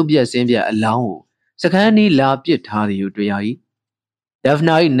၏ရုပ်ပြက်ဆင်းပြက်အလောင်းကိုစခန်းနီးလာပစ်ထားသည်ကိုတွေ့ရ၏ဒက်ဖ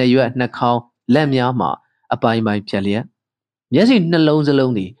နာ၏နှရွက်နှာခေါင်းလက်များမှအပိုင်းပိုင်းဖြတ်လျက်မျက်စိနှလုံးစ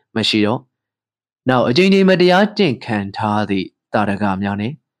လုံးသည်မရှိတော့နောက်အချိန်ချင်းမတရားတင့်ခံထားသည့်တာရကများနှ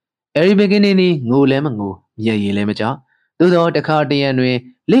င့်အရီဘကင်းနီငိုလဲမငိုမျက်ရည်လဲမကျသို့သောတခါတရံတွင်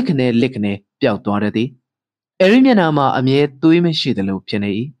လက်ခနဲပျောက်သွားသည်အရီမျက်နှာမှာအမြဲသွေးမရှိသလိုဖြစ်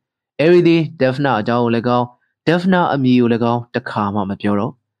နေ၏အရီသည်ဒက်ဖနာအကြောင်းကိုလည်းကောင်းဒက်ဖနာအမည်ကိုလည်းကောင်းတခါမှမပြော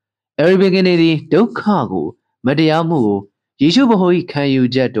တော့အရီဘကင်းသည်ဒုက္ခကိုမတရားမှုကိုယေရှုဗဟို၏ခံယူ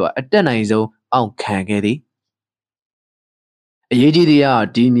ချက်တို့အတက်နိုင်ဆုံးအောင့်ခံခဲ့သည်အရေးကြီးသည်က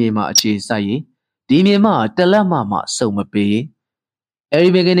ဒီမြေမှာအခြေစိုက်ရင်ဒီမြေမှာတလက်မှစုံမပေးအရီ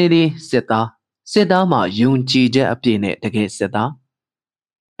ဘကင်းသည်စစ်သားမှယုံကြည်ချက်အပြည့်နဲ့တကယ်စစ်သား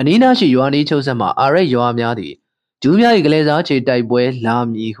အနီးနားရှိရွာနီးချုပ်ဆက်မှအာရက်ရွာများသည်ဂျူးများ၏ကလေးစားချေတိုက်ပွဲလာ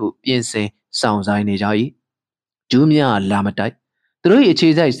မည်ဟုပြင်ဆင်ဆောင်ဆိုင်နေကြ၏ဂျူးများလာမတိုက်သူတို့၏အခြေ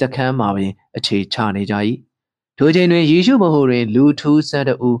စိုက်စခန်းမှာပင်အခြေချနေကြ၏ထိုချိန်တွင်ယေရှုဗဟိုတွင်လူထူးဆန်း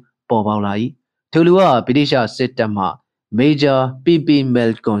တဦးပေါ်ပေါက်လာ၏ထိုလူကဗြိတိရှစစ်တပ်မှ Major PP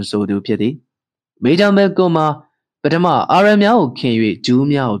Melcon ဆိုသူဖြစ်သည် Major Melcon မှာပထမ RM များကိုခင်၍ဂျူး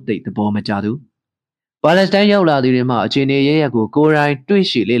များကိုတိတ်သဘောမကျသူပါလက်စတိုင်းရောက်လာသူတွေမှအခြေအနေရရက်ကိုကိုယ်တိုင်တွေ့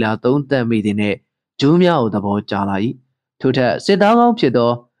ရှိလေ့လာသုံးသပ်မိသည်နှင့်ဂျူးများကိုသဘောကျလာ၏ထို့ထက်စစ်သားကောင်းဖြစ်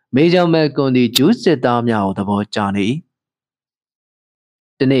သော Major Melcon သည်ဂျူးစစ်သားများကိုသဘောကျနေ၏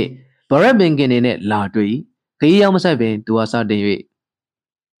ဒီနေ့ဘရက်ဘင်ကင်နေနှင့်လာတွေ့ခရီးရောက်မဆိုင်ပင်သူဟာစတင်၍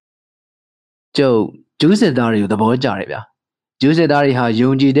ကျုပ်ဂျူးစစ်သားတွေကိုသဘောကျတယ်ဗျာဂျူးစစ်သားတွေဟာ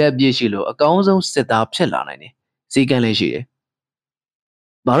ယုံကြည်တဲ့အပြည့်ရှိလို့အကောင်းဆုံးစစ်သားဖြစ်လာနိုင်တယ်စီကံလည်းရှိတယ်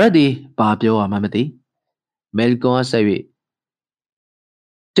ဘာရက်သည်ဘာပြောရမှမသိမဲလ်ကွန်ကဆက်၍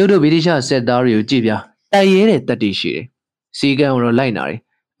ကျုပ်တို့ဗြိတိရှစစ်သားတွေကိုကြည့်ဗျာတိုက်ရဲတဲ့တက်တီရှိတယ်စီကံကိုတော့လိုက်နာတယ်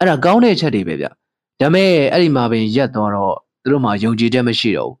အဲ့ဒါကောင်းတဲ့ချက်တွေပဲဗျဒါမဲ့အဲ့ဒီမှာပင်ရက်သွားတော့သူတို့မှယုံကြည်ချက်မရှိ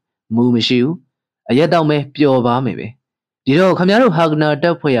တော့ဘူးမူမရှိဘူးအရက်တော့မဲပျော်ပါမယ်ပဲဒီတော့ခင်ဗျားတို့ဟာဂနာတ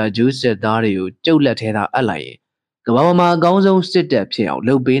က်ဖွဲ့ရာဂျူးစစ်သားတွေကိုကျုပ်လက်ထဲသာအပ်လိုက်ရင်ကမ္ဘာပေါ်မှာအကောင်းဆုံးစစ်တပ်ဖြစ်အောင်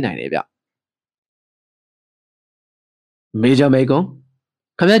လုပ်ပေးနိုင်တယ်ဗျမေဂျာမေကွန်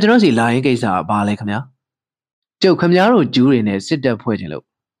ခင်ဗျားကျွန်တော်စီလာရင်ကိစ္စကဘာလဲခင်ဗျာကျုပ်ခင်ဗျားတို့ဂျူးတွေနဲ့စစ်တပ်ဖွဲ့ခြင်းလို့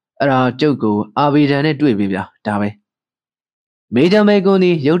အဲ့ဒါကျုပ်ကိုအာဘီဒန်နဲ့တွေ့ပြီဗျာဒါပဲမေဂျာမေကွန်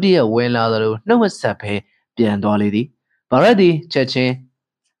ဒီရုတ်တရက်ဝင်လာသလိုနှုတ်မဆက်ပဲပြန်သွားလေသည်ဘာရက်ဒီချက်ချင်း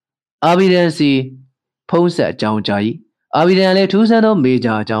အာဘီဒန်စီဖုံးဆက်အကြောင်းကြား၏အာဘီဒန်လည်းထူးဆန်းသောမေ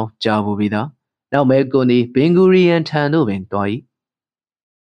ဂျာအကြောင်းကြားဖို့ပြီးသားနောက်မဲကွန်ဒီဘင်ဂူရီယန်ထံသို့ပင်သွား၏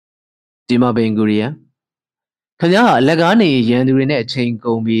ဒီမှာဘင်ဂူရီယန်ခင်ဗျားဟာအလက်ကားနေရန်သူတွေနဲ့အချိန်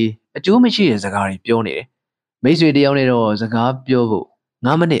ကုန်ပြီးအကျိုးမရှိတဲ့စကားတွေပြောနေတယ်မိတ်ဆွေတယောက်နဲ့တော့စကားပြောဖို့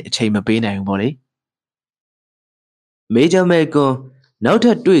9မိနစ်အချိန်မပေးနိုင်ဘူးပေါ့လေမေဂျာမဲကွန်နောက်ထ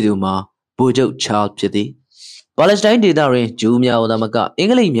ပ်တွေ့သူမှာဗိုလ်ချုပ်ချားဖြစ်သည်ပါလက်စတိုင်းဒေသတွင်ဂျူးများသာမကအ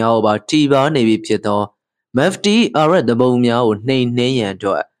င်္ဂလိပ်များကိုပါထိပါနေပြီဖြစ်သောမက်ဖတီအာရက်တပုံများကိုနှိမ်နှင်းရန်အ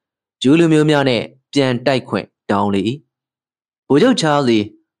တွက်ဂျူးလူမျိုးများနဲ့ပြန်တိုက်ခွင့်တောင်းလေ၏ဗိုလ်ချုပ်ချားသည်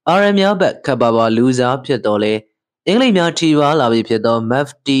အာရများဘက်ခပ်ပါပါလူစားဖြစ်တော်လဲအင်္ဂလိပ်များထိပါလာပြီဖြစ်သောမက်ဖ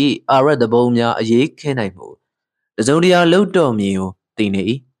တီအာရက်တပုံများအရေးခင်းနိုင်မှုတစုံတရာလှုပ်တော်မည်ကိုသိနေ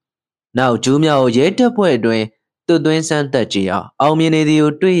၏နောက်ဂျူးများကိုရဲတပ်ဖွဲ့အတွင်းသွတ်သွင်းစမ်းသပ်ကြည့်အောင်မြင်နေသည်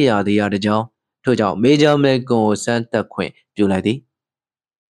ကိုတွေ့ရသည်ရတဲ့ကြောင်းထို့ကြောင့်မေဂျာမဲကွန်ကိုစမ်းသပ်ခွင့်ပြုလိုက်သည်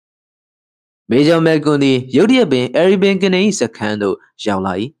မေဂျာမဲကွန်သည်ရုတ်တရက်ပင်အရီဘင်ကနေစခန်းသို့ရောက်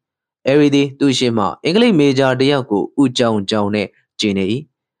လာ၏အရီသည်သူ့ရှိမှအင်္ဂလိပ်မေဂျာတယောက်ကိုဥကြောင်ကြောင်နဲ့ကျင်းနေ၏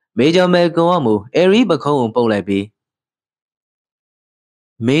မေဂျာမဲကွန်ကမူအရီပခုံးကိုပုတ်လိုက်ပြီး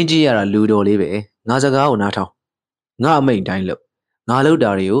မင်းကြီးရတာလူတော်လေးပဲငါစကားကိုနားထောင်ငါအမိန့်တိုင်းလုပ်ငါလုပ်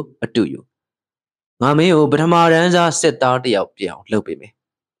တာတွေကိုအတူယူငါမင်းကိုပထမတန်းစားစစ်သားတယောက်ပြောင်းလုပ်ပေးမယ်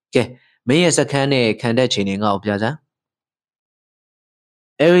ကဲမင်းရဲ့စခန်းနဲ့ခံတဲ့ချိန်တွေငါ့ကိုပြစမ်း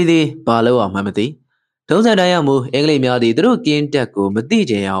အဲဒီသည်ဘာလို့အောင်မှမသိထုံးစံတိုင်းရမူအင်္ဂလိပ်များသည်သူတို့ကင်းတက်ကိုမသိ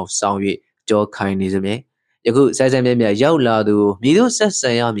ကြအောင်ဆောင်၍ကြောခိုင်းနေစမြဲယခုဆိုင်ဆိုင်မြတ်မြတ်ရောက်လာသူကိုမြည်သူဆက်ဆံ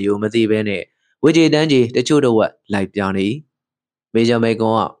ရမည်ကိုမသိဘဲနဲ့ဝေကြေတန်းကြီးတချို့တော့ဝက်လိုက်ပြနေမေဂျာမဲကွ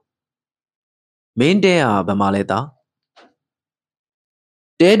န်ကမင်းတဲဟာဗမာလဲသား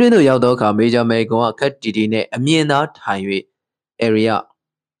တဲတွင်းသို့ရောက်သောအခါမေဂျာမဲကွန်ကခက်တီတီနဲ့အမြင်သားထိုင်၍အေရီယာ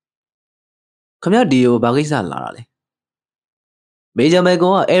ခမရဒီကိုဘာကိစ္စလာတာလဲမေဂျာမဲကွ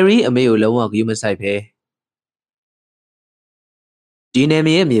န်ကအေရီအမေကိုလုံးဝဂရုမစိုက်ပဲဒီနယ်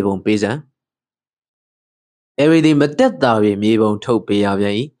မြေရဲ့မြေပုံပေးစမ်းအေရီဒီမတက်တာ၍မြေပုံထုတ်ပေးရပြ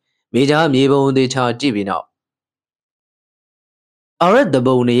န်၏မေဂျာမြေပုံသေးချာကြည့်ပြီးနောက်အာရက်တ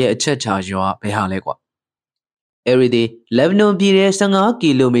ပုံနေရဲ့အချက်ချာရွာဘယ်ဟာလဲကွာအေရီဒီလက်ဘနွန်ပြည်ရဲ့15ကီ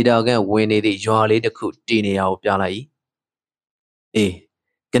လိုမီတာခန့်ဝင်နေသည့်ရွာလေးတစ်ခုတည်နေရကိုပြလိုက်၏အေး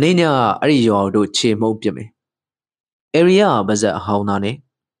ကနေ့ညအဲ့ဒီရွာတို့ခြေမှုံးပြစ်မယ်အေရီယာပါဇက်အဟောင်းသားနဲ့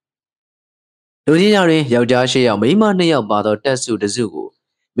လူချင်းရရင်ယောက်ျား8ယောက်မိန်းမ2ယောက်ပါသောတက်စုတစုကို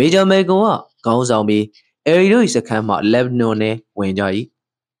မေဂျာမဲကွန်ကခေါင်းဆောင်ပြီးအေရီတို့စခန်းမှလက်ဘနွန်နဲ့ဝင်ကြ၏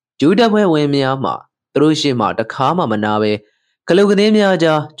ဂျူးတပ်ဖွဲ့ဝင်များမှသူတို့ရှိမှတခါမှမနာပဲကလုတ်ကင်းများ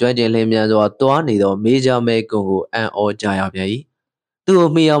ကြားကျွမ်းကျင်လင်းမြန်စွာသွားနေသောမေဂျာမဲကွန်ကိုအံ့ဩကြရပြန်၏သူ့ကို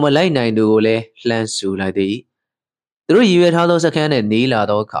မိအောင်မလိုက်နိုင်သူကိုလည်းလှမ်းဆူလိုက်သည်သူတို့ရည်ရွယ်ထားသောစခန်းနဲ့နီးလာ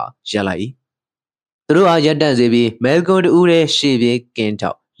သောအခါရပ်လိုက်၏သူတို့အားရပ်တန့်စေပြီးမဲကွန်တူးရဲ့ရှေ့ပြေးကင်း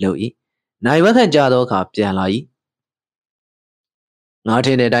ထောက်လုပ်၏နိုင်ဝက်ခန့်ကြာသောအခါပြန်လာ၏ငါထ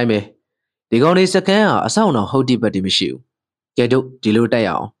င်တဲ့အတိုင်းပဲဒီကောင်လေးစခန်းဟာအဆောင်တော်ဟုတ်တိပတ်တိမရှိဘူးကဲတို့ဒီလိုတိုက်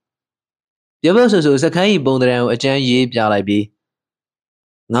အောင်ပြောပြောဆိုစခန်းဤပုံတရံကိုအကျန်းရေးပြလိုက်ပြီး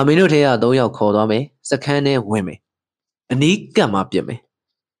ငါမင်းတို့ထဲက3ယောက်ခေါ်သွားမယ်စခန်းထဲဝင်မယ်အနီးကပ်မှပြစ်မယ်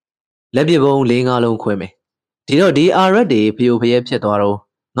လက်ပစ်ပုံး4-5လုံးခွဲမယ်ဒီတော့ဒီအာရက်တွေဖျို့ဖျဲဖြစ်သွားတော့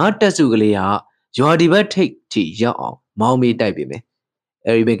ငါတက်စုကလေးဟာရွာဒီဘက်ထိပ်ထိရောက်အောင်မောင်းမီးတိုက်ပေးမယ်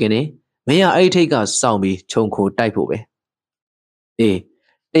အဲဒီဘက်ကင်းနေမင်းကအဲ့ထိပ်ကစောင့်ပြီးခြုံခိုတိုက်ဖို့ပဲအေး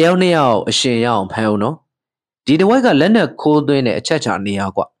တယောက်2ယောက်အရှင်ရအောင်ဖမ်းအောင်နော် ဒီတဝိုက်ကလက်နက်ခိုးသွင်းတဲ့အချက်ချာနေရ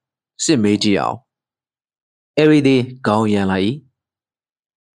ကွစစ်မေးကြည့်အောင်အေရီသည်ခေါင်းရန်လိုက်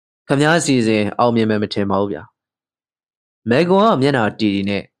ခမားစီစဉ်အောင်မြင်မယ်မထင်ပါဘူးဗျာမဲကွန်ကမျက်နှာတီတီ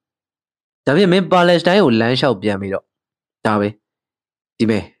နဲ့ဒါပြင်မင်းပါလက်စတိုင်းကိုလမ်းလျှောက်ပြန်ပြီးတော့ဒါပဲဒီ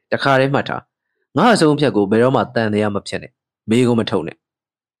မဲတခါတည်းမှတ်ထားငါအဆုံးဖြတ်ကိုဘယ်တော့မှတန်တရားမဖြစ်နဲ့မေးကိုမထုတ်နဲ့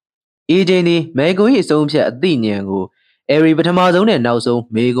အေဂျင်ဒီမဲကွန်၏အဆုံးဖြတ်အသိဉာဏ်ကိုအေရီပထမဆုံးနဲ့နောက်ဆုံး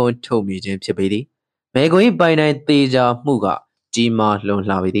မေးခွန်းထုတ်မိခြင်းဖြစ်ပေသည်မဲကွန်၏ပိုင်နိုင်သေးချာမှုကကြီးမားလွန်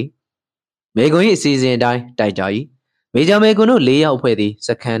လှပေသည်မဲကွန်၏အစီအစဉ်အတိုင်းတိုက်ကြ၏မေဂျာမဲကွန်တို့၄ယောက်ဖွဲ့သည်စ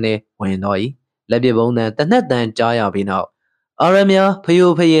ခန်းထဲဝင်သွား၏လက်ပစ်ဗုံးတန်တနက်တန်ကြားရပြီးနောက်အာရမယာဖ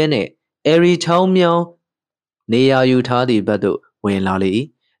ယိုဖယဲနှင့်အေရီချောင်းမြောင်းနေရာယူထားသည့်ဘက်သို့ဝင်လာလေ၏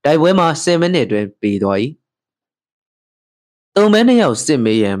တိုက်ပွဲမှာ10မိနစ်တွင်ပြီးသွား၏သုံးမဲနှစ်ယောက်စစ်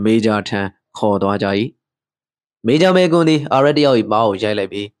မေးရန်မေဂျာထံခေါ်သွားကြ၏မေဂျာမဲကွန်သည်အာရက်တယောက်၏ပါးကိုရိုက်လို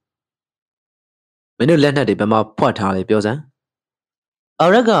က်ပြီးမင်းတို့လက်နက်တွေဘယ်မှာဖွက်ထားလဲပြောစမ်းအာ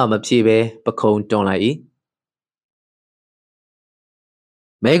ရက်ကမဖြေပဲပခုံးတွန်းလိုက်၏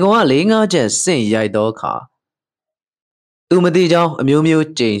မဲကွန်က4-5ချက်ဆင့်ရိုက်သောအခါသူမသိကြောင်းအမျိုးမျိုး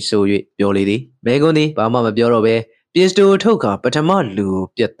ကြိမ်ဆို၍ပြောလေသည်မဲကွန်သည်ဘာမှမပြောတော့ပဲပစ္စတိုထုတ်ခါပထမလူကို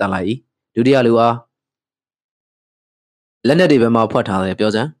ပြတ်တက်လိုက်၏ဒုတိယလူအားလက်နက်တွေဘယ်မှာဖွက်ထားလဲ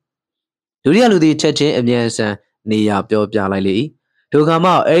ပြောစမ်းဒုတိယလူသည်ချက်ချင်းအမြန်ဆန်နေရာပြောပြလိုက်လေ၏ဒုက္ခ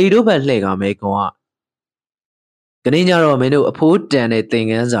မှအေရီတို့ဘက်လှည့်ကမဲကွန်ကကနေညတော့မင်းတို့အဖိုးတန်တဲ့သင်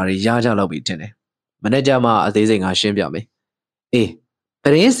ခန်းစာတွေရကြလောက်ပြီထင်တယ်မနေ့ကျမှအသေးစိတ်ငါရှင်းပြမယ်အေးပ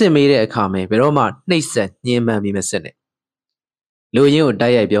ရင်းစင်မေးတဲ့အခါမှာဘယ်တော့မှနှိပ်စက်ညှင်းပန်းပြီးမစစ်နဲ့လူရင်းကိုတို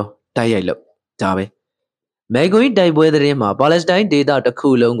က်ရိုက်ပြောတိုက်ရိုက်လို့ဒါပဲမဲကွန်တိုက်ပွဲသတင်းမှာပါလက်စတိုင်းဒေသတစ်ခု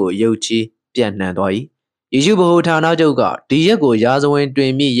လုံးကိုရုတ်ချီးပြန့်နှံ့သွား၏ယေရှုဗဟိုဌာနချုပ်ကဒီရက်ကိုရာဇဝင်တွ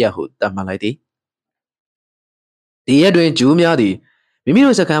င်မြင့်ရက်ဟုသတ်မှတ်လိုက်သည်ဒီရက်တွင်ဂျူးများသည်မိမိ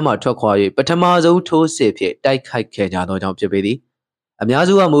တို့စခန်းမှထွက်ခွာ၍ပထမဆုံးထိုးစစ်ဖြင့်တိုက်ခိုက်ခဲ့ကြသောကြောင့်ဖြစ်ပေသည်အများ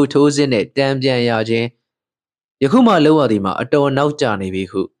စုကမူထိုးစစ်နှင့်တံပြန်ရခြင်းယခုမှလောက်ရသည်မှာအတော်နောက်ကျနေပြီ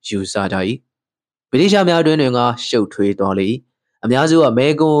ဟုယူဆကြ၏ဗြိတိရှများတွင်ကရှုပ်ထွေးတော်လေ၏အများစုကမဲ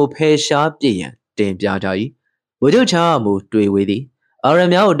ကွန်ကိုဖယ်ရှားပြစ်ရန်တင်ပြကြ၏ဗိုလ်ချုပ်ချားမူတွေ့ဝေသည်အာရ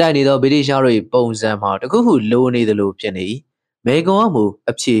များကိုတိုက်နေသောဗြိတိရှတို့၏ပုံစံမှာတခုခုလိုနေသလိုဖြစ်နေ၏မဲကွန်ကမူ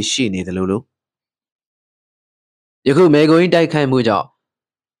အဖြေရှိနေသလိုလိုယခုမဲကွန်၏တိုက်ခိုက်မှုကြောင့်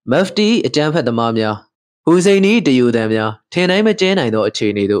မက်ဖတီအကြမ်းဖက်သမားများဟူစိန်ဤတယူတန်များထင်တိုင်းမကျဲနိုင်သောအခြေ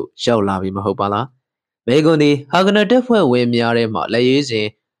အနေသို့ရောက်လာပြီမဟုတ်ပါလားမဲကွန်သည်ဟာဂနာတက်ဖွဲ့ဝင်များထဲမှလက်ရေးစဉ်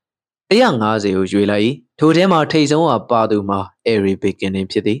150ကိုရွေလိုက်၏ထိုထဲမှာထိတ်ဆုံးကပါသူမှာအေရီဘေကင်နှင့်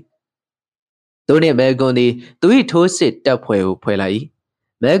ဖြစ်သည်သူနှင့်မဲကွန်သည်သူ၏ထိုးစစ်တပ်ဖွဲ့ကိုဖွဲ့လိုက်၏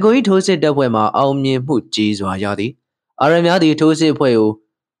မဲကွန်၏ထိုးစစ်တပ်ဖွဲ့မှာအောင်မြင်မှုကြီးစွာရသည်အာရများသည်ထိုးစစ်ဖွဲ့ကို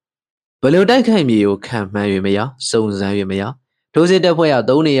ဘယ်လိုတိုက်ခိုက်မည်ကိုခံမှန်း၍မရစုံစမ်း၍မရထိုးစစ်တပ်ဖွဲ့က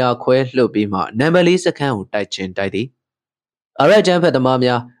3နေရာခွဲလှုပ်ပြီးမှနံပါတ်4စခန်းကိုတိုက်ချင်းတိုက်သည်အာရကျန်းဖက်သမား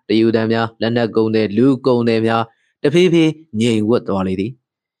များတယူတန်များလက်နက်ကုန်းတဲ့လူကုန်းတဲ့များတဖြည်းဖြည်းငြိမ်ဝတ်သွားလေသည်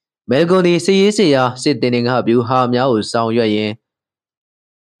မဲကွန်သည်စစ်ရေးစစ်ရာစစ်တင်ငါဗျူဟာများကိုဆောင်ရွက်ရင်း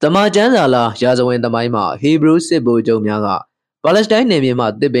တမန်ကျမ်းစာလာရာဇဝင်သမိုင်းမှာဟီဘရူးစစ်ဗိုလ်ချုပ်များကပါလက်စတိုင်းနယ်မြေမှ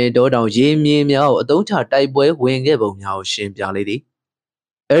တစ်ပင်တောတောင်ရေမြေများကိုအသုံးချတိုက်ပွဲဝင်ခဲ့ပုံများကိုရှင်းပြလေသည်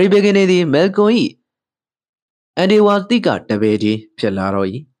အေရီဘေဂင်နေသည်မဲကွန်၏အန်ဒီဝါတိကတပည့်ကြီးဖြစ်လာတော့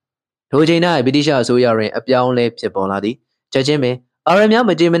၏ထိုချိန်၌ဗြိတိရှအစိုးရတွင်အပြောင်းလဲဖြစ်ပေါ်လာသည်ချက်ချင်းပင်အာရများ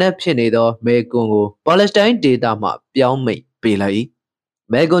မကြေမနက်ဖြစ်နေသောမဲကွန်ကိုပါလက်စတိုင်းဒေသမှပြောင်းမိတ်ပေးလိုက်၏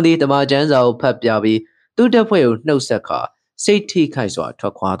မဲကွန်သည်တမန်ကျမ်းစာကိုဖတ်ပြပြီးသူ့တပ်ဖွဲ့ကိုနှုတ်ဆက်ခါစိတ်ထိခိုက်စွာထွ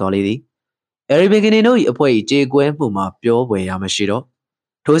က်ခွာသွားလေသည်အေရီဘေဂင်တို့၏အဖွဲ့၏ကြေကွဲမှုမှာပြောပွဲရမရှိတော့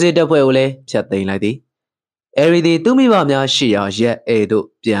ထိုးစစ်တပ်ဖွဲ့ကိုလည်းဖျက်သိမ်းလိုက်သည်အေရီသည်သူ့မိဘများရှိရာရက်အေသို့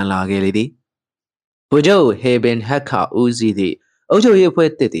ပြန်လာခဲ့လေသည်ဗိုလ်ချုပ်ဟေဘင်ဟက်ခါဦးစီးသည့်အုပ်ချုပ်ရေးအဖွဲ့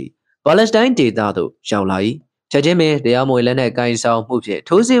တစ်သည်ပါလက်စတိုင်းဒေသသို့ရောက်လာ၏ချက်ချင်းပင်တရားမဝင်လက်နက်ကိုင်ဆောင်မှုဖြင့်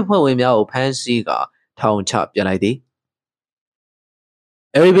ထိုးစစ်ဖွဲ့ဝင်များကိုဖမ်းဆီးကာထောင်ချပြလိုက်သည်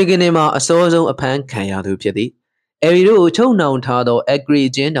အေရီဘေဂင်မှာအစောဆုံးအဖမ်းခံရသူဖြစ်သည်အေရီတို့ကိုချုပ်နှောင်ထားသောအဂရီ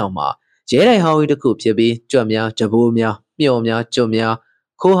ကျင်းတောင်မှာရဲတိုင်ဟောင်းကြီးတစ်ခုဖြစ်ပြီးကြွက်များကြပိုးများမျှော်များကျွတ်များ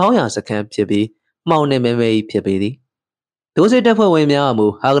ခိုးဟောင်းရာစခန်းဖြစ်ပြီးမှောင်နေမဲမဲဖြစ်ပေသည်ဒိုးစစ်တပ်ဖွဲ့ဝင်များအမှု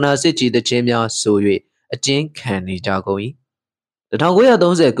ဟာဂနာစစ်ချီတချင်းများဆို၍အကျဉ်းခံနေကြကုန်၏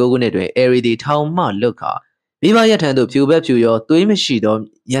1939ခုနှစ်တွင်အေရီသည်ထောင်မှလွတ်ခါမိဘရထံသို့ဖြူဘက်ဖြူရောသွေးမရှိသော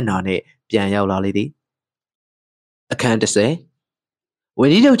မျက်နှာနှင့်ပြန်ရောက်လာလေသည်အခန်း30ဝန်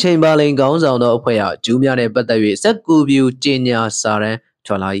ကြီးချုပ်ချိန်ပါလိန်ခေါင်းဆောင်သောအဖွဲ့ကဂျူးများနှင့်ပတ်သက်၍စက်ကူပြူကြေညာစာတမ်း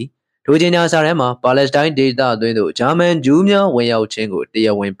ထွက်လာ၏ထိုကြေညာစာတမ်းမှာပါလက်စတိုင်းဒေသအတွင်းသို့ဂျာမန်ဂျူးများဝင်ရောက်ခြင်းကိုတ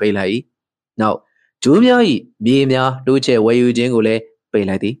ရားဝင်ပိတ်လိုက်၏နောက်ဂျူးများ၏မြေများတိုးချဲ့ဝယ်ယူခြင်းကိုလည်းပိတ်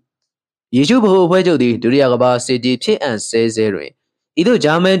လိုက်သည်ယေရှုဗဟိုအဖွဲ့ချုပ်သည်ဒုတိယကမ္ဘာစစ်ကြီးဖြစ်အံ့ဆဲဆဲတွင်ဤသို့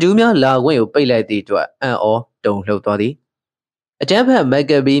ဂျာမန်ဂျူးများလာခွင့်ကိုပိတ်လိုက်သည့်အတွက်အံ့ဩ တုန်လှုပ်သွားသည်အကြမ်းဖက်မက်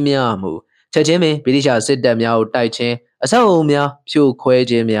ကဘီများမူချက်ချင်းပင်ဗြိတိရှစစ်တပ်များကိုတိုက်ခြင်းအဆောက်အုံများဖြိုခွဲ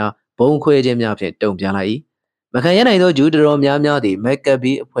ခြင်းများဘုံခွဲခြင်းများဖြင့်တုံ့ပြန်လိုက်၏မခံရနိုင်သောဂျူးတော်များများသည်မက်က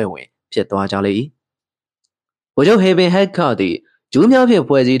ဘီအဖွဲ့ဝင်ဖြစ်သွားကြလေ၏ဗိုလ်ချုပ်ဟေဘင်ဟက်ကသည်ဂျူးများဖြင့်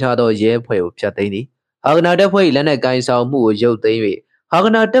ဖွဲ့စည်းထားသောရဲဖွဲ့ကိုဖျက်သိမ်းသည်ဟာဂနာတပ်ဖွဲ့၏လက်နက်ကင်ဆောင်မှုကိုရုပ်သိမ်း၍ဟာဂ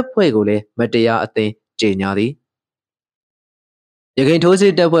နာတပ်ဖွဲ့ကိုလည်းမတရားအသင်းကြေညာသည်ရခိုင်ထိုးစ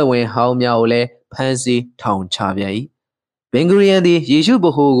စ်တပ်ဖွဲ့ဝင်ဟောင်းများကိုလည်းဖမ်းဆီးထောင်ချပြန်၏ဘင်ဂရီယန်သည်ယေရှုဗ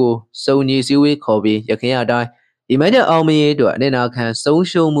ဟိုကိုစုံညီစည်းဝေးခေါ်ပြီးရခိုင်အတိုင်းဒီမကျအောင်မရေးအတွက်အနေနာခံဆုံး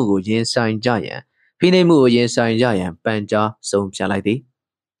ရှုံးမှုကိုရင်ဆိုင်ကြရန်ဖိနှိပ်မှုကိုရင်ဆိုင်ကြရန်ပန်ကြားဆုံးဖြတ်လိုက်သည်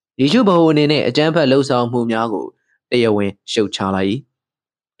ယေရှုဗဟိုအနေနဲ့အကြမ်းဖက်လှုပ်ဆောင်မှုများကိုတရားဝင်ရှုတ်ချလိုက်၏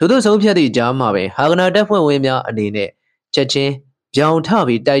ထို့သောဆုံးဖြတ်သည့်ကြားမှာပင်ဟာဂနာတပ်ဖွဲ့ဝင်များအနေနဲ့ချက်ချင်းပြောင်ထ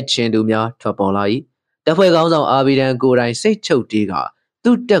ပြီးတိုက်ချင်သူများထွက်ပေါ်လာ၏တပ်ဖွဲ့ကောင်းဆောင်အာဘီဒန်ကိုယ်တိုင်စိတ်ချုပ်တီးက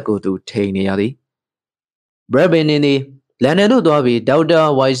သူ့တက်ကိုသူထိန်နေရသည်ဘရက်ဘင်သည်လန်ဒန်သို့သွားပြီးဒေါက်တာ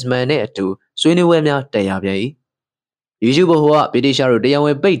ဝိုင်စ်မန်နှင့်အတူဆွေးနွေးပွဲများတက်ရပြန်၏ယေရှုဗဟိုကဗြိတိရှတို့တရားဝ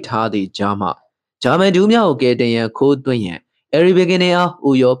င်ပိတ်ထားသည့်ကြားမှဂျာမန်ဒူးများကိုကယ်တင်ရန်ခိုးသွင်းရန်အယ်ရီဘီဂင်နေအားဥ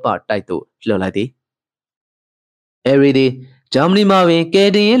ရောပတိုက်သို့လွှတ်လိုက်သည်အယ်ရီသည်ဂျာမနီမှပင်ကယ်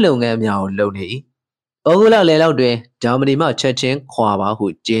တင်ရေးလုပ်ငန်းများကိုလုပ်နေ၏ဩဂုတ်လလယ်လောက်တွင်ဂျာမနီမှချက်ချင်းခွာပါဟု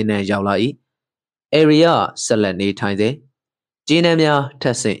ကြေးနန်းရောက်လာ၏အယ်ရီကဆက်လက်နေထိုင်စေကြေးနန်းများထ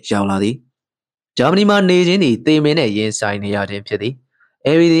ပ်ဆင့်ရောက်လာသည်ဂျာမနီမှာနေခြင်းသည်သေမင်းနှင့်ရင်ဆိုင်နေရခြင်းဖြစ်သည်။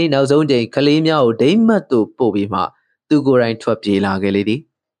အဲဒီသည်နောက်ဆုံးချိန်ကလေးများကိုဒိမ့်မတ်သို့ပို့ပြီးမှသူကိုယ်တိုင်ထွက်ပြေးလာခဲ့လေသည်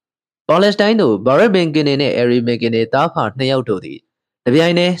။ပါလက်စတိုင်းသို့ဘာရက်ဘင်ကင်နေနှင့်အယ်ရီမင်ကင်နေသားဖာနှစ်ယောက်တို့သည်တပြို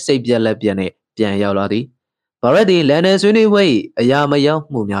င်တည်းစိတ်ပြက်လက်ပြက်နှင့်ပြန်ရောက်လာသည်။ဘာရက်သည်လန်ဒန်ဆွေးနွေးပွဲ၏အရာမရောက်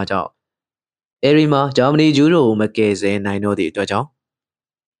မှုများကြောင့်အယ်ရီမှာဂျာမနီဂျူးတို့ကိုမကယ်ဆယ်နိုင်တော့သည့်အတွက်ကြောင့်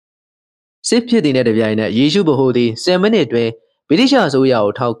စစ်ဖြစ်သည်နှင့်တပြိုင်နက်ယေရှုဗဟိုသည်10မိနစ်တွင်ဗြိတိရှအစိုးရ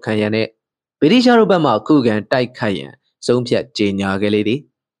ကိုထောက်ခံရန်နှင့်ဗြိတိရှတို့ဘက်မှခုခံတိုက်ခိုက်ရန်ဆုံးဖြတ်ကြေညာခဲ့လေသည်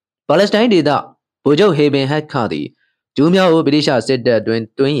ပါလက်စတိုင်းဒေသဗိုလ်ချုပ်ဟေဘင်ဟက်ကသည်ဂျူးများကိုဗြိတိရှစစ်တပ်တွင်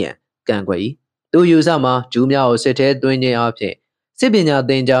တွင်းရန်ကန့်ကွက်၏သူယူဆမှာဂျူးများကိုစစ်ထဲတွင်းခြင်းအပြင်စစ်ပညာ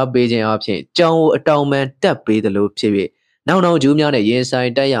သင်ကြားပေးခြင်းအပြင်ကြောင်ကိုအတောင်ပံတက်ပေးသလိုဖြစ်၍နောက်ဂျူးများနှင့်ရင်ဆို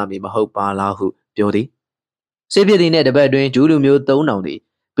င်တိုက်ရမည်မဟုတ်ပါလားဟုပြောသည်စစ်ဖြစ်သည်နှင့်တပတ်တွင်ဂျူးလူမျိုး3000သည်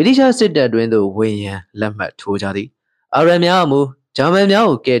ဗြိတိရှစစ်တပ်တွင်သို့ဝင်ရန်လက်မှတ်ထိုးကြသည်အာရန်များအမူဂျာမန်များ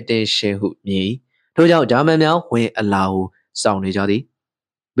ကိုကယ်တင်ရှင်ဟုမြည်ထို့ကြောင့်ဂျာမန်များဝင်အလာဟုစောင့်နေကြသည်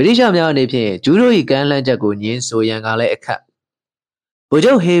ဗြိတိရှများအနေဖြင့်ဂျူးတို့၏ကမ်းလှမ်းချက်ကိုညှင်းဆိုရန်ကလည်းအခက်ဗိုလ်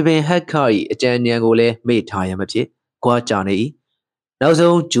ချုပ်ဟေဘင်ဟက်ခါ၏အကြံဉာဏ်ကိုလည်းမေ့ထားရမဖြစ်ကြွားကြနေ၏နောက်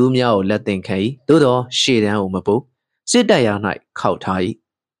ဆုံးဂျူးများကိုလက်သင့်ခံ၏သို့သောရှေ့တန်းကိုမပို့စစ်တပ်ရာ၌ခောက်ထား၏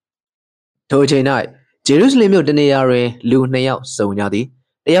ထိုအချိန်၌ဂျေရုဆလင်မြို့တနေရာတွင်လူ2ယောက်စုံကြသည်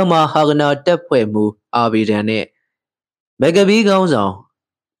တယောက်မှာဟာဂနာတပ်ဖွဲ့မှူးအာဘီဒန်နှင့်မက်ကဘီခေါင်းဆောင်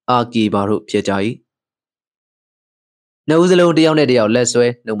အာကီဘာတို့ဖြစ်ကြ၏နှစ်ဦးစလုံးတယောက်နဲ့တယောက်လက်ဆွဲ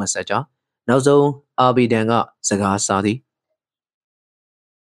နှုတ်မဆက်ကြနောက်ဆုံးအာဘီဒန်ကစကားစားသည်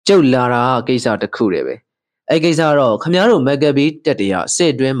ကျုပ်လာတာကိစ္စတစ်ခုတည်းပဲအဲ့ကိစ္စတော့ခမည်းတော်မက်ကဘီတက်တရစ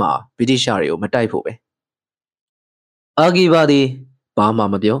စ်တွင်းမှာဗြိတိရှတွေကိုမတိုက်ဖို့ပဲအာကီဘာသည်ဘာမှ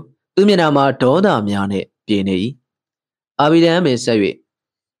မပြောသူမျက်နှာမှာဒေါသများနဲ့ပြေနေ၏အာဘီဒန်ပင်ဆက်၍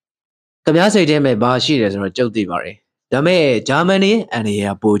ခမည်းစိတ်ထဲမှာဘာရှိတယ်ဆိုတော့ကျုပ်သိပါတယ်ဒါမဲ့ဂျာမန်ရဲ့အန်ဒီ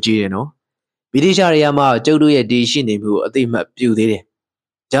ယာပိုကြီးတယ်နော်ဗြိတိရှတွေကမှကျုပ်တို့ရဲ့ဒီရှိနေမှုကိုအသိမှတ်ပြုသေးတယ်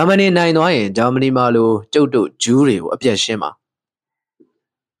ဂျာမနီနိုင်သွားရင်ဂျာမနီမှာလိုကျုပ်တို့ဂျူးတွေကိုအပြတ်ရှင်းပါ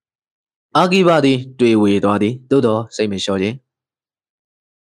အာကီဘာသည်တွေ့ဝေသွားသည်သို့တော့စိတ်မလျှော့ခြင်း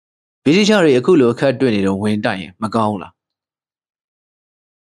ဗြိတိရှတွေအခုလိုအခက်တွေ့နေတော့ဝင်တိုက်ရင်မကောင်းလား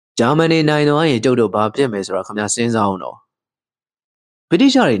ဂျာမနီနိုင်သွားရင်ကျုပ်တို့ဘာဖြစ်မယ်ဆိုတာခင်ဗျာစဉ်းစားအောင်တော့ဗြိတိ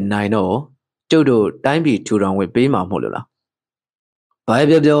ရှတွေနိုင်တော့ကျုပ်တို့တိုင်းပြည်ထူထောင်ဝင်ပေးမှာမဟုတ်လို့လားဘာ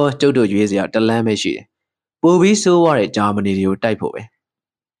ပြောပြောကျုပ်တို့ရွေးစရာတလန်းပဲရှိတယ်ပိုပြီးဆိုးရတဲ့ဂျာမနီတွေကိုတိုက်ဖို့ပဲ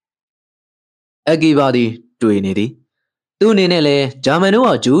အကီဘာသည်တွေ့နေသည်သူအနေနဲ့လည်းဂျာမန်တို့က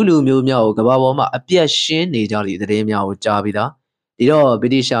ဂျူးလူမျိုးများကိုကမ္ဘာပေါ်မှာအပြတ်ရှင်းနေကြသည့်သတင်းများကိုကြားပြီးသားဒီတော့ဗြိ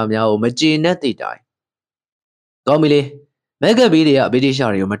တိရှများကိုမကျေနပ်သည့်တိုင်ကောင်းပြီလေမက်ကဘီတွေကဗြိတိရှ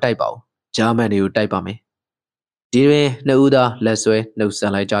တွေကိုမတိုက်ပါဘူးဂျာမန်တွေကိုတိုက်ပါမယ်ဒီတွင်နှစ်ဦးသားလက်ဆွဲနှုတ်ဆ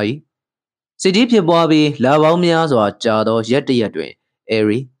က်လိုက်ကြ၏စစ်ကြီးဖြစ်ပွားပြီးလာပေါင်းများစွာကြာသောရက်တရက်တွင်အယ်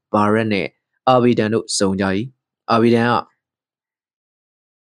ရီဘာရက်နှင့်အာဘီဒန်တို့စုံကြ၏အာဘီဒန်က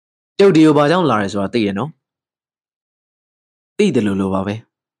ကျုပ်ဒီကိုဘာကြောင့်လာရဲဆိုတာသိရနော်သိတယ်လို့ပါပဲ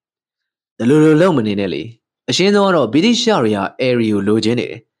ဒီလိုလုံးမနေနဲ့လေအရှင်းဆုံးကတော့ဗြိတိရှတွေကအယ်ရီကိုလိုချင်နေ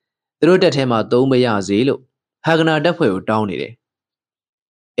တယ်သူတို့တက်ထဲမှာသုံးမရစေလို့ဟာဂနာတပ်ဖွဲ့ကိုတောင်းနေတယ်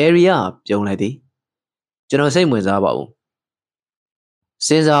အယ်ရီကပြုံးလိုက်သည်ကျွန်တော်စိတ်ဝင်စားပါဘူးစ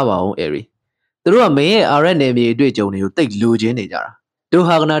ဉ်းစားပါဦးအယ်ရီသူတို့ကမင်းရဲ့အာရက်နယ်မြေအတွေ့အကြုံတွေကိုတိတ်လိုချင်နေကြတာတို့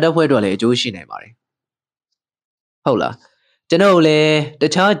ဟာဂနာတပ်ဖွဲ့တို့လည်းအကျိုးရှိနိုင်ပါတယ် ဟုတ်လားကျွန်တော်လည်းတ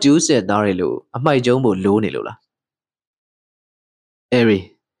ခြားဂျူးစစ်သားတွေလို့အမိုက်ကျုံးဖို့လိုးနေလို့လားအဲရီ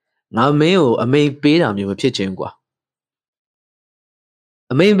ငါမင်းကိုအမိန်ပေးတာမျိုးမဖြစ်ချင်ကွာ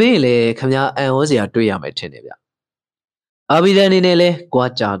အမိန်ပေးရင်လည်းခမညာအန်ဟောစရာတွေ့ရမယ်ထင်တယ်ဗျအာဘီဒန်အနေနဲ့လဲ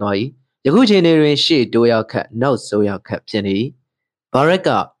ကြွားကြသွား၏ယခုချိန်တွင်ရှေ့တိုးရောက်ခတ်နောက်ဆိုးရောက်ခတ်ဖြစ်နေ၏ဘာရက်က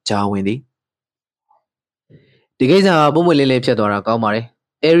ဂျာဝင်သည်ဒီကိစ္စကပုံမှန်လေးလေးဖြစ်သွားတာကောင်းပါတယ်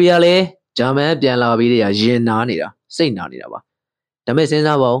အဲရီယာလည်းဂျာမန်ပြန်လာပြီးတည်းကရင်နာနေတာစိတ်နာနေတာပါဒါမဲ့စဉ်း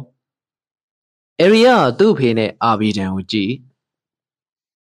စားပါဦးအဲရီယာသူ့ဖေနဲ့အာဘီဒန်ကိုကြည့်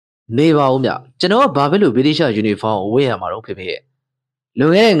နေပါဦးဗျကျွန်တော်ကဘာဖြစ်လို့ဗြိတိရှယူနီဖောင်းကိုဝတ်ရမှာတော့ဖေဖေရဲ့လွ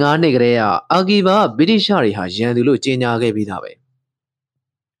န်ခဲ့တဲ့9နှစ်ကတည်းကအာဂီဘာဗြိတိရှတွေဟာရန်သူလို့ကြေညာခဲ့ပြီးသားပဲ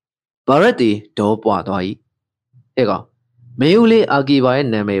ဘာရက်တီဒေါ်ပွားသွား၏ဟဲ့ကောင်မင်းဦးလေးအာဂီဘာရဲ့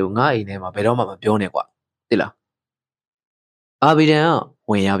နာမည်ကိုငါအိမ်ထဲမှာဘယ်တော့မှမပြောနဲ့ကွာသိလားအာဘီဒန်က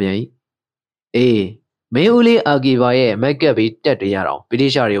ဝင်ရပြန်၏အေးမင်းဦးလေးအာဂီဘာရဲ့မက်ကပ်ပြီးတက်တရအောင်ဗြိတိ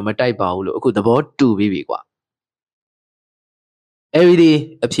ရှတွေကိုမတိုက်ပါဘူးလို့အခုသဘောတူပြီးပြီကွာအဲဒီဒီ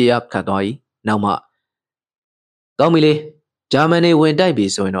အဖြေရခတ်သွား၏နောက်မှကောင်းပြီလေဂျာမန်တွေဝင်တိုက်ပြီ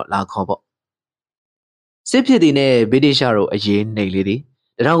ဆိုရင်တော့လာခေါ်ပေါ့စစ်ဖြစ်သည်နဲ့ဗြိတိရှတို့အရေးနှိမ်လေသည်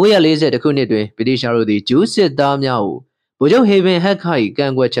1940ခုနှစ်တွင်ဗြိတိရှတို့သည်ဂျူးစစ်သားများကိုဗိုလ်ချုပ်ဟေဗင်ဟက်ခါ၏က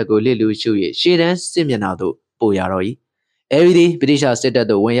န့်ကွက်ချက်ကိုလစ်လူရှု၍ရှေ့တန်းစစ်မျက်နှာသို့ပို့ရတော့၏အဲဒီသည်ဗြိတိရှစစ်တပ်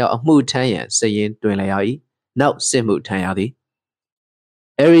သို့ဝင်ရောက်အမှုထမ်းရန်စရင်တွင်လျာ၏နောက်စစ်မှုထမ်းရသည်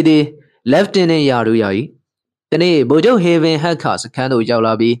အဲဒီသည် Lieutenant ရာထူးရ၏တနေ့ဗိုလ်ချုပ်ဟေဗင်ဟက်ခါစခန်းသို့ရောက်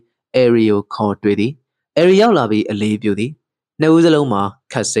လာပြီးအဲရီကိုခေါ်တွေ့သည်အဲရီရောက်လာပြီးအလေးပြုသည်နှစ်ဦးစလုံးမှာ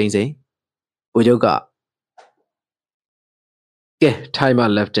ခတ်စိမ့်စိမ့်ဗိုလ်ချုပ်ကကဲထိုင်မှာ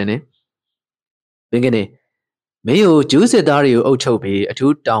Lieutenant ဘင်းကနေမင်းကိုဂျူးစစ်သားတွေကိုအုပ်ချုပ်ပြီးအ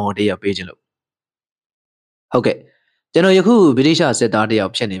ထူးတောင်းဝန်တရပေးခြင်းလို့ဟုတ်ကဲ့ကျွန်တော်ယခုဗြိတိရှစစ်သားတယော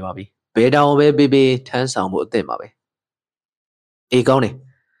က်ဖြစ်နေပါပြီဘယ်တောင်ပဲပေးပေးထမ်းဆောင်ဖို့အသင့်ပါပဲအေးကောင်းတယ်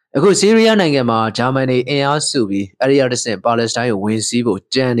အခုဆီးရီးယားနိုင်ငံမှာဂျာမန်တွေအင်အားစုပြီးအရီယာတဆင့်ပါလက်စတိုင်းကိုဝင်စီးဖို့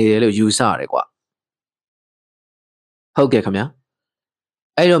ကြံနေတယ်လို့ယူဆရတယ်ကွာဟုတ်ကဲ့ခင်ဗျာ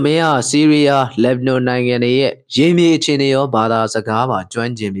အဲ့တော့မင်းကဆီးရီးယားလက်ဘနွန်နိုင်ငံတွေရဲ့ရေမြေအခြေအနေရောဘာသာစကားပါကျွ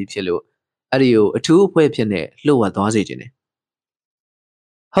မ်းကျင်ပြီးဖြစ်လို့အဲ့ဒီကိုအထူးအဖွဲ့ဖြစ်နေလှုပ်ဝက်သွားစေခြင်းတယ်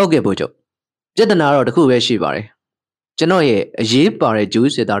ဟုတ်ကဲ့ဗိုလ်ချုပ်ပြဿနာတော့တစ်ခုပဲရှိပါတယ်ကျွန်တော်ရဲ့အရေးပါတဲ့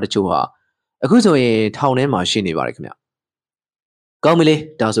ဂျူးစစ်သားတချို့ဟာအခုဆိုရင်ထောင်ထဲမှာရှိနေပါတယ်ခင်ဗျကောင်းပြီလေ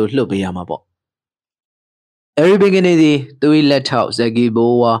ဒါဆိုလှုပ်ပေးရမှာပေါ့အဲရီဘင်ကနေသည်သူ၏လက်ထောက်ဇက်ကီ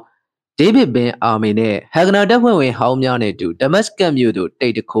ဘိုဝါဒေးဗစ်ဘင်အာမီနဲ့ဟက်ဂနာတပ်ဖွဲ့ဝင်ဟောင်းများနဲ့အတူဒမတ်စကတ်မြို့သို့တိ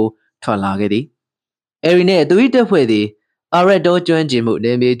တ်တခိုးထွက်လာခဲ့သည်အဲရီနဲ့သူ၏တပ်ဖွဲ့သည်အာရက်တောကျွမ်းကျင်မှု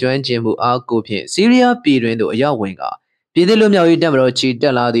နေမြေကျွမ်းကျင်မှုအားကိုဖြင့်ဆီးရီးယားပြည်တွင်သို့အရောက်ဝင်ကပြည်သစ်လွတ်မြောက်ရေးတပ်မတော်ချီတ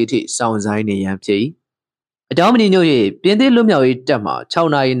က်လာသည့်အထိစောင့်ဆိုင်းနေရန်ဖြစ်၏အကြောင်းမညွှန်၍ပြည်သစ်လွတ်မြောက်ရေးတပ်မှ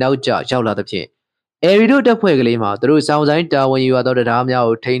6နာရီနောက်ကျရောက်လာသဖြင့်အဲရီတို့တပ်ဖွဲ့ကလေးမှသူတို့စောင့်ဆိုင်တာဝန်ယူရသောတရားများ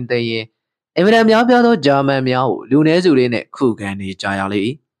ကိုထိန်းသိမ်းရင်းအင်မတန်များပြားသောဂျာမန်များကိုလူနည်းစုလေးနဲ့ခုခံနေကြရလေ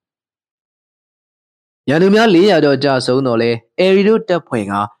၏ရန်သူများ400ကျော်ကြာဆုံးတော့လဲအဲရီတို့တပ်ဖွဲ့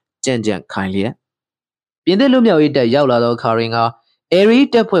ကကြံ့ကြံ့ခိုင်လျက်ပြင်သစ်လူမျိုးရေးတပ်ရောက်လာသောခါရင်ကအဲရီ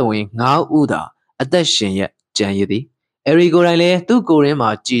တပ်ဖွဲ့ဝင်9ဦးသာအသက်ရှင်ရက်ကြံရည်သည်အဲရီကိုယ်တိုင်လည်းသူ့ကိုယ်ရင်းမှာ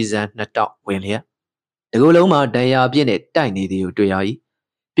ကြည်စံ2တောက်ဝင်လျက်တကူလုံးမှာဒဏ်ရာပြည့်နဲ့တိုက်နေသည်ကိုတွေ့ရ၏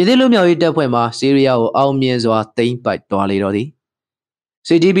ပြင်သစ်လူမျိုးရေးတပ်ဖွဲ့မှဆီးရီးယားကိုအောင်မြင်စွာသိမ်းပိုက်သွားလေတော့သည်စ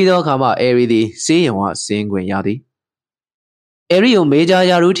စ်တီးပြီးသောအခါမှအဲရီသည်စေးရုံဝဆင်းခွင့်ရသည်အဲရီကိုမေဂျာ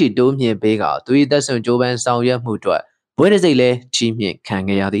ယာရူးထီတိုးမြင့်ပေးကသူ၏သက်ဆွန်ကြိုးပမ်းဆောင်ရွက်မှုအတွက်ဘွဲ့တစ်စိတ်လဲချီးမြှင့်ခံ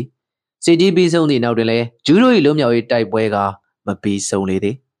ခဲ့ရသည်စစ်တီးပြီးဆုံးသည့်နောက်တွင်လည်းဂျူးတို့၏လုံမြောက်ရေးတိုက်ပွဲကမပြီးဆုံးလေသ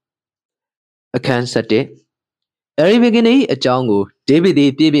ည်အခန်း7အဲရီဘင်ကနေ၏အကြောင်းကိုဒေးဗစ်သ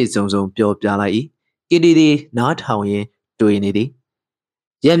ည်ပြည့်ပြည့်စုံစုံပြောပြလိုက်၏ကီတီသည်နားထောင်ရင်းတွေးနေသည်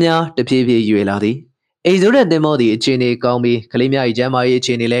ရက်များတဖြည်းဖြည်းရွေလာသည်အိမ်ဆိုးတဲ့သင်္ဘောသည်အခြေအနေကောင်းပြီးကလေးများ၏ကျန်းမာရေးအ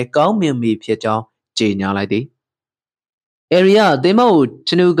ခြေအနေလည်းကောင်းမြင်ပြီဖြစ်ကြောင်းကြေညာလိုက်သည်အဲရီယာသင်္ဘောကို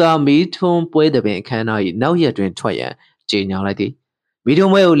ချနူကာမီထွန်းပွဲသည်ပင်အခမ်းအနား၏နောက်ရက်တွင်ထွက်ရန်ကြေညာလိုက်သည်မီထွ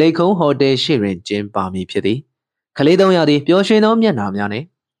န်းပွဲကိုလိတ်ခုံးဟိုတယ်ရှိတွင်ကျင်းပမည်ဖြစ်သည်ကလေး300သည်ပျော်ရွှင်သောမျက်နှာများနှင့်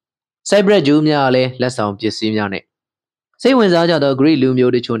ဆိုက်ဘရက်ဂျူးများလည်းလက်ဆောင်ပစ္စည်းများနှင့်စိတ်ဝင်စားကြသောဂရိလူ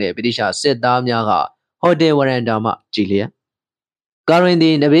မျိုးတို့ချို့နှင့်ဗြိတိရှစစ်သားများကဟိုတယ်ဝရန်တာမှကြည်လျက်ကာရင်သ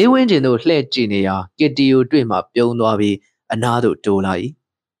ည်နဘေးဝင်းကျင်သို့လှည့်ကြည့်နေရာကစ်တီကိုတွေ့မှပြုံးသွားပြီးအနားသို့တိုးလာ၏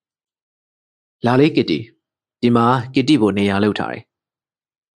လာလေးကစ်တီဒီမှာကစ်တီကိုနေရာလောက်ထားတယ်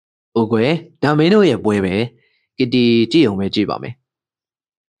။အိုကွယ်ဒါမင်းတို့ရဲ့ပွဲပဲကစ်တီကြည့်အောင်ပဲကြည့်ပါမယ်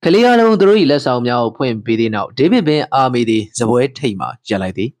။ကလေးအလုံးသူတို့၏လက်ဆောင်များကိုဖွင့်ပေးသည့်နောက်ဒေးဗစ်ဘင်အာမီသည်စပွဲထိပ်မှရပ်လို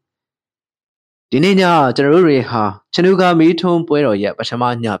က်သည်။ဒီနေ့ညကျွန်တော်တို့တွေဟာချနူကာမီထွန်းပွဲတော်ရဲ့ပထမ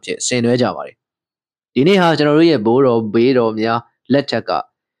ညဖြစ်ဆင်နွှဲကြပါတယ်။ဒီနေ့ဟာကျွန်တော်တို့ရဲ့ဘိုးတော်ဘေးတော်များလက်ထက်က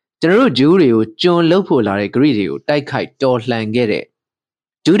ကျွန်တော်တို့ဂျူးတွေကိုကျွန်လှုပ်ဖို့လာတဲ့ဂရိတွေကိုတိုက်ခိုက်တော်လှန်ခဲ့တဲ့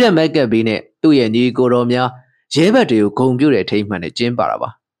ဂျူးတဲ့မက်ကပ်ဘီနဲ့သူ့ရဲ့ညီကိုတော်များရဲဘက်တွေကိုဂုံပြုတဲ့အထိမ်းမှန်နဲ့ကျင်းပတာပါ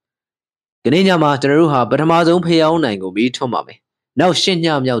။ဒီနေ့ညမှာကျွန်တော်တို့ဟာပထမဆုံးဖျောင်းနိုင်ကိုပြီးထွန်းပါမယ်။နောက်ရှစ်ည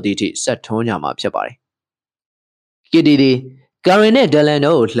မြောက်သည့်အထိဆက်ထွန်းကြမှာဖြစ်ပါတယ်။ကီတီဒီကာရင်နဲ့ဒလန်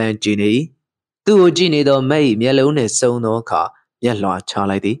တို့ကိုလှမ်းကြည့်နေသူ့ကိုကြည့်နေသောမက်၏မျက်လုံးနဲ့စုံသောအခါမျက်လွှာချ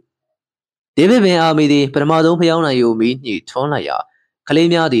လိုက်သည်။ဒေးဗစ်ပင်အာမီသည်ပထမဆုံးဖျောင်းနိုင်ကိုမီးညှိထွန်းလိုက်ရာကလေး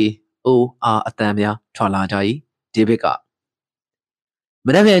များသည်အိုအာအတန်များထွက်လာကြ၏ဒေးဗစ်ကမ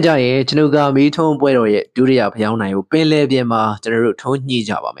နေ့ပြန်ကြရင်ကျွန်ုပ်ကမီးထွန်းပွဲတော်ရဲ့ဒုတိယဖျောင်းနိုင်ကိုပင်လယ်ပြင်မှာကျွန်တော်တို့ထွန်းညှိ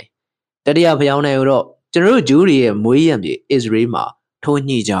ကြပါမယ်တတိယဖျောင်းနိုင်ကိုတော့ကျွန်တော်တို့ဂျူးတွေရဲ့မွေးရံမြေအစ္စရေးမှာထွန်း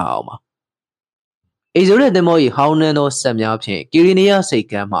ညှိကြအောင်ပါအိဇိုရဲ့သင်္ဘော၏ဟောင်းနှန်းသောဆက်များဖြင့်ကီရီနီယာစိတ်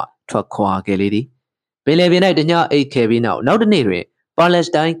ကမ်းမှထွက်ခွာခဲ့လေသည်ပင်လယ်ပြင်၌တညအိတ်ခဲ့ပြီးနောက်တစ်နေ့တွင်ပါလက်စ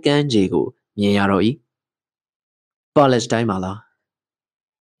တိုင်းကမ်းခြေကိုမြင်ရတော့၏ပါလက်စတိုင်းမှာလား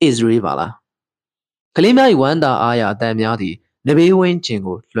အစ္စရေးပါလားကလေးများ၏ဝမ်းသာအားရအတန်များသည်နဘေးဝင်းကျင်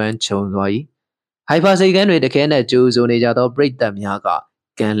ကိုလွှမ်းခြုံသွား၏ဟိုက်ဖာစိတ်ကမ်းတွင်တခဲနဲ့ကျိုးဆိုနေကြသောပရိသတ်များက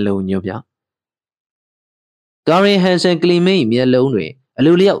ကန်လုံးညွတ်ပြကာရင်ဟန်ဆန်ကလီမင်း၏မျက်လုံးတွင်အ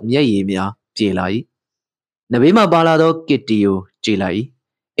လိုလျောက်မျက်ရည်များပြေလာ၏နဘေးမှပါလာသောကစ်တီကိုကြည်လိုက်၏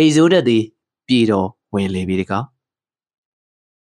အိဇိုးတက်သည်ပြည်တော်ဝင်လေပြီတကား